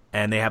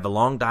 And they have a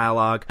long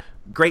dialogue.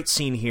 Great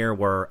scene here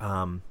where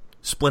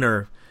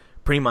Splinter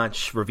pretty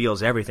much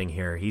reveals everything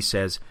here. He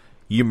says,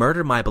 "You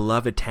murdered my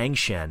beloved Tang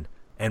Shen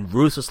and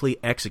ruthlessly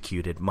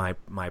executed my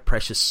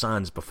precious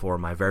sons before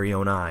my very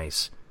own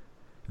eyes.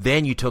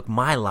 Then you took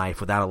my life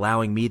without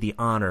allowing me the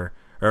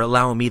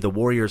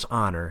warrior's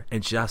honor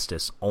and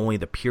justice only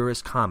the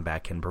purest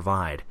combat can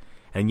provide.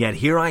 And yet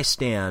here I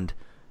stand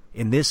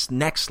in this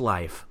next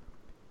life,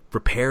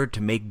 prepared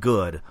to make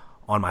good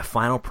on my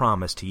final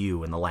promise to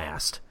you in the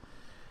last.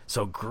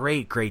 So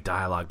great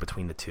dialogue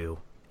between the two.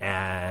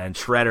 And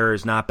Shredder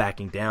is not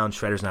backing down.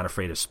 Shredder's not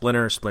afraid of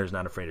Splinter. Splinter's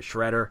not afraid of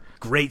Shredder.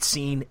 Great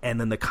scene. And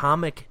then the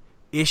comic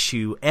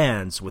issue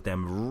ends with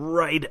them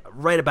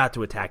right about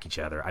to attack each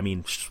other. I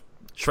mean,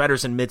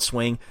 Shredder's in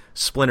mid-swing,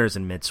 Splinter's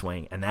in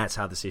mid-swing, and that's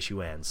how this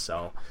issue ends.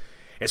 So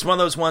it's one of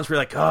those ones where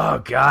you're like,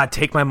 oh, God,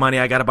 take my money.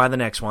 I got to buy the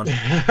next one.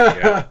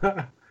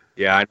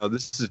 Yeah, I know.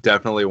 This is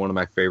definitely one of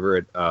my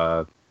favorite,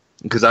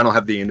 because I don't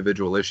have the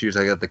individual issues.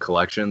 I got the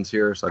collections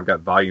here. So I've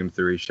got Volume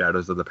 3,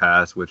 Shadows of the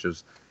Past, which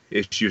is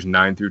issues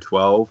 9 through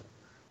 12,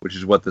 which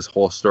is what this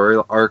whole story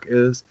arc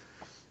is.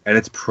 And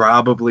it's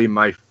probably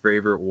my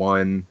favorite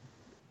one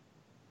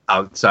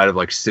outside of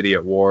like City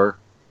at War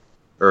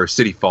or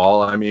City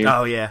Fall. I mean,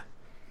 oh yeah,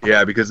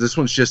 because this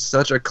one's just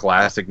such a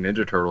classic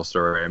Ninja Turtle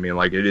story. I mean,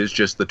 like it is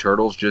just the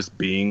Turtles just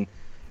being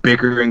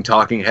bickering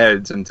talking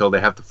heads until they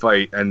have to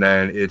fight, and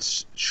then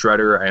it's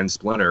Shredder and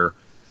Splinter.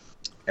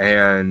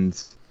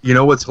 And you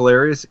know what's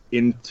hilarious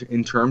in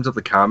terms of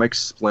the comics,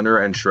 Splinter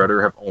and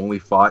Shredder have only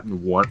fought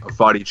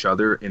each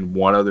other in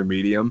one other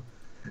medium.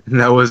 And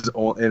that was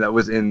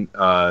in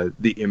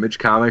the Image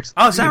comics.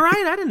 Oh, is that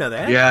right? I didn't know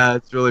that. Yeah,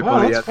 it's really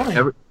funny. That's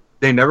funny.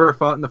 They never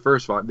fought in the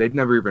first volume. They'd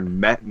never even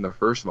met in the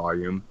first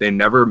volume. They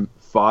never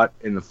fought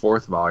in the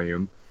fourth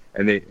volume,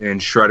 and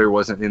Shredder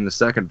wasn't in the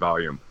second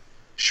volume.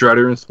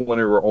 Shredder and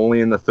Splinter were only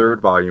in the third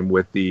volume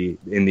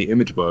in the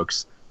Image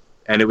books,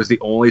 and it was the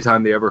only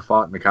time they ever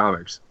fought in the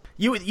comics.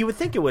 You would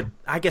think it would.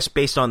 I guess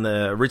based on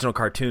the original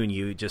cartoon,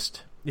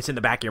 it's in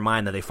the back of your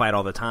mind that they fight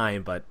all the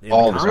time, but in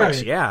all the the comics,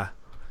 time. yeah.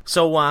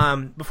 So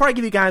before I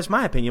give you guys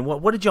my opinion,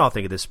 what did y'all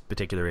think of this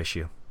particular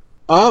issue?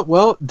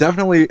 Well,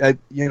 definitely,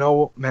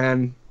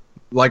 man,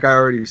 like I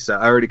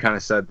already kind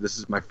of said, this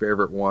is my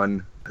favorite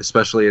one,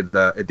 especially at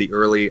the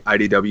early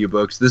IDW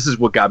books. This is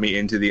what got me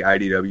into the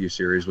IDW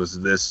series, was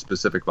this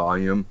specific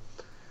volume.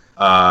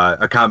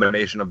 A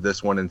combination of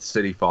this one and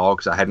City Fall,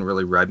 because I hadn't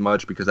really read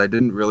much, because I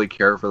didn't really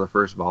care for the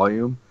first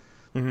volume.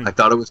 Mm-hmm. I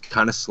thought it was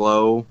kind of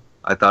slow.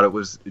 I thought it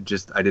was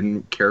just, I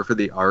didn't care for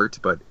the art,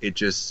 but it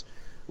just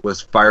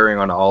was firing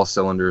on all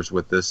cylinders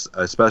with this,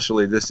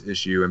 especially this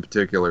issue in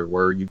particular,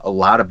 where a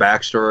lot of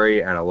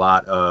backstory and a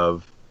lot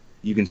of,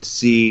 you can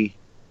see,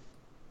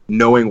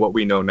 knowing what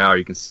we know now,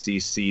 you can see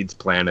seeds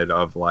planted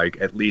of, like,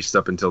 at least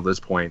up until this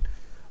point,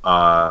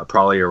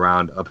 probably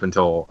around up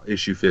until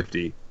issue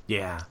 50.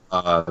 Yeah.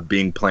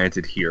 Being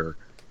planted here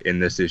in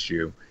this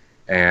issue.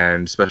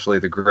 And especially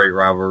the great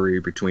rivalry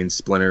between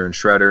Splinter and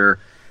Shredder,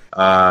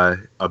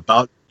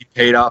 about to be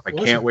paid off. I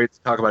can't wait to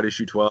talk about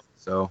issue 12.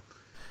 So,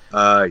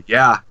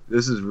 yeah,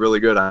 this is really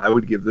good. I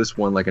would give this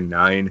one like a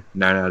 9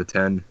 out of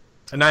 10.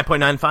 A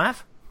 9.95?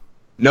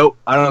 Nope,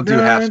 I don't do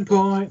half.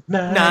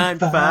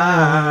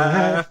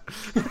 9.95.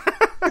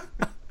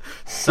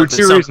 For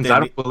two reasons. I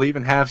don't believe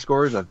in half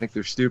scores. I think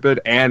they're stupid,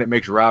 and it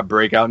makes Rob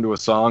break out into a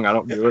song. I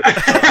don't do it.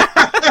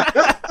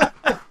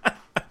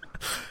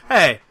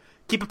 Hey,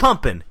 keep it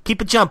pumping,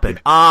 keep it jumping.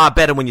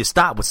 Better when you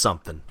start with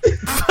something.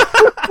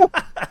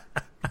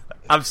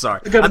 I'm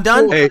sorry. I'm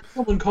done. Hey.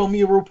 Someone call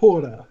me a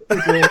reporter.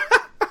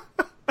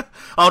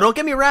 Oh, don't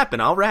get me rapping.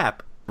 I'll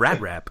rap.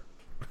 Rap. Rap.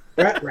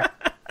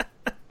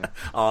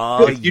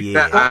 Oh,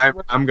 yeah.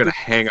 I'm going to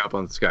hang up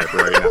on Skype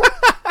right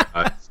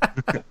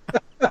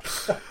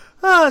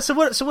now. So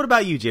what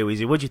about you, Jay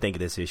Weezy? What'd you think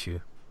of this issue?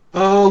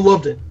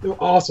 Loved it.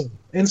 Awesome.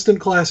 Instant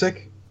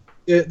classic.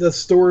 The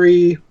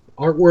story,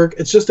 artwork,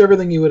 it's just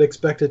everything you would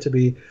expect it to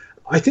be.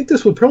 I think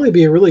this would probably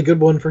be a really good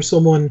one for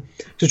someone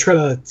to try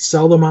to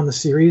sell them on the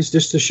series,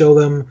 just to show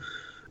them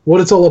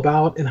what it's all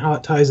about and how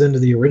it ties into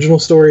the original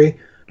story.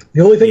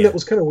 The only thing that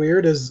was kind of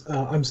weird is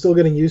I'm still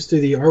getting used to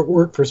the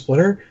artwork for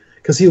Splinter,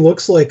 because he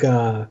looks like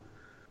I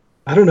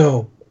don't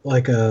know,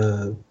 like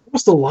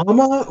almost a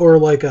llama or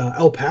like a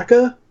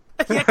alpaca.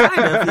 Yeah,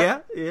 kind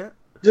of. Yeah.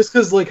 Just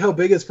because like how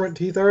big his front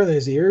teeth are and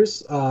his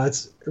ears,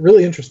 it's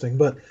really interesting.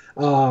 But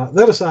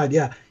that aside,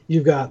 yeah,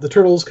 you've got the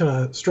Turtles kind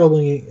of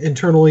struggling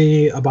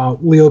internally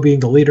about Leo being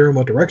the leader and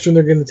what direction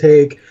they're going to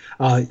take.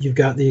 You've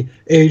got the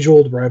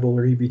age-old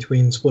rivalry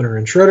between Splinter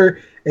and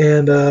Shredder,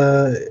 and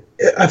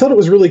I thought it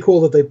was really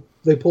cool that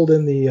they pulled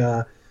in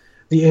the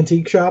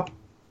antique shop.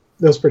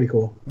 That was pretty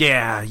cool.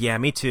 Yeah,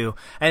 me too.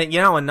 And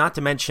and not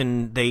to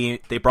mention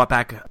they brought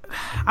back,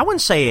 I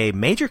wouldn't say a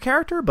major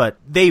character, but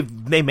they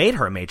made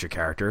her a major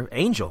character,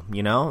 Angel.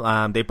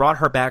 They brought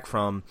her back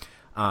from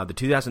the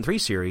 2003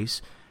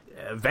 series.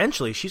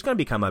 Eventually, she's going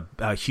to become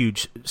a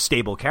huge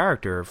stable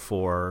character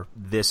for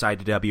this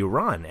IDW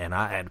run,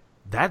 and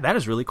that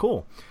is really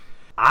cool.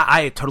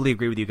 I totally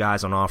agree with you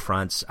guys on all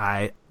fronts.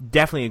 I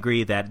definitely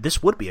agree that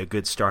this would be a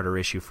good starter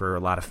issue for a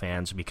lot of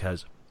fans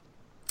because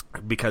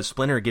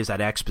Splinter gives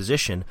that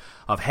exposition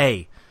of,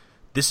 hey,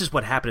 this is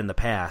what happened in the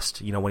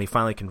past. When he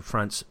finally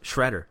confronts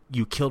Shredder,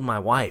 you killed my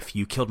wife,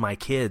 you killed my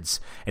kids,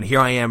 and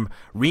here I am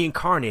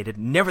reincarnated,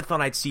 never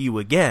thought I'd see you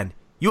again.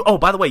 Oh,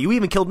 by the way, you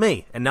even killed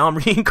me, and now I'm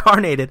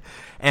reincarnated,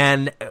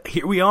 and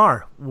here we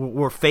are.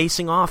 We're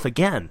facing off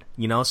again,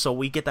 so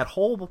we get that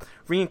whole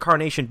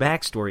reincarnation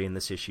backstory in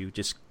this issue,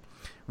 just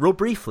real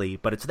briefly,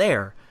 but it's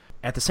there.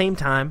 At the same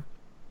time,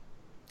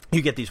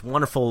 you get these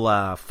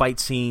wonderful fight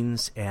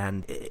scenes,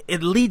 and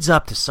it leads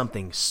up to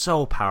something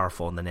so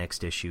powerful in the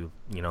next issue.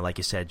 Like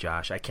you said,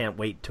 Josh, I can't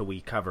wait till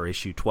we cover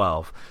issue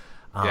 12.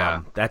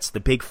 That's the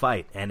big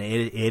fight, and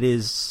it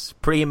is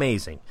pretty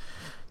amazing.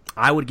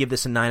 I would give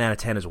this a 9 out of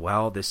 10 as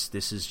well. This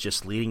is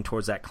just leading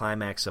towards that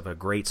climax of a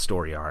great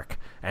story arc,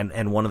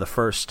 and one of the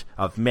first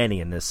of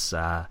many in this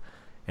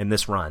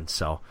run.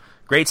 So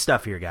great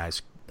stuff here,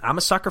 guys. I'm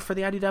a sucker for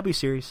the IDW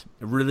series.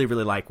 I really,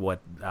 really like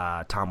what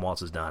Tom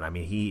Waltz has done. I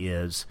mean, he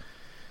is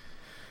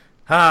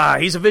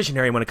he's a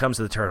visionary when it comes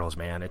to the Turtles,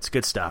 man. It's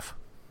good stuff.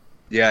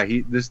 Yeah,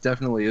 this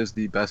definitely is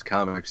the best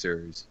comic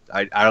series.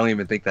 I don't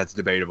even think that's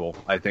debatable.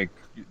 I think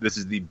this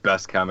is the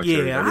best comic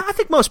series. Yeah, I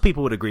think most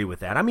people would agree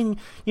with that. I mean,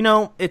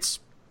 it's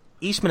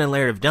Eastman and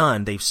Laird have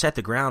done. They've set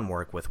the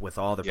groundwork with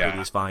all the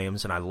previous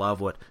volumes, and I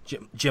love what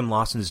Jim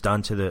Lawson's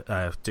done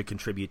to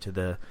contribute to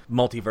the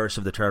multiverse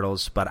of the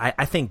Turtles. But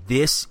I think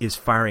this is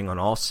firing on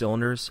all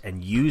cylinders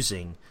and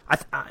using.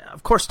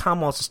 Of course, Tom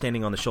Waltz is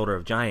standing on the shoulder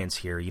of giants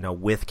here,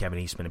 with Kevin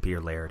Eastman and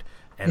Peter Laird,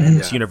 and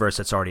this universe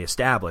that's already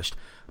established.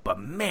 But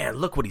man,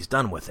 look what he's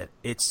done with it.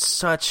 It's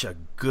such a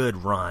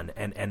good run,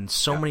 and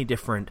so many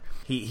different.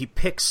 He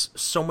picks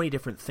so many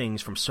different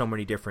things from so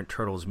many different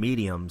Turtles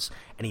mediums,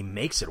 and he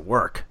makes it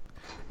work.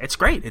 It's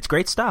great. It's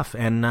great stuff,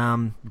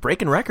 and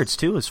breaking records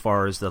too as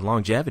far as the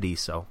longevity.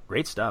 So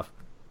great stuff.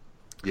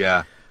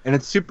 Yeah, and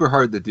it's super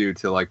hard to do,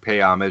 to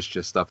pay homage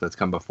to stuff that's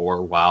come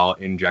before while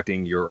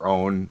injecting your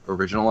own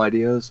original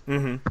ideas.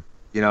 Mm-hmm.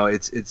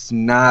 It's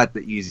not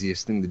the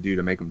easiest thing to do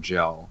to make them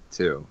gel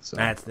too. So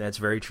that's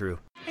very true.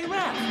 Hey,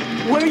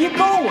 Raph, where are you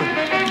going?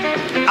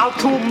 Out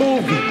to a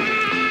movie.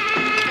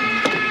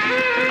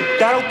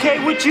 That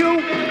okay with you?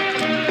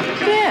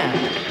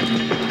 Yeah.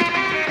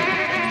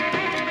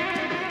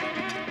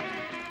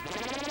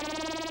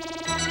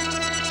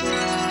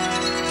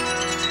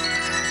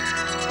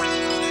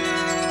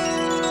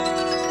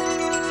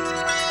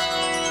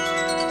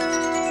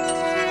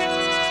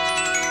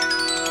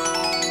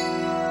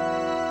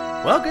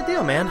 Well, good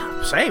deal,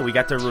 man. Say, we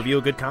got to review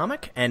a good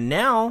comic, and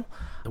now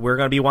we're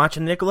going to be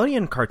watching the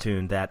Nickelodeon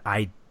cartoon that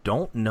I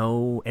don't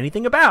know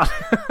anything about.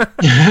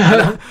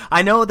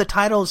 I know the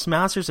title is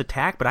Mouser's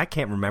Attack, but I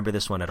can't remember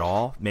this one at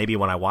all. Maybe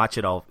when I watch it,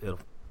 it'll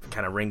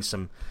kind of ring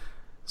some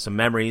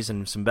memories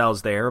and some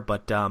bells there.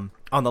 But on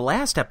the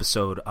last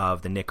episode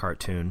of the Nick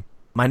cartoon,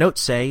 my notes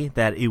say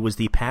that it was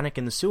the Panic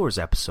in the Sewers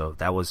episode.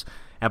 That was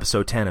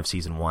episode 10 of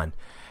season 1.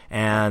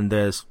 And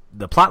the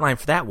plotline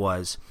for that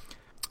was,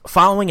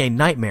 following a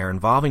nightmare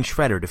involving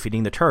Shredder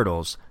defeating the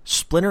Turtles,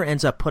 Splinter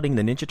ends up putting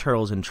the Ninja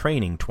Turtles in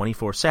training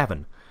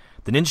 24/7.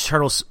 The Ninja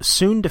Turtles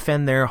soon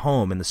defend their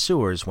home in the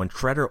sewers when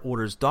Shredder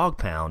orders Dog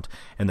Pound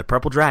and the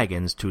Purple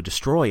Dragons to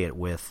destroy it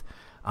with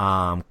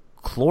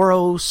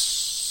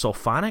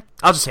chlorosulfonic?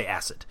 I'll just say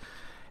acid,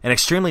 an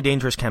extremely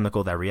dangerous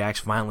chemical that reacts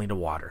violently to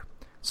water.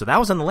 So that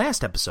was in the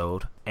last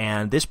episode,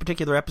 and this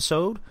particular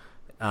episode,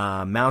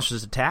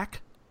 Mouser's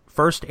Attack,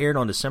 first aired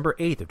on December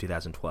 8th of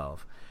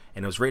 2012.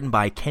 And it was written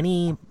by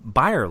Kenny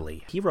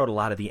Byerly. He wrote a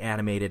lot of the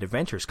animated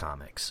Adventures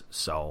comics,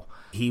 so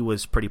he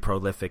was pretty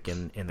prolific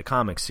in the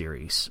comic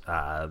series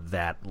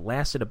that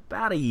lasted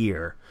about a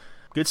year.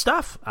 Good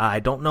stuff. I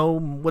don't know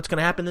what's going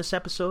to happen this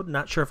episode.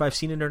 Not sure if I've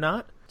seen it or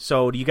not.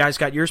 So do you guys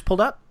got yours pulled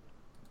up?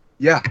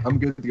 Yeah, I'm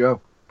good to go.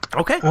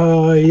 Okay.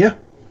 Yeah.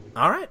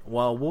 All right.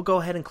 Well, we'll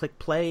go ahead and click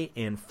play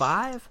in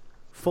 5,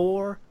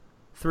 4,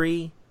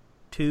 3,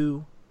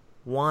 2,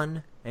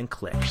 1, and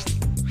click.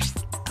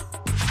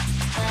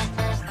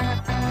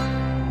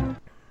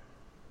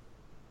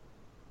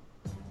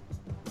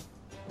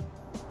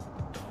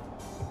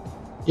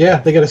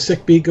 Yeah, they got a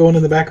sick beat going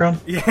in the background.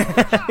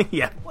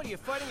 Yeah.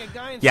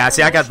 Yeah,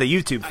 see, I got the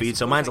YouTube feed,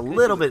 so mine's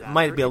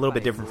might be a little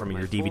bit different from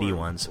your DVD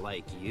ones.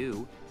 Like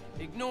you.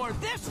 Ignore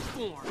this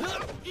form.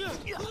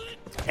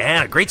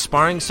 And a great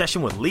sparring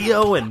session with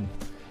Leo and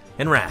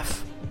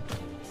Raph.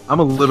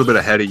 I'm a little bit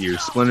ahead of you.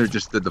 Splinter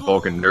just did the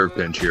Vulcan nerve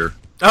pinch here.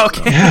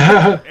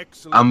 Okay.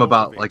 I'm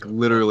about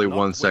literally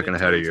 1 second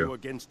ahead of you.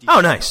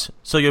 Oh, nice.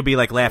 So you'll be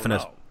laughing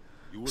a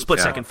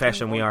split-second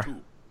fashion we are.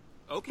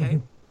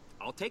 Okay.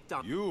 I'll take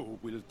Doc. You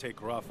will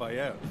take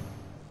Raphael.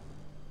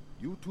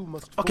 You two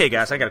must. Okay,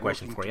 guys, I got a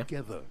question for you.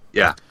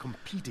 Yeah.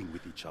 Competing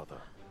with each other.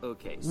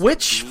 Okay.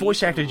 Which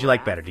voice actor did you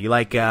like better? Do you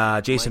like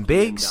Jason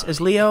Biggs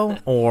as Leo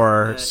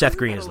or Seth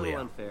Green as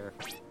Leo?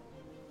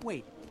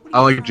 Wait.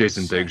 I like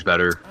Jason Biggs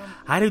better.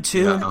 I do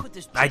too. Yeah.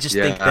 I just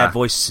think that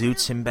voice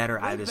suits him better.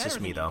 It's just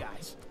me though.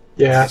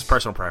 Yeah. It's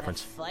personal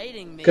preference.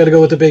 Got to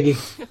go with the biggie.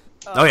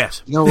 Oh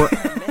yes.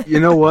 You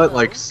know what?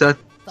 Like Seth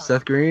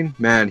Green,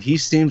 man, he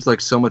seems like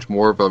so much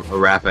more of a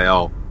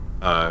Raphael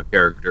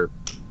character.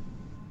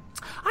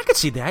 I could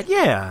see that.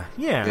 Yeah.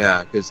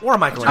 Yeah, because or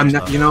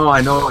Michelangelo.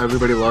 I know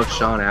everybody loves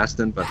Sean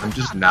Astin, but I'm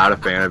just not a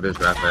fan of his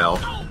Raphael.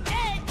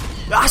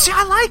 See,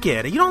 I like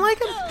it. You don't like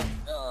it?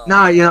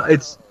 Nah,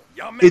 it's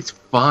it's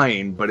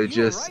fine, but I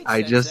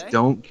just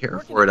don't care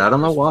for it. I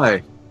don't know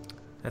why.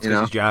 That's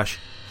because Josh.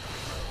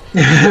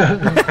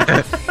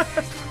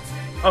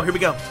 Oh, here we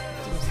go.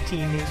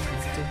 Teenage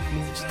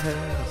Ninja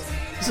Turtles.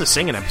 This is a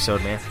singing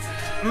episode, man.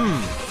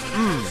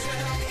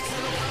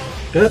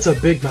 That's a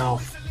big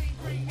mouth.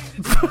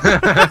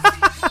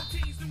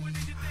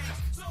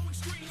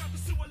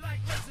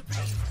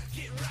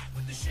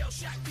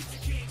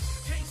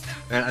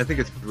 And I think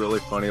it's really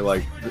funny,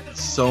 like, there's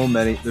so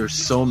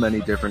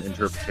many different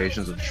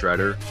interpretations of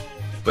Shredder,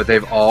 but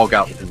they've all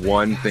got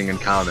one thing in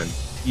common.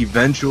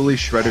 Eventually,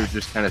 Shredder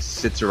just kind of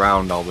sits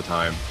around all the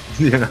time,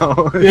 you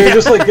know? Yeah, he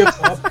just, like, gives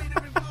up.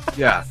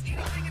 Yeah.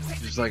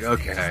 Just like,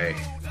 okay.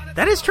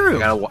 That is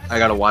true. I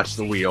gotta watch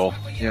the wheel,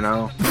 you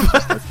know?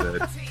 That's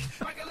it.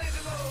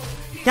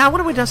 Yeah, I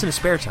wonder what he does in his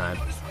spare time.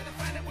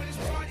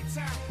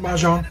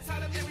 Mahjong.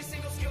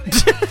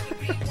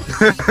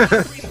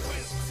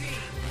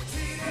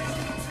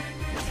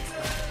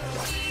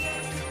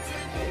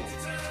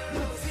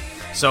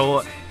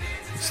 So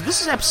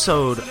this is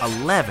episode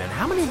 11.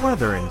 How many were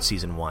there in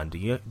season 1?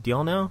 Do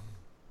y'all know?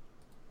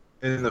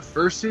 In the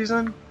first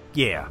season?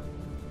 Yeah.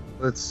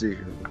 Let's see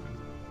here.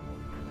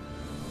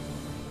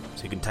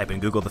 So you can type in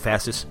Google the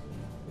fastest.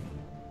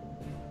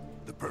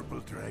 The purple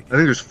dragon. I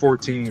think there's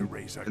 14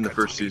 in the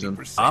first season.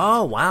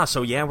 Oh, wow.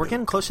 So yeah, we're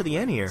getting close to the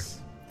end here.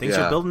 Things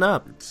are building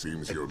up.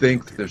 I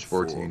think there's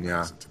 14,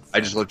 yeah. I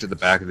just looked at the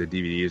back of the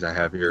DVDs I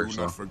have here,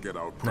 so.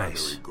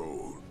 Nice.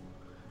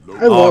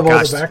 I love all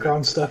the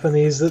background stuff in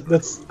these.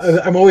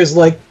 I'm always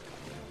like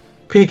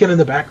peeking in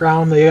the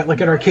background. They got like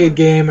an arcade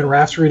game, and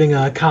Raph's reading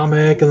a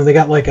comic, and then they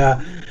got like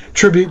a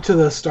tribute to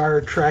the Star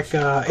Trek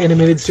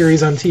animated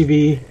series on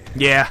TV.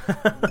 Yeah.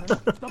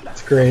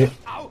 It's great.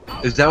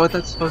 Is that what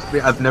that's supposed to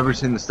be? I've never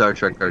seen the Star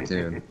Trek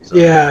cartoon. So.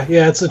 Yeah,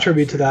 it's a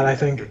tribute to that, I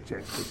think.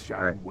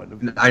 Right.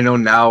 I know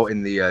now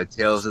in the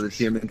Tales of the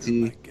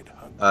TMNT,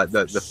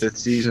 the 5th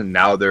season,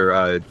 now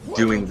they're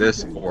doing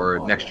this for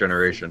Next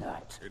Generation.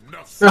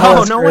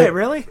 Oh, no way,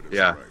 really?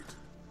 Yeah.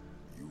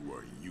 You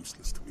are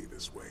useless to me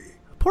this way.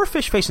 Poor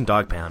Fish Face and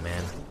Dog Pound,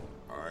 man.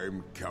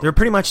 They're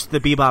pretty much the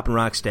Bebop and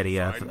Rocksteady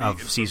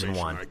of season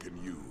 1.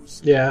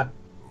 Yeah.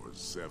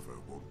 Sever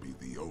won't be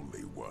the only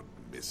one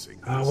missing.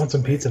 I want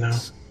some pizza now.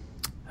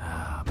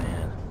 Oh,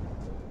 man.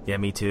 Yeah,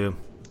 me too.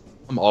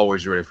 I'm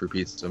always ready for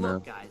pizza, man.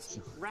 Look, guys,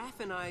 Raph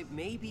and I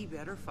may be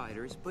better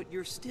fighters, but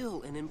you're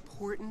still an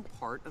important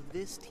part of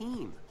this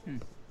team.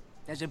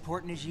 As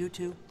important as you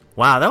two?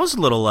 Wow, that was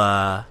a little,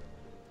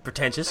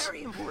 pretentious.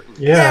 Very important.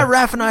 Yeah,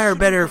 Raph and I are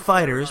better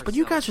fighters, but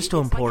you guys are still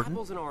important.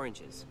 Apples and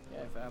oranges. Yeah,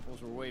 if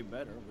apples were way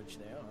better, which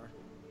they are.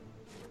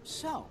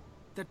 So,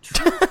 the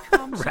truth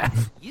comes out.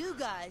 You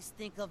guys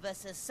think of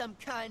us as some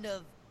kind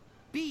of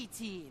B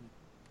team.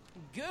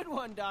 Good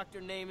one, Dr.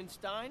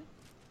 Namenstein.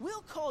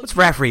 We'll call What's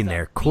you Raph reading the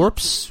there? B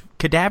Corpse? team.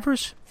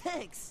 Cadavers?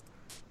 Thanks.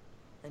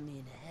 I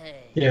mean,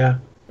 hey. Yeah.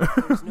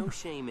 There's no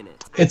shame in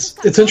it.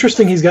 It's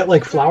interesting he's got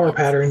like flower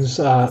patterns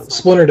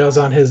Splinter does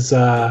on his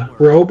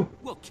robe.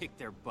 We'll kick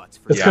their butts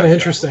for It's kind of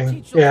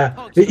interesting.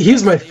 Yeah.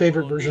 He's my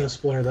favorite version of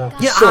Splinter, though.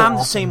 Yeah, So I'm the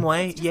awesome. same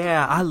way.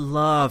 Yeah, I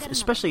love,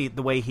 especially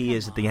the way he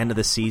is at the end of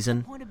the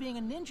season. Point of being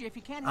a ninja if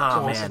you can't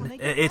Oh, hit someone man. when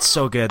they It's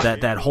so good,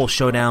 that whole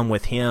showdown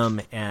with him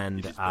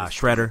and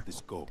Shredder.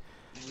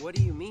 What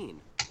do you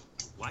mean?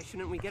 Why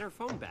shouldn't we get our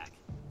phone back?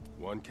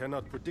 One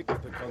cannot predict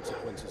the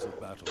consequences of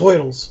battle.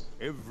 Toidles.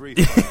 Every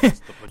fight has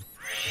the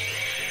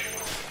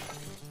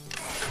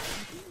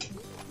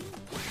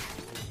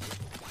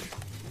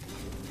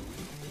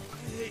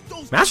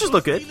Masters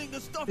look good.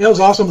 Yeah, it was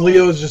awesome.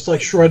 Leo's just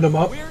like shredding them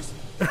up.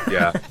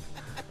 Yeah.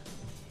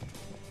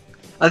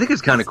 I think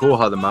it's kind of cool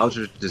how the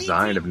Mauser's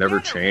design have never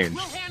changed.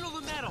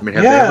 I mean,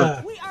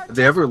 have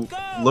they ever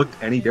looked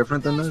any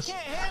different than this?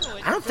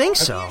 I don't think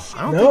so.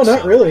 No,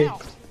 not really.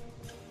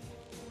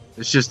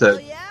 It's just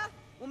a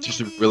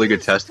really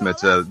good testament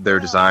to their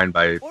design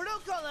by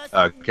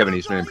Kevin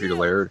Eastman and Peter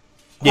Laird.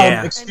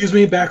 Yeah. Excuse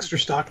me, Baxter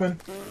Stockman.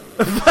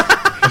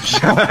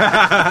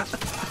 Oh,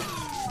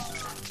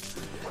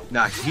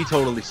 Nah, he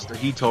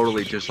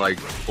totally just like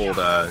pulled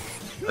a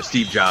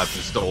Steve Jobs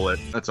and stole it.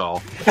 That's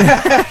all.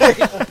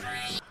 Then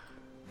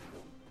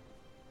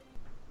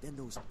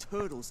those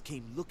turtles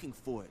came looking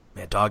for it.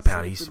 Man, Dog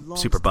Pound, he's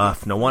super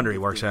buff. No wonder he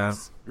works out.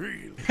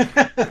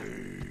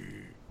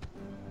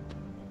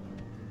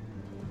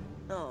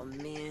 Oh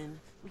man,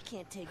 we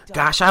can't take.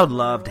 Gosh, I would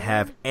love to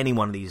have any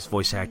one of these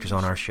voice actors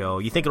on our show.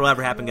 You think it'll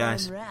ever happen,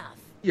 guys?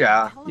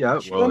 Yeah,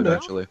 it will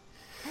eventually.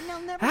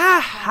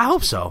 I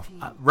hope so.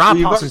 Rob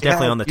Paulson's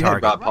definitely on the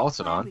target. Rob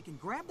Paulson on.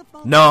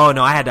 No,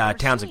 I had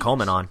Townsend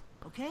Coleman on.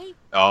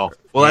 Oh,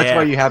 well, that's Yeah.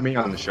 why you have me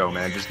on the show,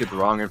 man. Just get the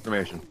wrong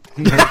information.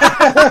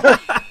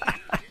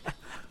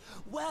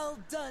 Well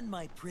done,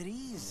 my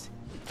pretties.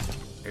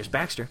 There's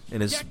Baxter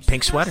in his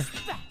pink sweater.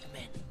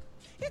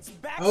 It's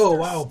Baxter Oh,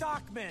 wow.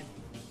 Stockman.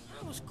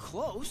 That was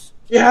close.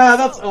 Yeah,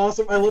 that's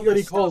awesome. I love that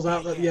he calls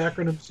out that the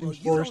acronym seems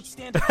You don't forced.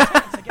 stand a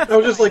chance against I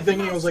was just like my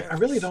thinking, I was like, I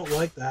monsters. really don't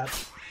like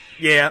that.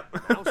 Yeah.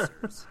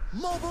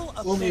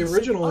 Well, in the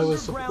original, they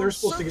were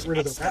supposed to get rid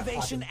of the rat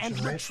population,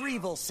 right?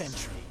 Retrieval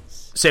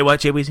sentries. Say what,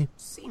 Jay Weezy?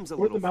 Seems a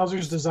Weren't little. the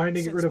Mausers designed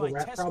to get rid of a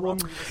rat problem?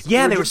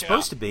 Yeah, they were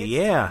supposed to be.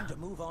 Yeah. To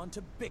move on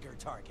to bigger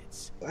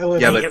targets.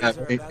 Yeah,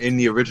 but in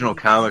the original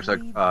comics,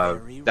 like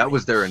that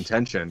was their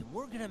intention,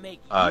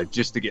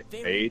 just to get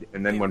paid.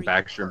 And then when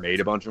Baxter made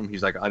a bunch of them,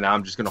 he's like, "Now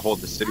I'm just going to hold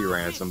the city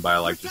ransom by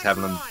like just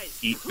having them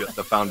eat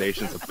the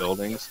foundations of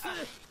buildings,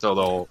 so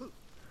they'll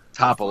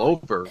topple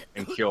over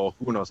and kill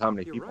who knows how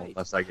many people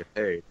unless I get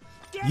paid."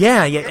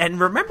 Yeah, and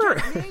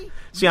remember,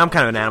 see, I'm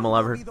kind of an animal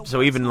lover,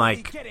 so even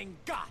like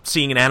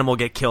seeing an animal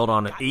get killed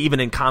even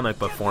in comic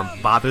book form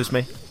bothers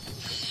me.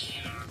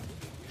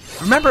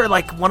 Remember,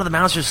 like one of the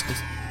Mausers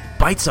just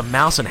bites a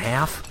mouse in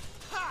half.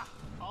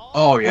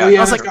 Oh yeah, I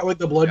was like with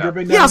the blood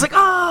dripping down. Yeah, I was like,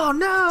 oh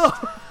no.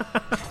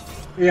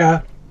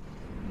 Yeah.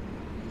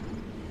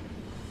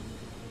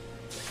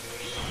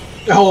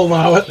 I'll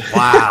allow it.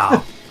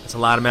 Wow, that's a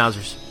lot of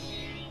Mausers.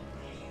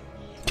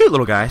 Cute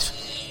little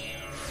guys.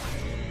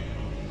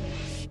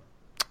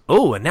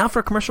 Oh, and now for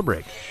a commercial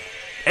break.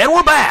 And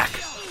we're back!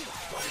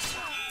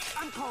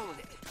 I'm calling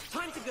it.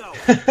 Time to go.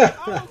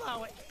 I'll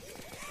allow it.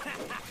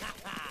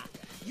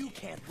 You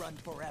can't run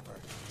forever.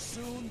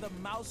 Soon the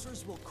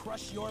Mousers will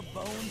crush your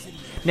bones in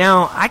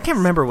Now, I can't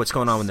remember what's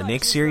going on with the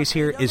Nick series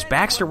here. Is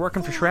Baxter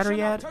working for Shredder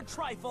yet?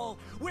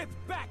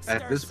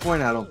 At this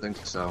point, I don't think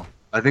so.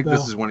 I think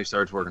this is when he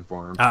starts working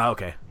for him. Oh,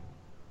 okay.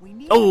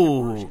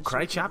 Oh,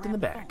 karate chopped in the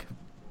back.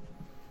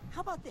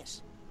 How about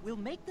this? We'll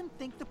make them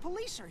think the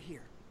police are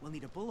here. We'll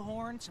need a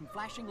bullhorn, some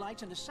flashing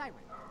lights, and a siren.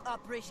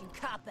 Operation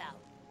Cop Out.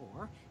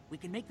 Or we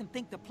can make them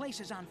think the place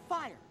is on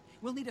fire.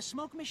 We'll need a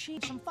smoke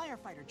machine, some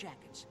firefighter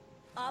jackets.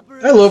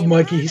 I love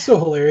Mikey. He's so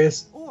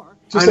hilarious.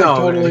 Just I know,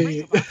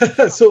 totally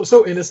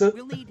so innocent.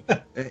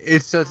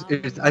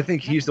 I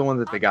think he's the one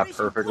that they got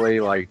perfectly,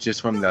 like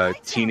just from the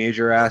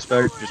teenager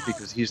aspect, just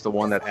because he's the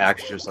one that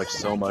acts just like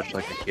so much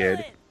like a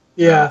kid.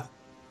 Yeah.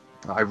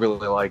 I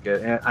really like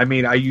it. And I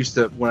mean, I used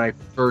to, when I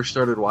first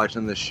started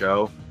watching this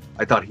show,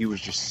 I thought he was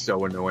just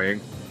so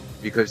annoying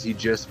because he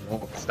just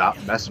won't stop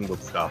messing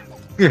with stuff.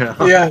 You know?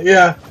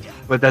 Yeah.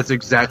 But that's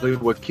exactly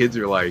what kids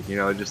are like. You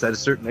know, just at a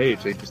certain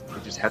age, they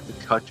just have to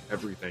touch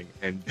everything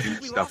and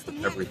do stuff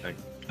with everything.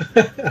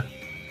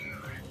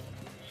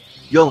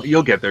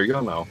 You'll get there.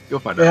 You'll know. You'll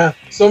find out. Yeah,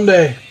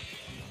 someday.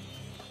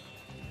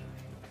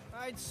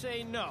 I'd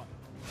say no.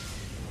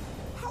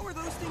 How are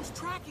those things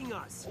tracking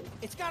us?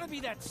 It's got to be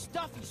that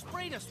stuff he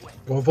sprayed us with.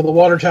 Going for the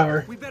water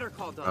tower. We better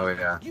call Doug. Oh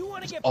yeah.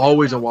 There's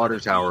always a water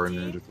tower in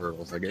Ninja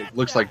Turtles. Like it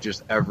looks like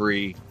just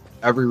every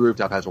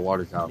rooftop has a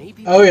water tower.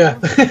 Oh yeah.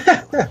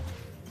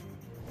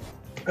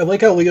 I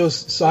like how Leo's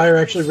sire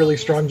actually really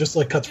strong, just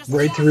like cuts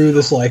right through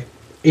this like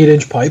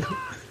 8-inch pipe.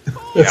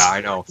 Yeah, I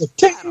know.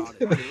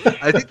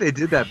 I think they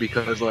did that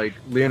because like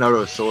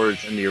Leonardo's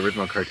swords in the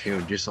original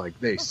cartoon just like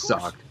they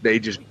sucked. They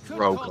just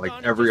broke like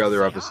every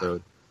other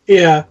episode.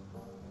 Yeah.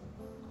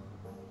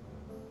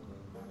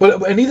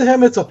 But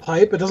anytime it's a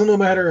pipe, it doesn't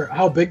matter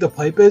how big the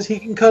pipe is, he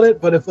can cut it.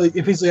 But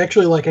if he's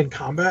actually like in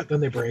combat, then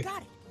they break.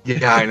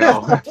 Yeah, I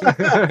know. Hack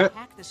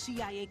the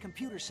CIA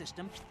computer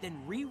system, then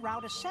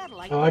reroute a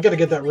satellite. Oh, I gotta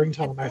get that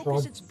ringtone on my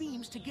phone.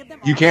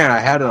 You can. I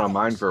had it on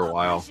mine for a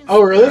while.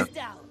 Oh, really?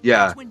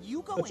 Yeah.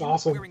 That's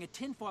awesome. Wearing a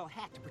tinfoil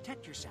hat to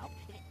protect yourself.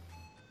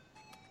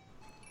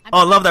 Oh,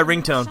 I love that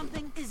ringtone.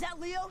 Is that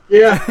Leo?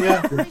 Yeah.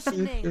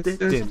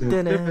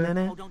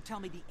 Oh, don't tell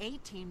me the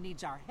A-team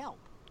needs our help.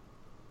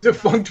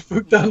 Defunct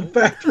Futon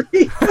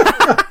Factory.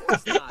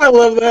 I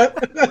love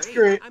that. That's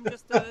great. I'm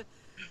just,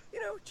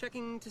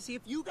 checking to see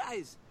if you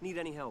guys need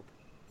any help.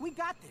 We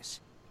got this.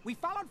 We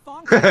followed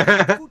Fong to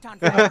the Futon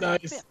Factory.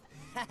 Nice.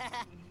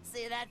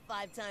 Say that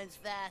 5 times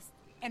fast.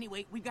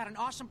 Anyway, we've got an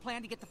awesome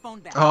plan to get the phone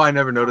back. Oh, I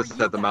never noticed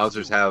that the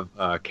Mausers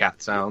have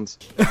cat sounds.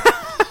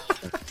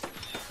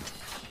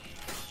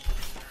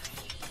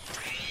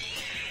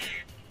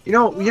 You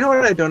know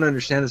what I don't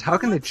understand is how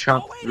can they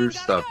chomp through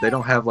stuff? They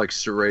don't have like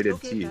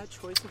serrated teeth.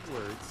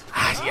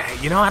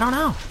 Yeah, I don't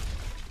know.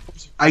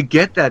 I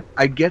get that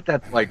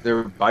like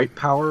their bite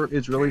power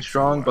is really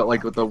strong, but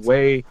like with the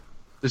way,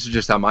 this is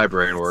just how my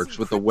brain works,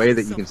 with the way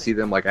that you can see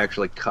them like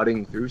actually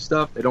cutting through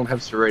stuff, they don't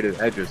have serrated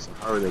edges, so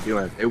how are they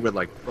doing it? They would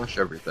like crush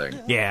everything.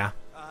 Yeah.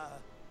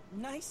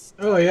 Nice.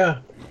 Oh yeah.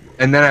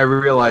 And then I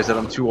realized that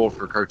I'm too old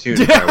for cartoons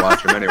and I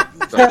watch them anyway.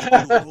 So.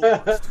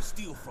 To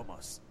steal from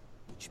us,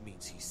 which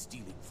means he's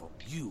stealing from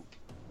you.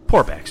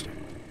 Poor Baxter.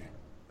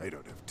 I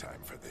don't have time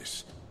for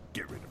this.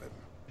 Get rid of him.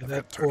 And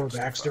that poor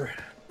Baxter.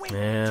 Wait,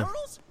 Yeah.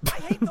 turtles? I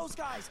hate those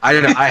guys. I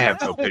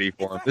have no pity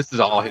for him. This is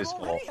all his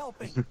fault.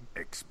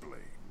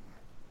 Explain.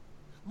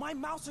 My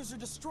mousers are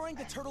destroying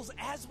the turtles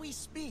as we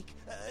speak.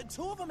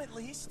 2 of them at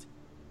least.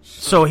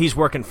 So he's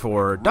working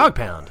for Dog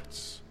Pound,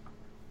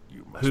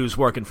 who's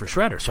working for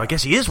Shredder. So I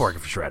guess he is working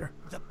for Shredder.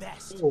 The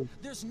best.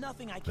 There's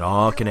nothing I It can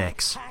all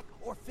connects. hack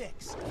or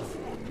fix.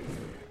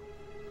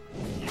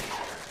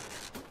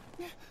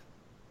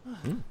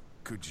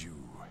 Could you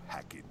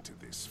hack into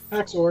this?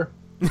 Hacksaw.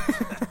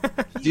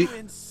 Do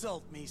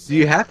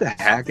you have to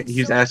hack?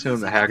 He's asking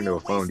him to hack into a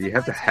phone. Do you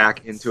have to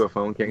hack into a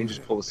phone? Can't you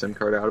just pull the SIM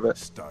card out of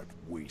it?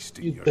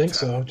 You'd think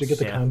so to get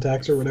the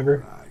contacts or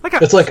whatever. Like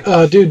it's like,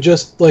 dude,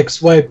 just like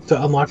swipe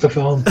to unlock the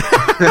phone.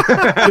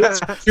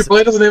 She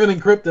probably doesn't have it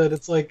encrypted.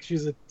 It's like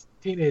she's a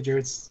teenager.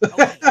 It's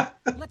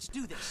Let's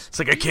do this. It's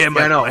like I can't.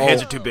 My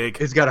hands are too big.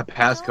 It's got a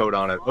passcode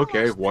on it.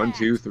 Okay, 1,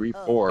 2, 3,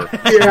 4.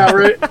 Yeah,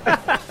 right.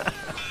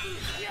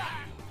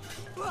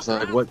 It's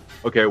like what?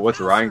 Okay, what's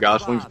Ryan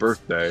Gosling's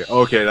birthday?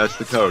 Okay, that's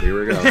the code. Here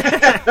we go.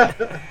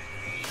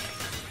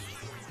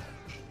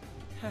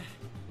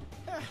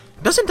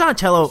 Doesn't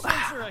Donatello?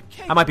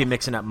 I might be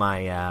mixing up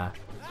my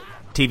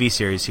TV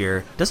series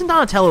here. Doesn't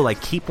Donatello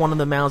like keep one of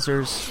the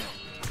Mousers?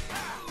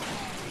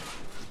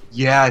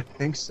 Yeah, I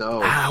think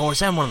so. Or is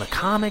that one of the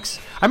comics?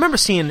 I remember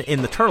seeing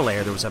in the Turtle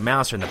Lair there was a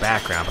Mouser in the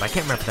background, but I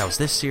can't remember if that was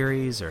this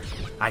series or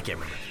I can't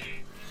remember.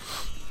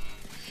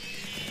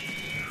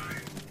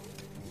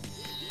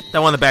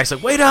 That one in the back's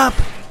like, wait up!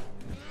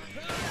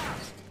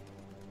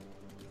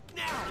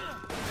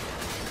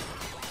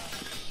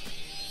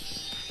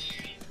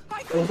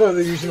 I love how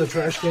they're using the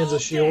trash cans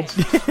as shields.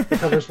 The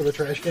covers for the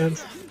trash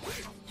cans.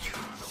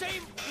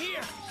 Same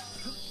here.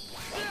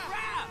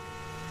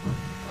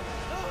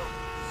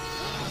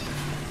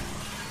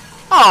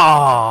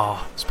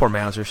 Oh, those poor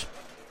Mousers.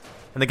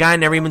 And the guy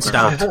never even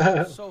stopped.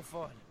 So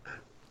fun.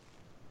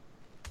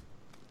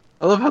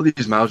 I love how these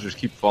Mousers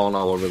keep falling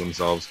all over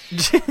themselves.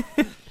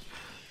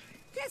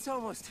 That's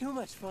almost too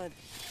much fun.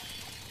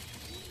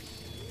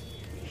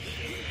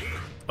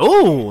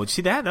 Oh, did you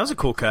see that? That was a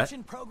cool cut.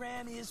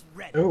 Program is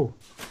ready. Oh.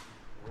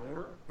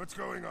 What's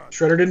going on?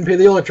 Shredder didn't pay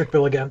the electric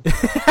bill again.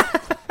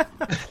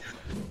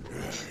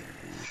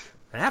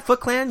 That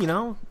Foot Clan, you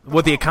know,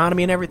 with the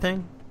economy and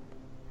everything.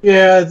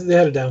 Yeah, they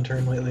had a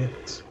downturn lately.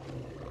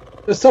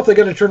 It's tough. They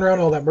got to turn around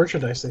all that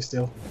merchandise they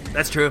steal.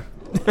 That's true.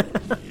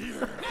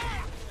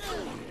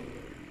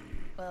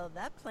 Well,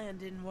 that plan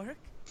didn't work.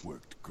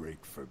 Worked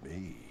great for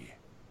me.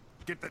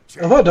 Get the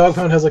I thought Dog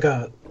Pound has like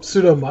a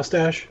pseudo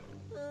mustache.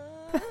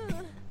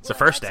 It's a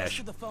first dash.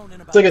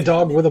 It's like a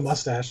dog with a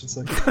mustache. It's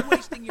like You're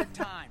wasting your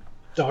time.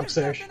 dog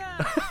stash.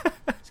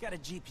 It's got a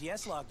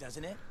GPS log,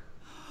 doesn't it?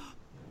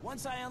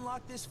 Once I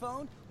unlock this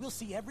phone, we'll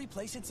see every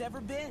place it's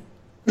ever been.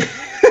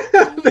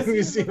 The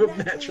Museum of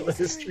Natural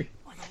History.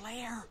 Or the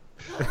lair.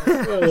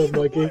 Oh,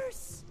 Mikey.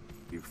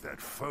 If that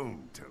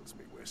phone tells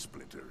me where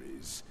Splinter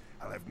is,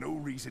 I'll have no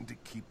reason to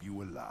keep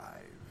you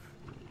alive.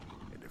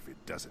 And if it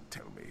doesn't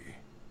tell me,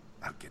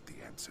 I'll get the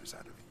answers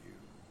out of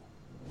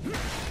you.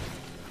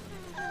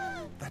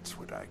 That's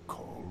what I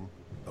call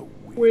a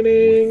win.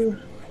 Winning.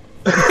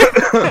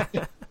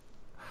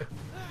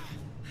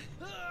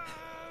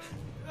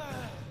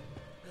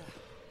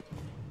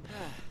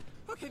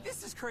 Okay,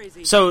 this is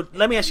crazy. So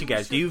let me ask you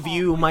guys: do you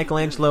view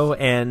Michelangelo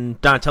and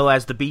Donatello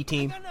as the B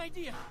team?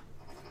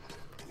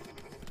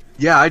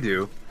 Yeah, I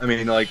do. I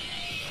mean, like,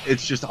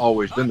 it's just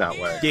always been that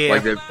way. Yeah.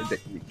 Like,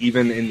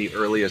 even in the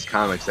earliest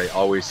comics, they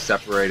always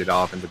separated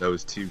off into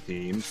those two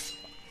teams.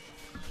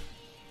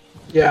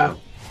 Yeah.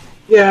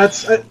 Yeah,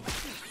 it's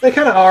they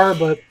kind of are,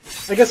 but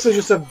I guess they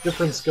just have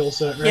different skill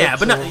set, right? Yeah,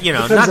 but So, not, you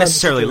know, depends not on the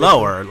necessarily situation.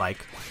 lower.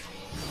 Like,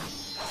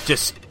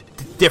 just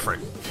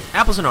different.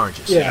 Apples and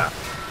oranges. Yeah.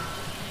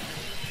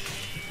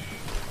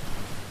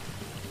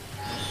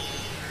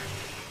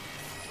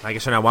 I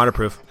guess they're not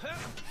waterproof.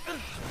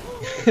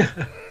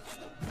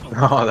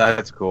 Oh,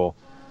 that's cool.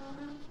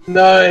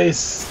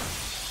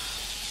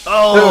 Nice.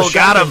 Oh,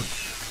 got shocking. him.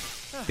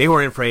 They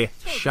were in for a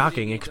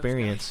shocking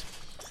experience.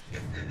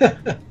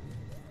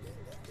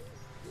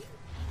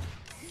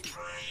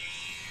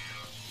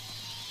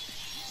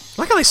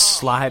 Look how they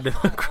slide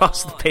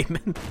across the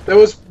pavement. That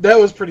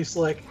was pretty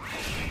slick.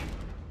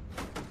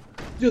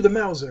 Do the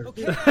Mauser.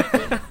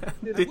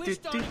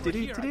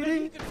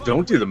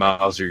 Don't do the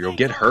Mauser, you'll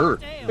get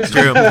hurt. It's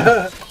true.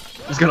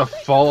 It's gonna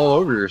fall all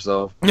over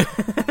yourself.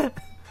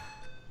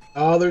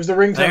 Oh, there's the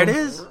ringtone. There it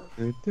is.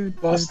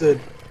 Busted.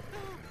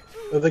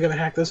 Are they gonna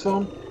hack this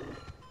phone?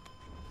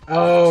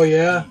 Oh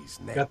yeah.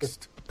 Got the.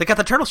 They got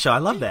the turtle shell. I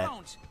love that.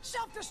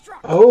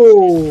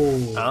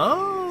 Oh.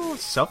 Oh,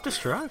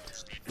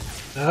 self-destruct.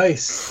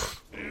 Nice.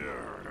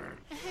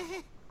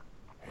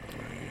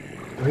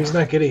 Oh, he's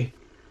not giddy.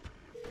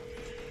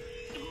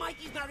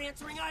 Mikey's not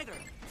answering either.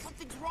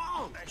 Something's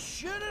wrong. I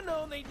should have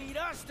known they'd need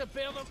us to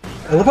bail them.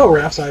 I love how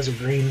Raph's eyes are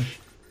green.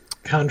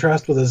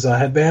 Contrast with his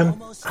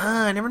headband.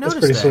 I never That's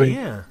noticed pretty that. sweet.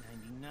 Yeah.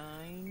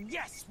 99.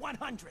 Yes,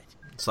 100.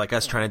 It's like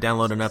us trying to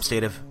download an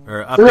update of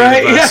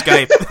Right, yeah.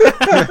 Skype.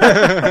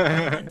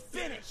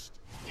 Finished.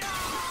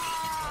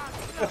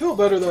 I feel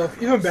better though.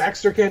 Even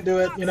Baxter can't do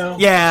it, you know.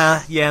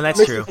 Yeah, that's Makes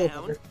me true. feel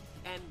better.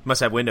 And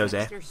Must have Windows,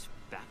 eh? Mr.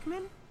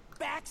 Spackman?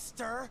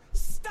 Baxter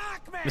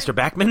Stockman. Mr.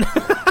 Backman?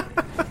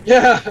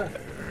 Yeah.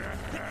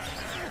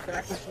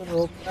 Back this one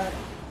real back.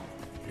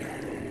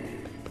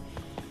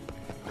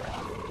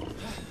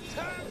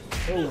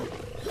 Oh.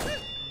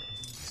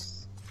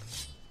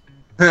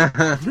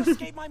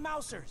 Escape my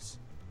mousers.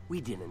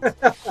 We didn't. Look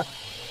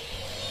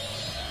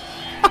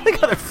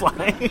how they're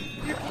flying.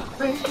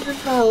 Thinking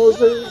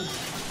Mauser.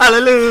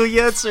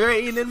 Hallelujah, it's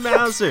raining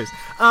Mousers.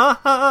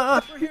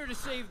 Uh-huh. We're here to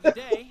save the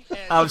day.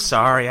 I'm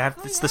sorry,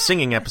 it's the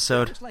singing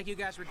episode. Looks like you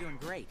guys were doing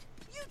great.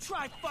 You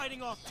tried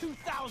fighting off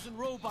 2,000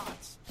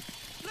 robots.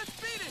 Let's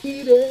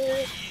beat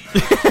it.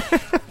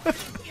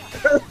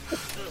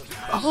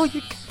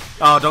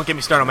 Oh, don't get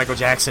me started on Michael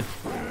Jackson.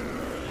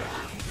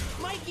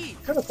 Mikey.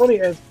 Kind of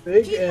funny, as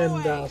big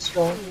and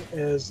strong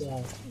as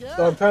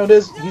Dog Pound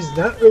is, he's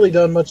not really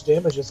done much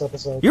damage this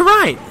episode. You're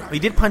right. He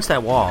did punch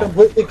that wall.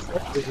 Completely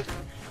corrected.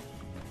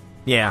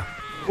 Yeah.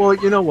 Well,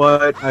 you know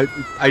what?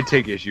 I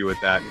take issue with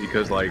that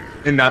because, like,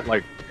 and not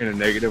like in a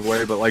negative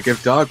way, but like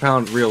if Dog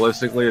Pound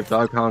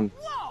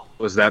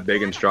was that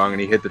big and strong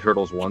and he hit the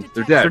turtles once,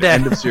 they're dead. They're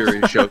dead. End of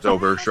series. Show's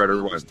over.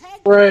 Shredder wins.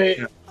 Right.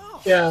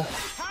 Yeah.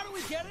 How do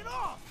we get it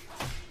off?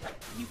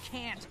 You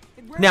can't.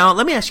 Now,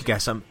 let me ask you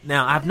guys something.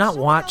 Now, I've not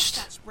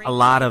watched a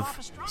lot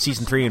of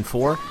season 3 and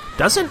 4.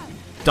 Doesn't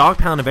Dog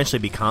Pound eventually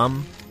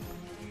become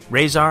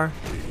Razor?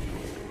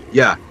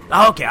 Yeah.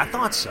 Oh, okay, I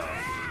thought so.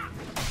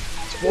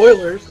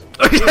 Spoilers.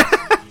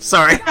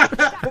 Sorry.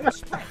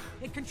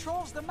 It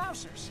controls the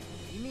Mousers.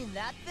 You mean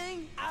that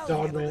thing? I'll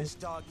Dog handle man. this,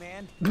 Dog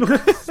Man.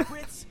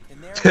 Spritz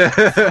in there.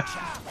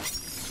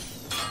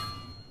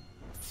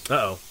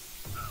 Uh-oh.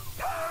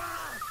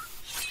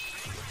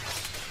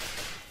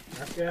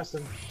 Not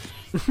gassing.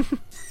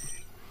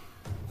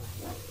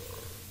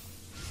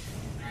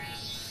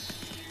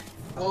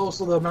 Oh,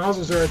 so the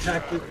Mousers are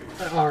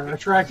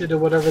attracted to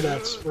whatever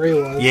that spray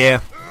was. Yeah.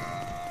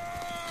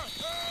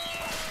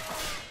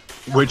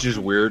 Which is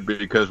weird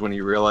because when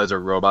you realize a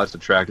robot's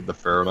attracted to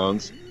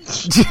pheromones.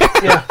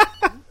 Yeah.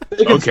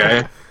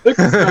 Okay.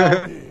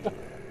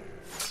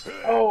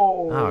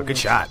 Oh, good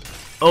shot.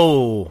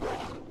 Oh.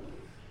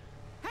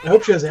 I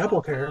hope she has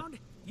apple care.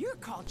 Your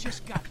call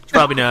just got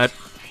Probably not.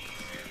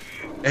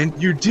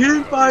 And you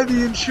didn't buy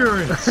the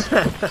insurance.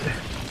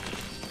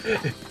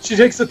 She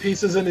takes the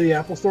pieces into the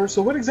Apple store.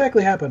 So what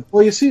exactly happened?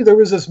 Well, you see, there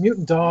was this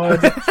mutant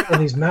dog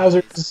and these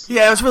Mousers.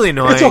 Yeah, it was really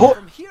annoying. It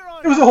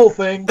was a whole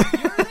thing.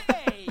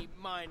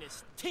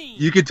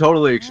 You could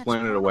totally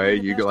explain it away.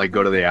 You could like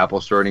go to the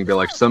Apple store and you'd be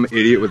like, some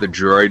idiot with a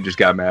droid just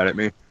got mad at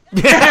me.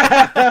 And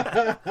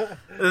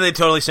they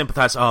totally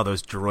sympathize. Oh,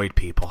 those droid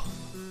people.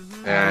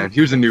 And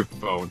here's a new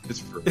phone. It's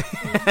free.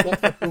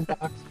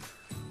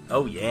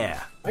 Oh,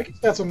 yeah. Mikey's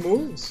got some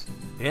moves.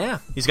 Yeah,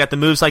 he's got the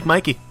moves like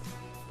Mikey.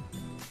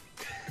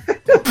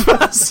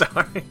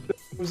 Sorry.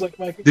 Moves like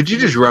Mikey. Did you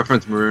just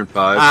reference Maroon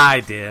 5? I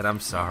did. I'm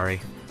sorry.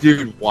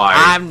 Dude, why?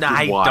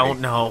 I Why? don't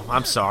know.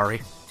 I'm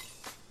sorry.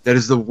 That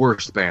is the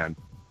worst band.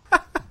 Oh,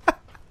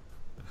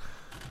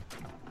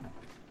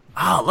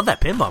 I love that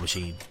pinball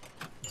machine.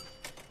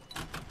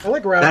 I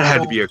like Rabbit. That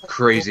had to be a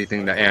crazy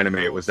thing to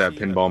animate, was that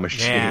pinball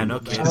machine. Yeah, no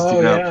kidding. Just, Oh,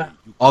 yeah.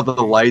 all the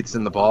lights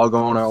and the ball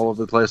going all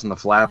over the place and the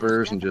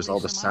flappers and just all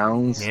the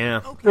sounds. Yeah.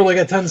 For like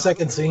a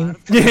 10-second scene.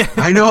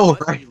 I know,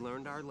 right?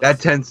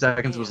 That 10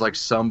 seconds was like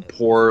some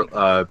poor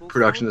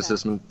production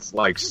assistant's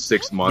like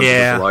 6 months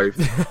Yeah. of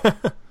his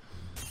life.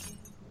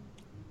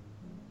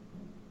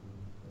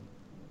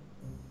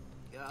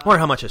 Or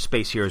how much a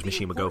Space Heroes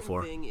machine would go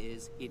for. The thing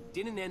is, it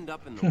didn't end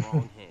up in the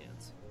wrong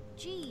hands.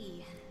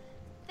 Gee,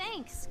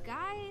 thanks,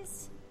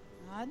 guys.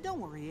 Don't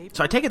worry, April.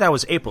 So I take it that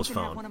was April's You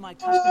can have phone. one of my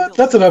custom-built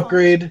That's an phones.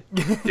 upgrade.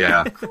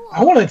 Yeah.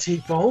 I want a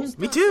T-phone.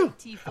 Me too.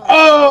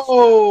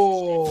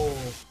 Oh!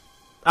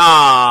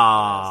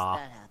 Ah.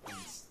 That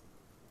happens.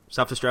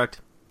 Self-destruct.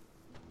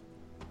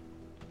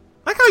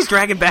 I like how he's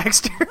dragging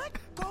Baxter.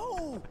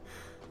 Go!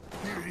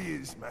 Here it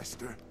is,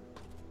 Master.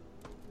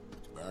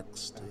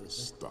 Baxter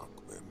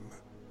Stockman.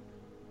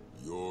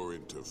 Your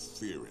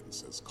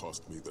interference has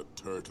cost me the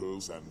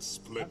Turtles and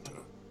Splinter.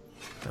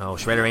 Oh,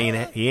 Shredder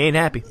ain't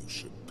happy. You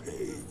should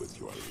pay with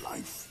your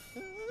life.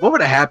 What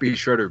would a happy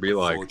Shredder be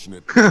like?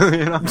 Fortunate.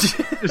 You know?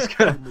 Just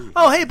kind of,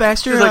 Oh, hey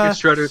Baxter. just like a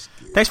Shredder.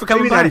 Thanks for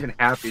coming Maybe by. not even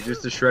happy,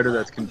 just a Shredder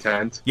that's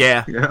content.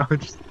 Yeah. You know?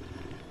 Just,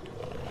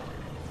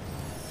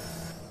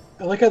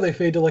 I like how they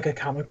fade to like a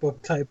comic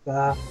book type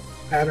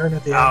pattern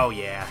at the end. Oh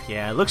yeah,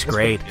 yeah. It looks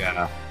great.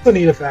 yeah. It's a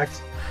neat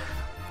effect.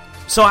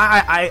 So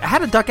I had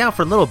to duck out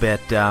for a little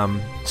bit.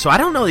 So I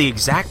don't know the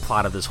exact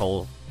plot of this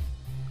whole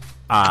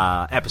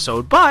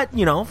episode, but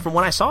you know, from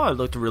what I saw, it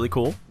looked really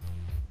cool.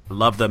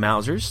 Love the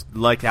Mousers.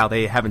 Like how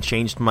they haven't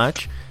changed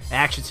much.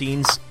 Action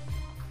scenes,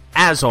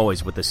 as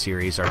always with the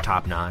series, are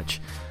top notch.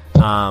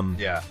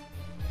 Yeah.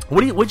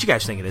 What'd you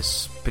guys think of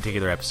this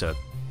particular episode?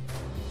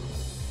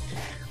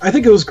 I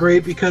think it was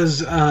great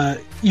because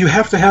you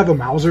have to have a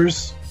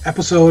Mousers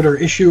episode or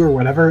issue or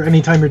whatever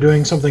anytime you're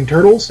doing something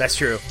Turtles. That's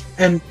true.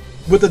 And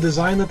with the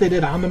design that they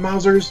did on the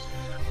Mousers,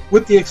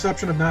 with the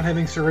exception of not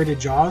having serrated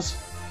jaws,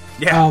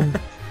 Yeah.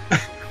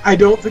 I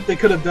don't think they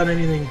could have done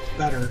anything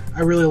better.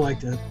 I really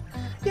liked it.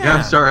 Yeah,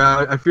 I'm sorry.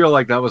 I feel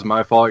like that was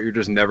my fault. You're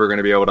just never going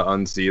to be able to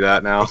unsee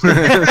that now.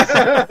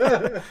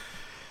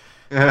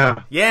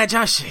 Yeah. Yeah,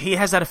 Josh, he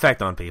has that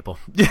effect on people.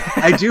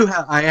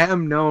 I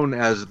am known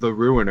as the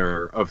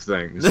ruiner of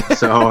things.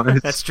 So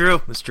it's, That's true.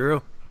 That's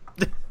true.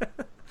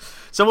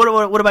 So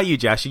what about you,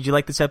 Josh? Did you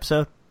like this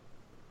episode?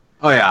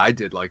 Oh yeah, I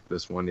did like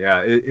this one.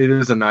 Yeah, it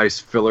is a nice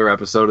filler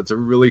episode. It's a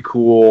really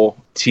cool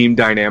team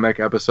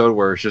dynamic episode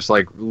where it's just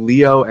like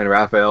Leo and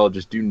Raphael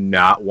just do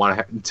not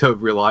want to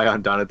rely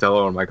on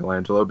Donatello and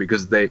Michelangelo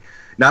because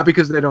not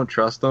because they don't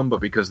trust them,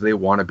 but because they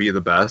want to be the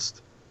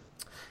best.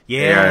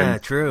 Yeah,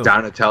 and true.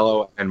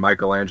 Donatello and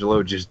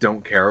Michelangelo just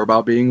don't care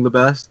about being the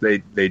best.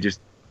 They just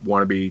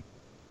want to be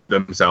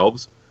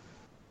themselves.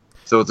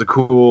 So it's a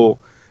cool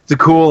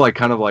like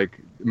kind of like,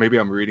 maybe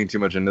I'm reading too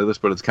much into this,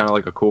 but it's kind of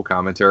like a cool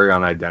commentary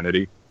on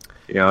identity.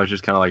 You know, it's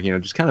just kind of like,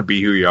 just kind of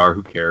be who you are.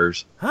 Who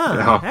cares? Huh, you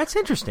know? That's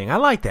interesting. I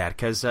like that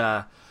because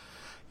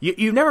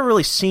you've never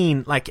really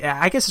seen, like,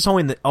 I guess it's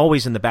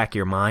always in the back of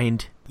your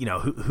mind,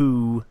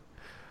 who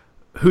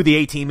the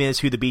A team is,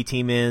 who the B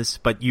team is,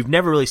 but you've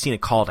never really seen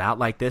it called out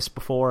like this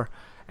before.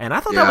 And I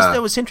thought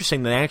that was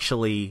interesting that they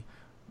actually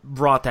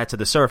brought that to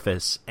the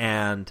surface.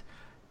 And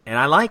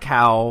I like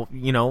how,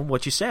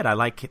 what you said. I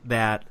like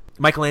that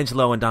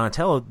Michelangelo and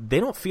Donatello,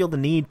 they don't feel the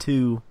need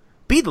to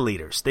be the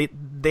leaders.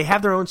 They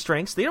have their own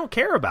strengths. They don't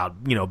care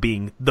about,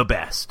 being the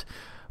best.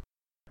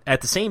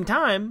 At the same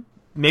time,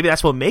 maybe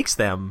that's what makes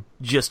them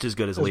just as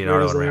good as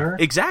Leonardo and Raphael.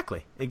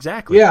 Exactly.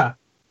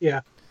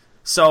 Yeah.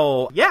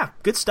 So, yeah,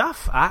 good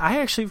stuff. I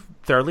actually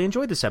thoroughly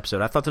enjoyed this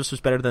episode. I thought this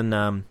was better than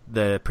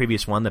the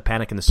previous one, the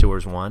Panic in the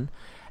Sewers one.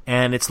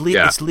 And it's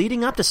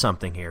leading up to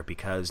something here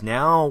because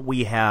now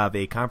we have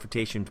a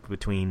confrontation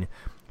between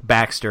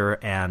Baxter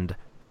and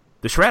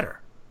the Shredder.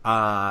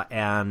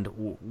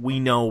 And we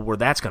know where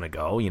that's going to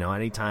go.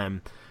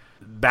 Anytime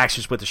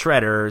Baxter's with the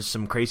Shredder,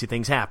 some crazy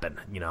things happen.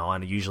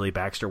 And usually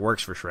Baxter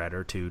works for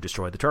Shredder to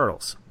destroy the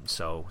Turtles.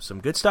 So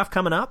some good stuff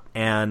coming up,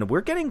 and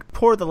we're getting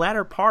toward the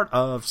latter part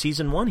of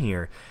Season 1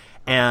 here.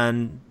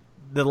 And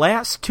the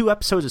last 2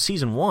 episodes of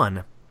Season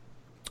 1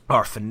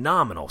 are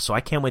phenomenal, so I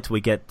can't wait till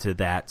we get to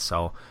that.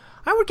 So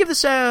I would give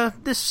this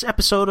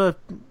episode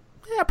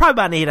probably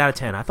about an 8 out of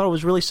 10. I thought it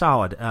was really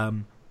solid.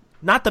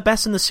 Not the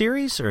best in the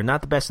series, or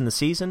not the best in the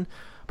season,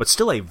 but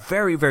still a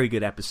very, very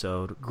good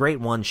episode.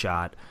 Great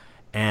one-shot.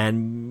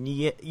 And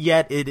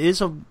yet it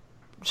is a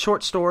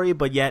short story,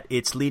 but yet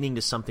it's leading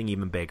to something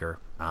even bigger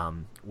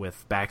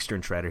with Baxter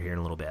and Shredder here in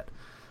a little bit.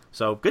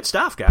 So good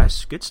stuff,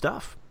 guys. Good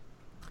stuff.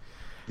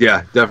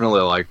 Yeah,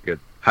 definitely like it.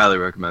 Highly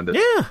recommend it.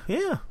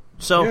 Yeah.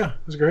 So yeah,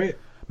 it was great.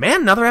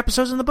 Man, another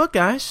episode's in the book,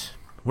 guys.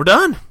 We're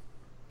done.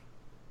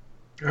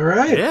 All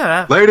right.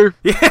 Yeah. Later.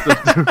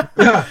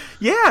 Yeah.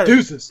 Yeah.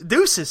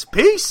 Deuces.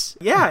 Peace.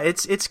 Yeah,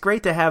 it's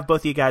great to have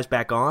both of you guys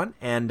back on,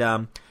 and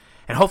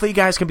hopefully you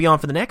guys can be on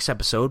for the next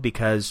episode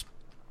because,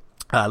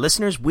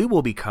 listeners, we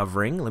will be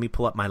covering. Let me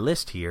pull up my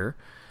list here.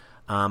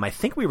 I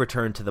think we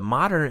return to the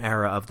modern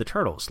era of the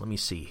Turtles. Let me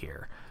see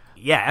here.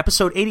 Yeah,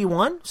 episode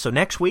 81. So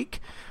next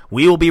week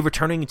we will be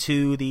returning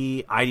to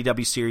the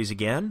IDW series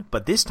again,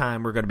 but this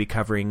time we're going to be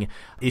covering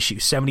issue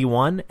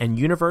 71 and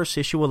Universe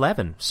issue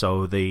 11.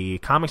 So the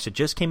comics that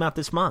just came out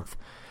this month.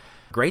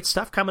 Great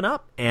stuff coming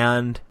up,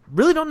 and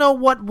really don't know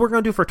what we're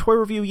going to do for a toy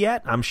review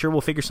yet. I'm sure we'll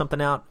figure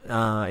something out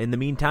in the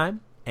meantime.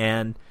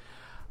 And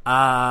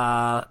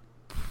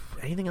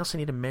anything else I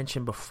need to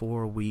mention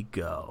before we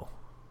go?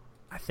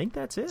 I think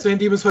that's it. San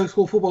Dimas High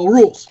School football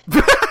rules.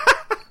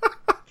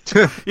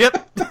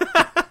 Yep.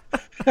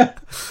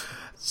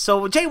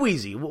 So, Jay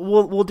Weezy,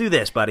 we'll do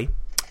this, buddy.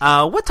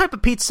 What type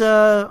of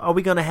pizza are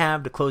we going to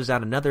have to close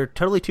out another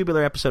totally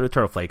tubular episode of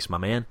Turtle Flakes, my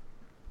man?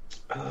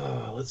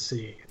 Let's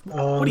see.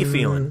 What are you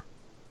feeling?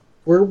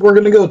 We're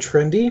going to go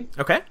trendy.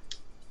 Okay.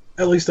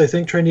 At least I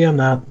think trendy. I'm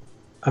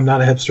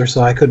not a hipster,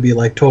 so I could be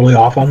like totally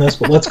off on this.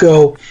 But let's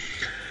go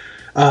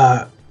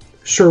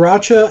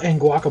sriracha and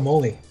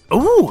guacamole.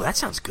 Ooh, that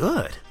sounds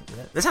good.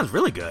 That sounds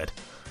really good.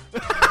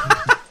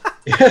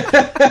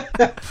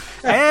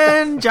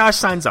 And Josh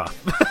signs off.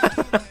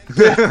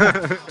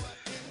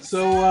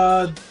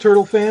 So,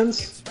 Turtle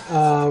fans,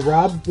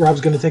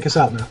 Rob's going to take us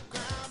out now.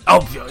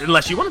 Oh,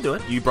 unless you want to do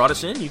it. You brought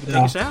us in, you can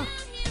take us out.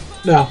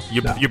 No.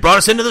 You brought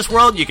us into this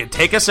world, you can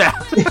take us out.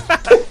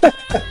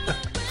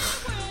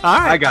 All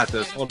right. I got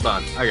this. Hold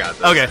on. I got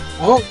this. Okay.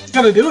 Oh, he's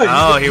going to do it.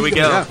 Oh, here we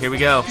go. Yeah. Here we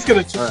go. He's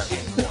going to...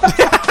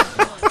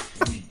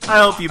 I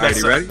hope you bet.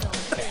 You ready?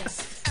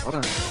 Hold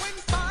on.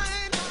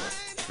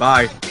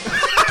 Bye.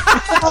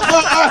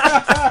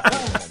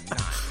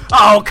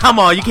 Oh, come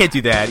on. You can't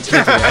do that.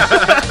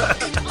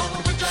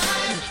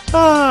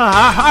 All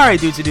right,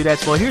 dudes and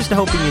dudettes. Well, here's to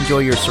hoping you enjoy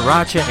your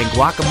sriracha and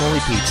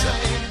guacamole pizza.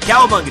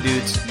 Cowabunga,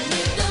 dudes.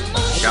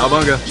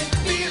 Cowabunga.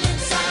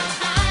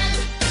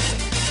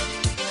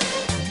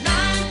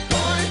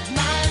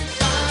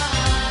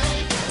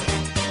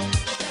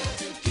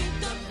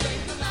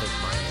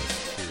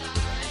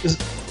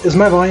 Is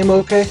my volume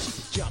okay?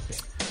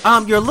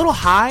 You're a little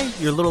high.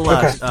 You're a little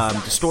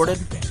distorted.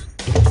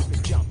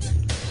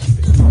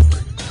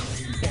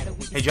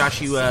 Hey,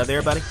 Josh, you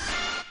there, buddy?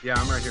 Yeah,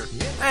 I'm right here.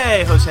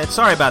 Hey, Hosehead.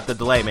 Sorry about the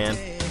delay, man.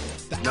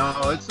 No,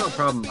 it's no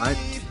problem.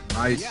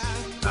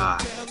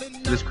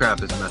 This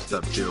crap is messed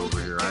up too over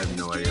here. I have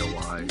no idea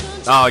why.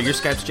 Oh, your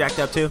Skype's jacked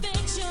up too?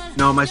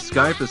 No, my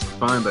Skype is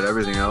fine, but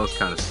everything else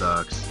kind of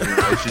sucks.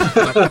 It's just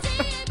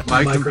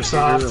my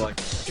Microsoft.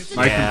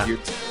 computer,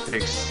 computer.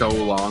 takes so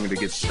long to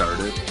get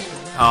started.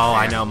 Oh,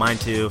 I know, mine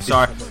too.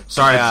 Sorry, it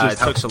how-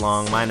 took so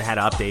long. Mine had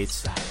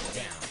updates.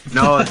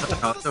 No,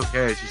 it's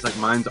okay. It's just like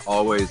mine's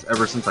always,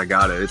 ever since I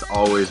got it, it's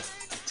always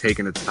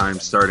taken its time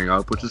starting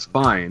up, which is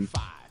fine.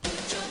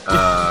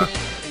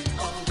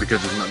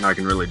 Because there's nothing I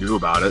can really do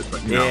about it.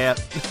 But, you know. Yeah.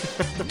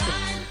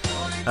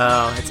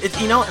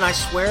 It's and I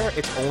swear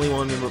it's only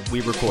when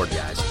we record,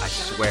 guys. I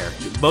swear.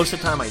 Most of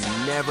the time, I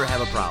never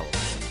have a problem.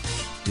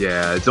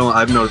 Yeah, it's only,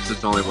 I've noticed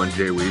it's only when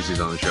Jay Weezy's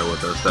on the show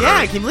with us. That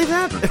Yeah, can you believe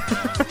that?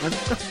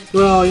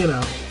 Well, you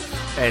know.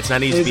 Hey, it's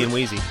not easy being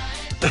wheezy.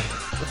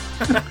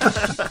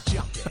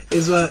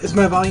 Is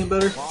my volume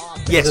better?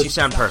 Yes, you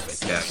sound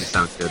perfect. Yeah, you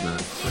sound good, man.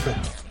 Okay.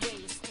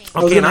 I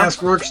was Okay, going to ask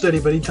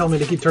Rocksteady, but he told me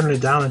to keep turning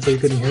it down until you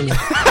couldn't hear me.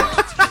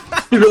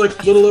 You were like,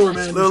 a little lower,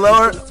 man. A little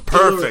lower?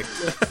 Perfect.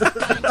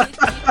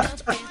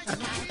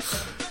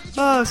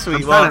 Oh,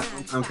 sweet.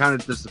 I'm kind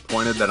of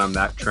disappointed that I'm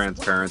that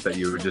transparent that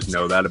you would just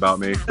know that about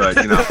me. But,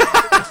 you know.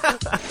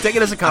 Take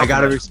it as a compliment. I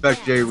gotta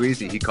respect Jay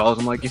Weezy. He calls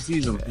him like he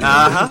sees him.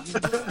 Uh-huh.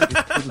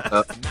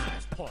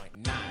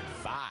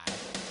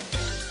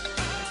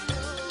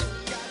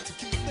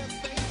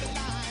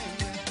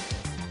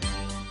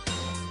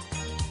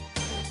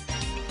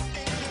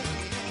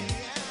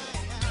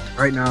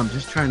 Right now, I'm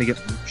just trying to get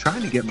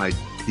my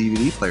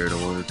DVD player to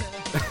work.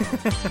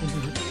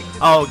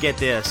 Oh, get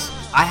this!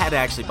 I had to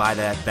actually buy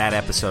that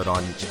episode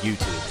on YouTube,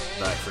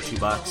 but for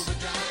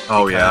 $2.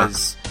 Oh yeah.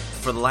 Because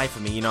for the life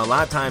of me, a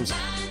lot of times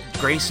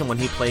Grayson, when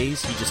he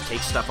plays, he just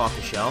takes stuff off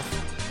the shelf.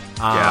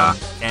 Yeah.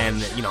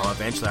 And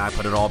eventually I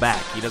put it all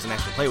back. He doesn't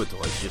actually play with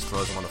toys; he just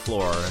throws them on the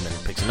floor and then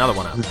picks another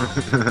one up.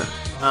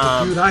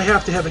 Dude, I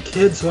have to have a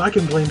kid, so I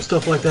can blame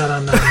stuff like that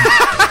on them.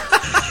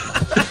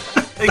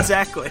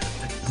 Exactly.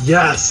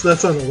 Yes,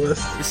 that's on the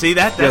list. You see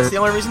that? That's the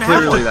only reason I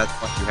have one. Clearly, that's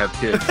why you have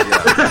kids.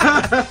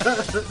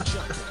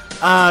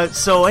 Yeah.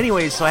 So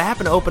I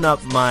happened to open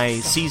up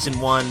my Season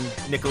 1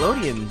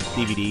 Nickelodeon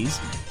DVDs,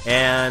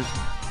 and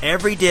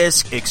every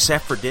disc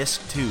except for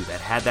disc 2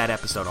 that had that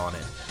episode on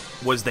it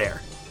was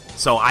there.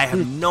 So I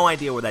have no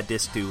idea where that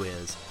disc 2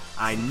 is.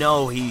 I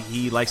know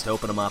he likes to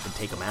open them up and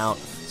take them out,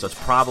 so it's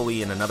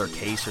probably in another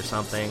case or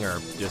something,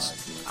 or just,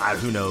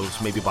 who knows,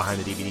 maybe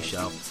behind the DVD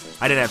shelf.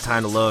 I didn't have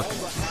time to look.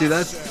 See,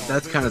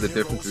 that's kind of the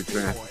difference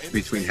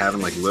between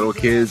having like little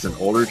kids and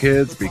older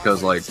kids,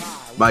 because like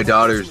my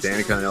daughters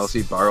Danica and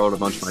Elsie borrowed a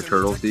bunch of my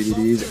Turtles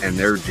DVDs and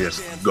they're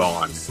just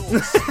gone.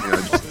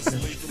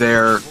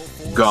 They're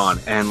gone.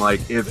 And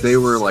like if they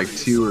were like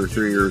 2 or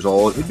 3 years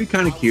old, it'd be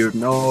kind of cute.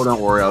 No,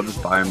 don't worry, I'll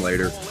just buy them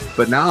later.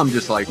 But now I'm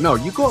just like, no,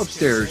 you go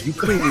upstairs, you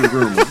clean your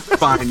room, you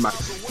find my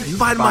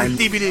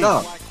DVD.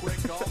 Stuff.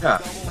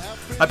 Yeah.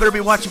 I better be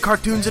watching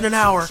cartoons in an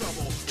hour.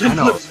 I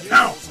know.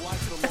 Now.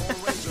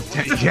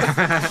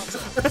 Yeah.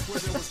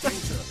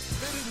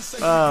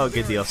 Oh,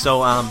 good deal. So,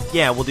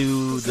 we'll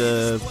do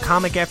the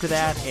comic after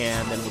that,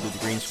 and then we'll do the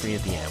green screen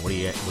at the end. What do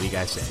you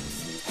guys say?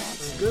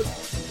 Good.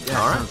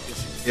 Yeah, all right.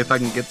 If I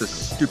can get this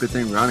stupid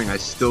thing running, I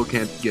still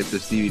can't get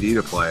this DVD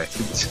to play.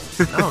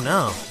 Oh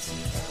no.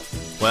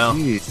 Well,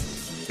 Jeez.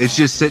 It's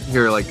just sitting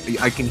here, like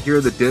I can hear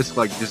the disc,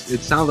 like just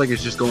it sounds like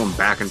it's just going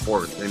back and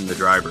forth in the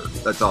driver.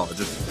 That's all.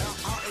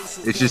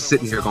 It's just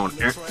sitting here going.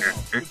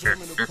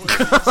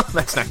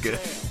 that's not good.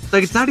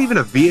 Like it's not even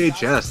a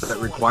VHS that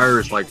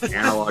requires like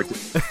analog.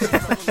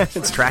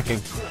 It's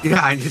tracking.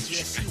 Yeah,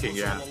 it's tracking.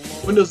 Yeah.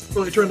 Windows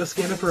probably trying to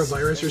scan it for a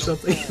virus or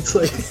something. It's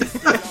like.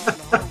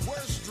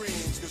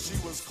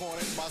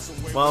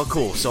 Well,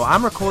 cool. So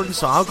I'm recording,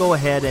 so I'll go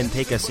ahead and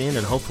take us in,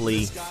 and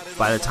hopefully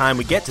by the time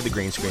we get to the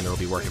green screen, it'll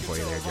be working for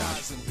you there,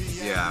 Josh.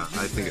 Yeah,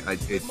 I think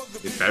it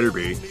better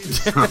be.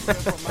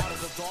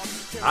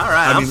 All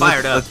right, I'm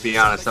fired up. Let's be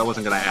honest, I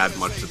wasn't going to add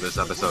much to this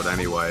episode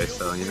anyway,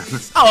 so, you know.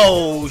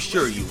 Oh,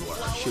 sure you were.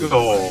 Sure.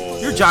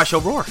 Oh. You're Josh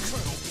O'Rourke.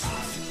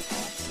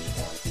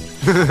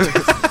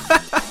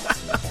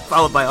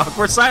 Followed by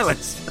awkward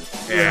silence.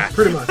 Yeah.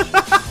 Pretty much.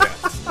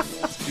 Yeah.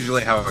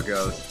 Usually how it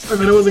goes. I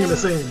mean, I wasn't going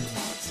to say anything.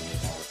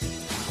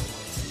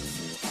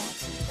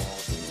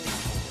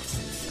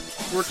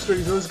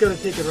 Workstream's always got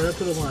to take it right up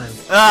to the line.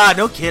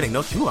 No kidding.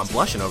 No, too. I'm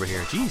blushing over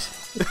here. Jeez.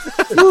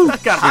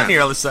 Got hot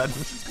here all of a sudden.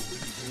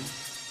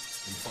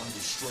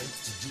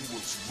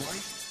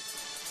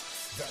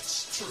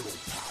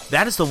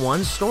 That is the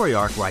one story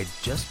arc where I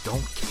just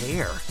don't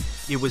care.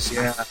 It was,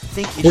 yeah. I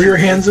think. Were your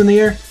hands in the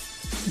air?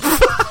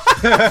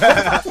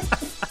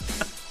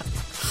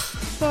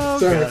 Oh,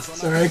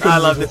 sorry. I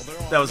loved it.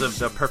 That was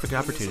a perfect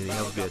opportunity.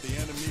 That was good.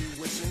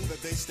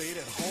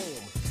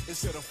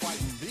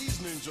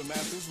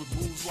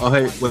 Oh,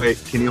 hey, wait.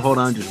 Can you hold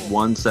on just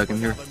 1 second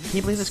here? Can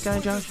you believe this guy,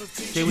 Josh?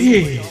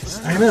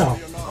 Jeez, I know.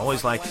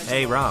 Always like,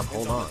 hey, Rob,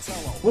 hold on.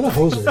 What a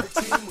hoser.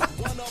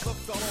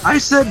 I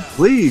said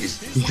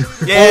please.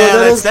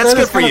 Yeah, that's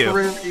good for you.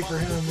 For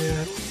him,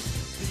 yeah.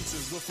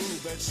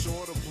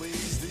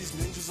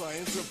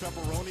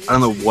 I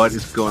don't know what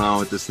is going on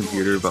with this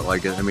computer, but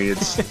like, I mean,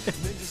 it's.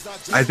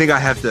 I think I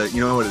have to.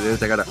 You know what it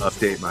is? I got to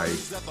update my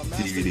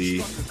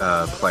DVD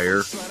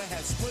player.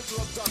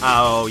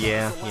 Oh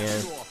yeah.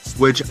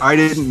 which I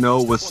didn't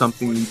know was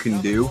something you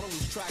can do.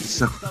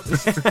 So,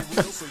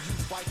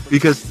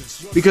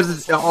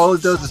 because all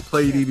it does is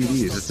play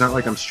DVDs. It's not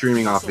like I'm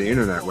streaming off the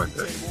internet with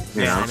it.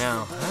 You know? I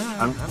know.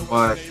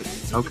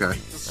 Okay.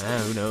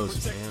 Who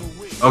knows, man?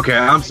 Okay,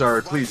 I'm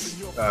sorry. Please,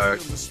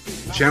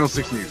 Channel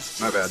 6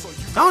 News. My bad.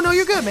 Oh, no,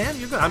 you're good, man.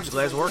 You're good. I'm just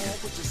glad it's working.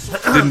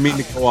 Didn't mean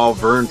to go all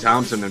Vern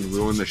Thompson and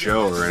ruin the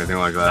show or anything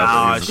like that.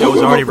 Oh, the show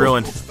was already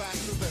ruined.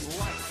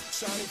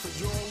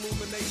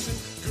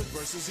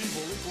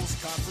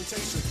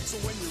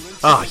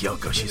 Oh,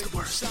 Yoko, she's the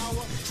worst.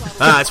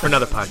 It's for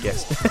another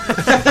podcast.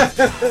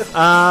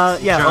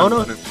 Yeah, John Ono.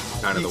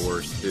 Lennon's kind of the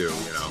worst, too,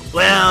 you know.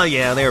 Well,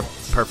 yeah, they're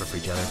perfect for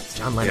each other.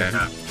 John Lennon,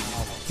 Yeah.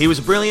 he was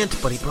brilliant,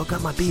 but he broke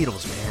up my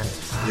Beatles, man.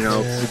 You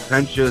know,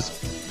 pretentious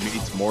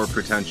meets more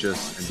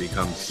pretentious and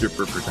becomes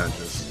super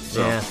pretentious.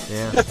 So, Yeah.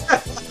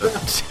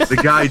 the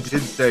guy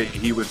did say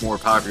he was more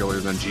popular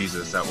than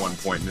Jesus at one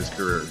point in his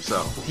career,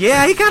 so.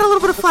 Yeah, he got a little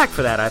bit of flack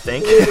for that, I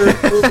think.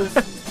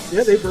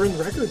 Yeah, they burned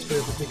records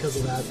because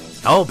of that.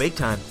 Oh, big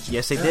time.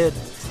 Yes, they did.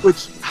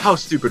 Which, how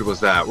stupid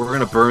was that? We're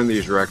gonna burn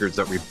these records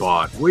that we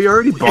bought. We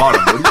already bought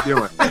them. What are you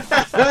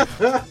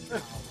doing?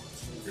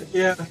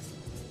 Yeah.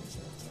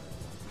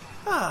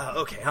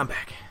 Okay, I'm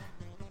back.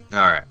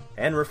 Alright.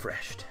 And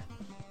refreshed.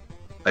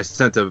 I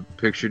sent a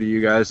picture to you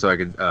guys so I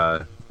could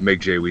make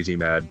Jay Weezy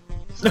mad.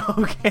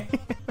 Okay.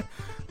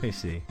 Let me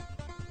see.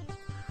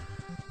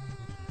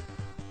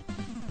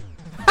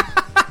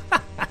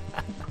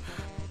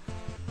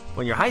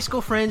 When your high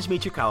school friends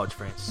meet your college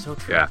friends. So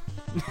true. Yeah.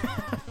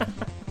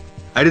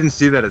 I didn't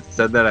see that it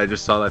said that. I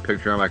just saw that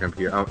picture on my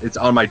computer. It's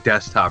on my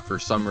desktop for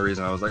some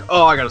reason. I was like,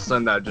 oh, I gotta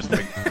send that just to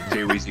make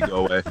Jay Weezy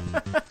go away.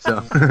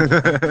 So.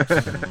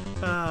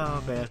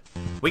 Oh, man.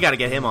 We gotta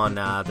get him on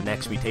the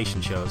next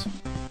Mutation shows.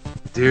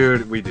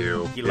 Dude, we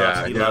do. He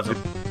loves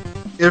them.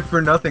 If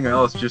for nothing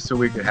else, just so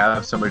we could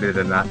have somebody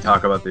to not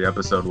talk about the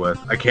episode with.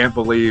 I can't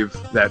believe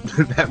that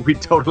that we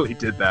totally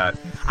did that.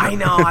 I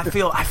know. I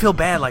feel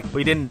bad. Like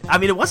we didn't. I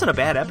mean, it wasn't a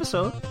bad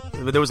episode.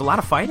 There was a lot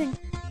of fighting.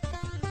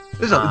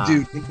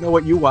 Dude, you know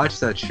what? You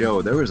watched that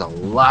show. There was a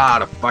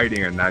lot of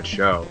fighting in that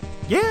show.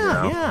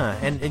 Yeah, you know? yeah.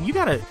 And you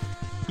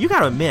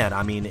gotta admit.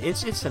 I mean,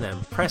 it's an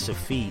impressive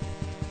feat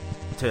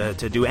to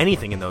do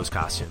anything in those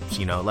costumes.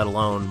 You know, let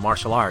alone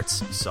martial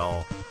arts.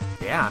 So.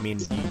 Yeah, I mean,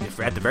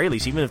 at the very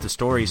least, even if the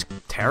story's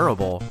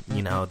terrible,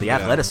 you know, the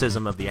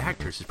athleticism of the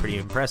actors is pretty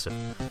impressive.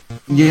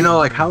 You know,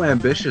 like, how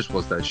ambitious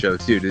was that show,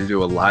 too, to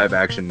do a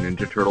live-action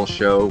Ninja Turtle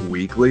show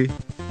weekly?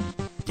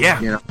 Yeah.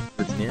 You know,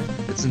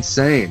 it's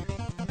insane.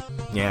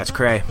 Yeah, it's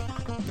cray.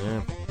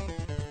 Yeah.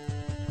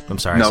 I'm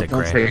sorry, no, I said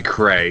don't cray. say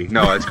cray.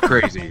 No, it's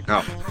crazy. No.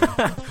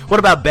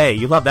 What about bay?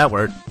 You love that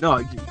word.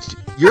 No,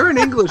 you're an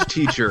English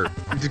teacher.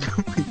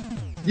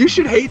 You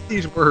should hate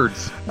these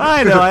words.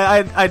 I know.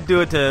 I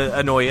do it to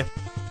annoy you.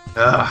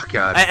 Oh,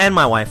 God. And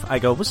my wife. I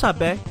go, what's up,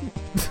 bae?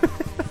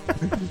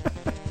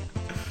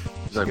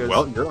 She's like,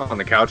 well, you're on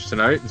the couch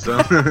tonight, so...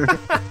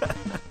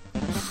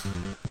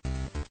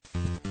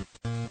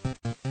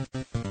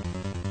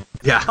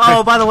 Yeah.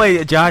 Oh, by the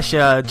way, Josh,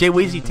 Jay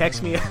Weezy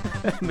texted me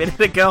a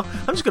minute ago.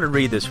 I'm just going to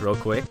read this real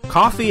quick.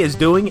 Coffee is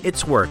doing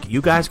its work.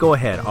 You guys go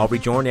ahead. I'll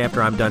rejoin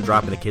after I'm done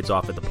dropping the kids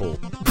off at the pool.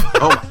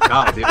 Oh, my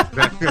God, dude.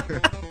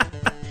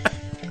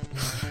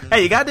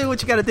 Hey, you gotta do what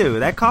you gotta do.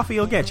 That coffee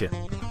will get you.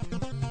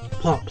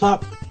 Plop,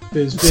 plop.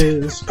 Fizz,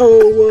 fizz.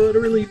 Oh, what a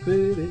relief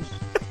it is.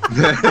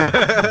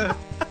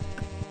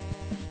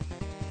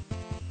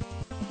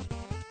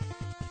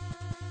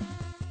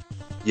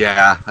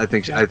 Yeah, I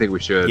think we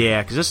should.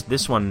 Yeah, because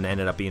this one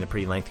ended up being a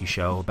pretty lengthy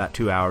show, about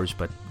 2 hours,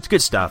 but it's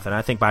good stuff. And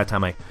I think by the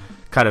time I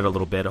cut it a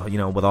little bit, you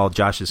know, with all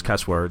Josh's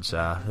cuss words,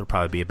 it'll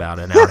probably be about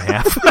an hour and a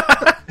half.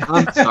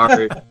 I'm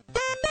sorry.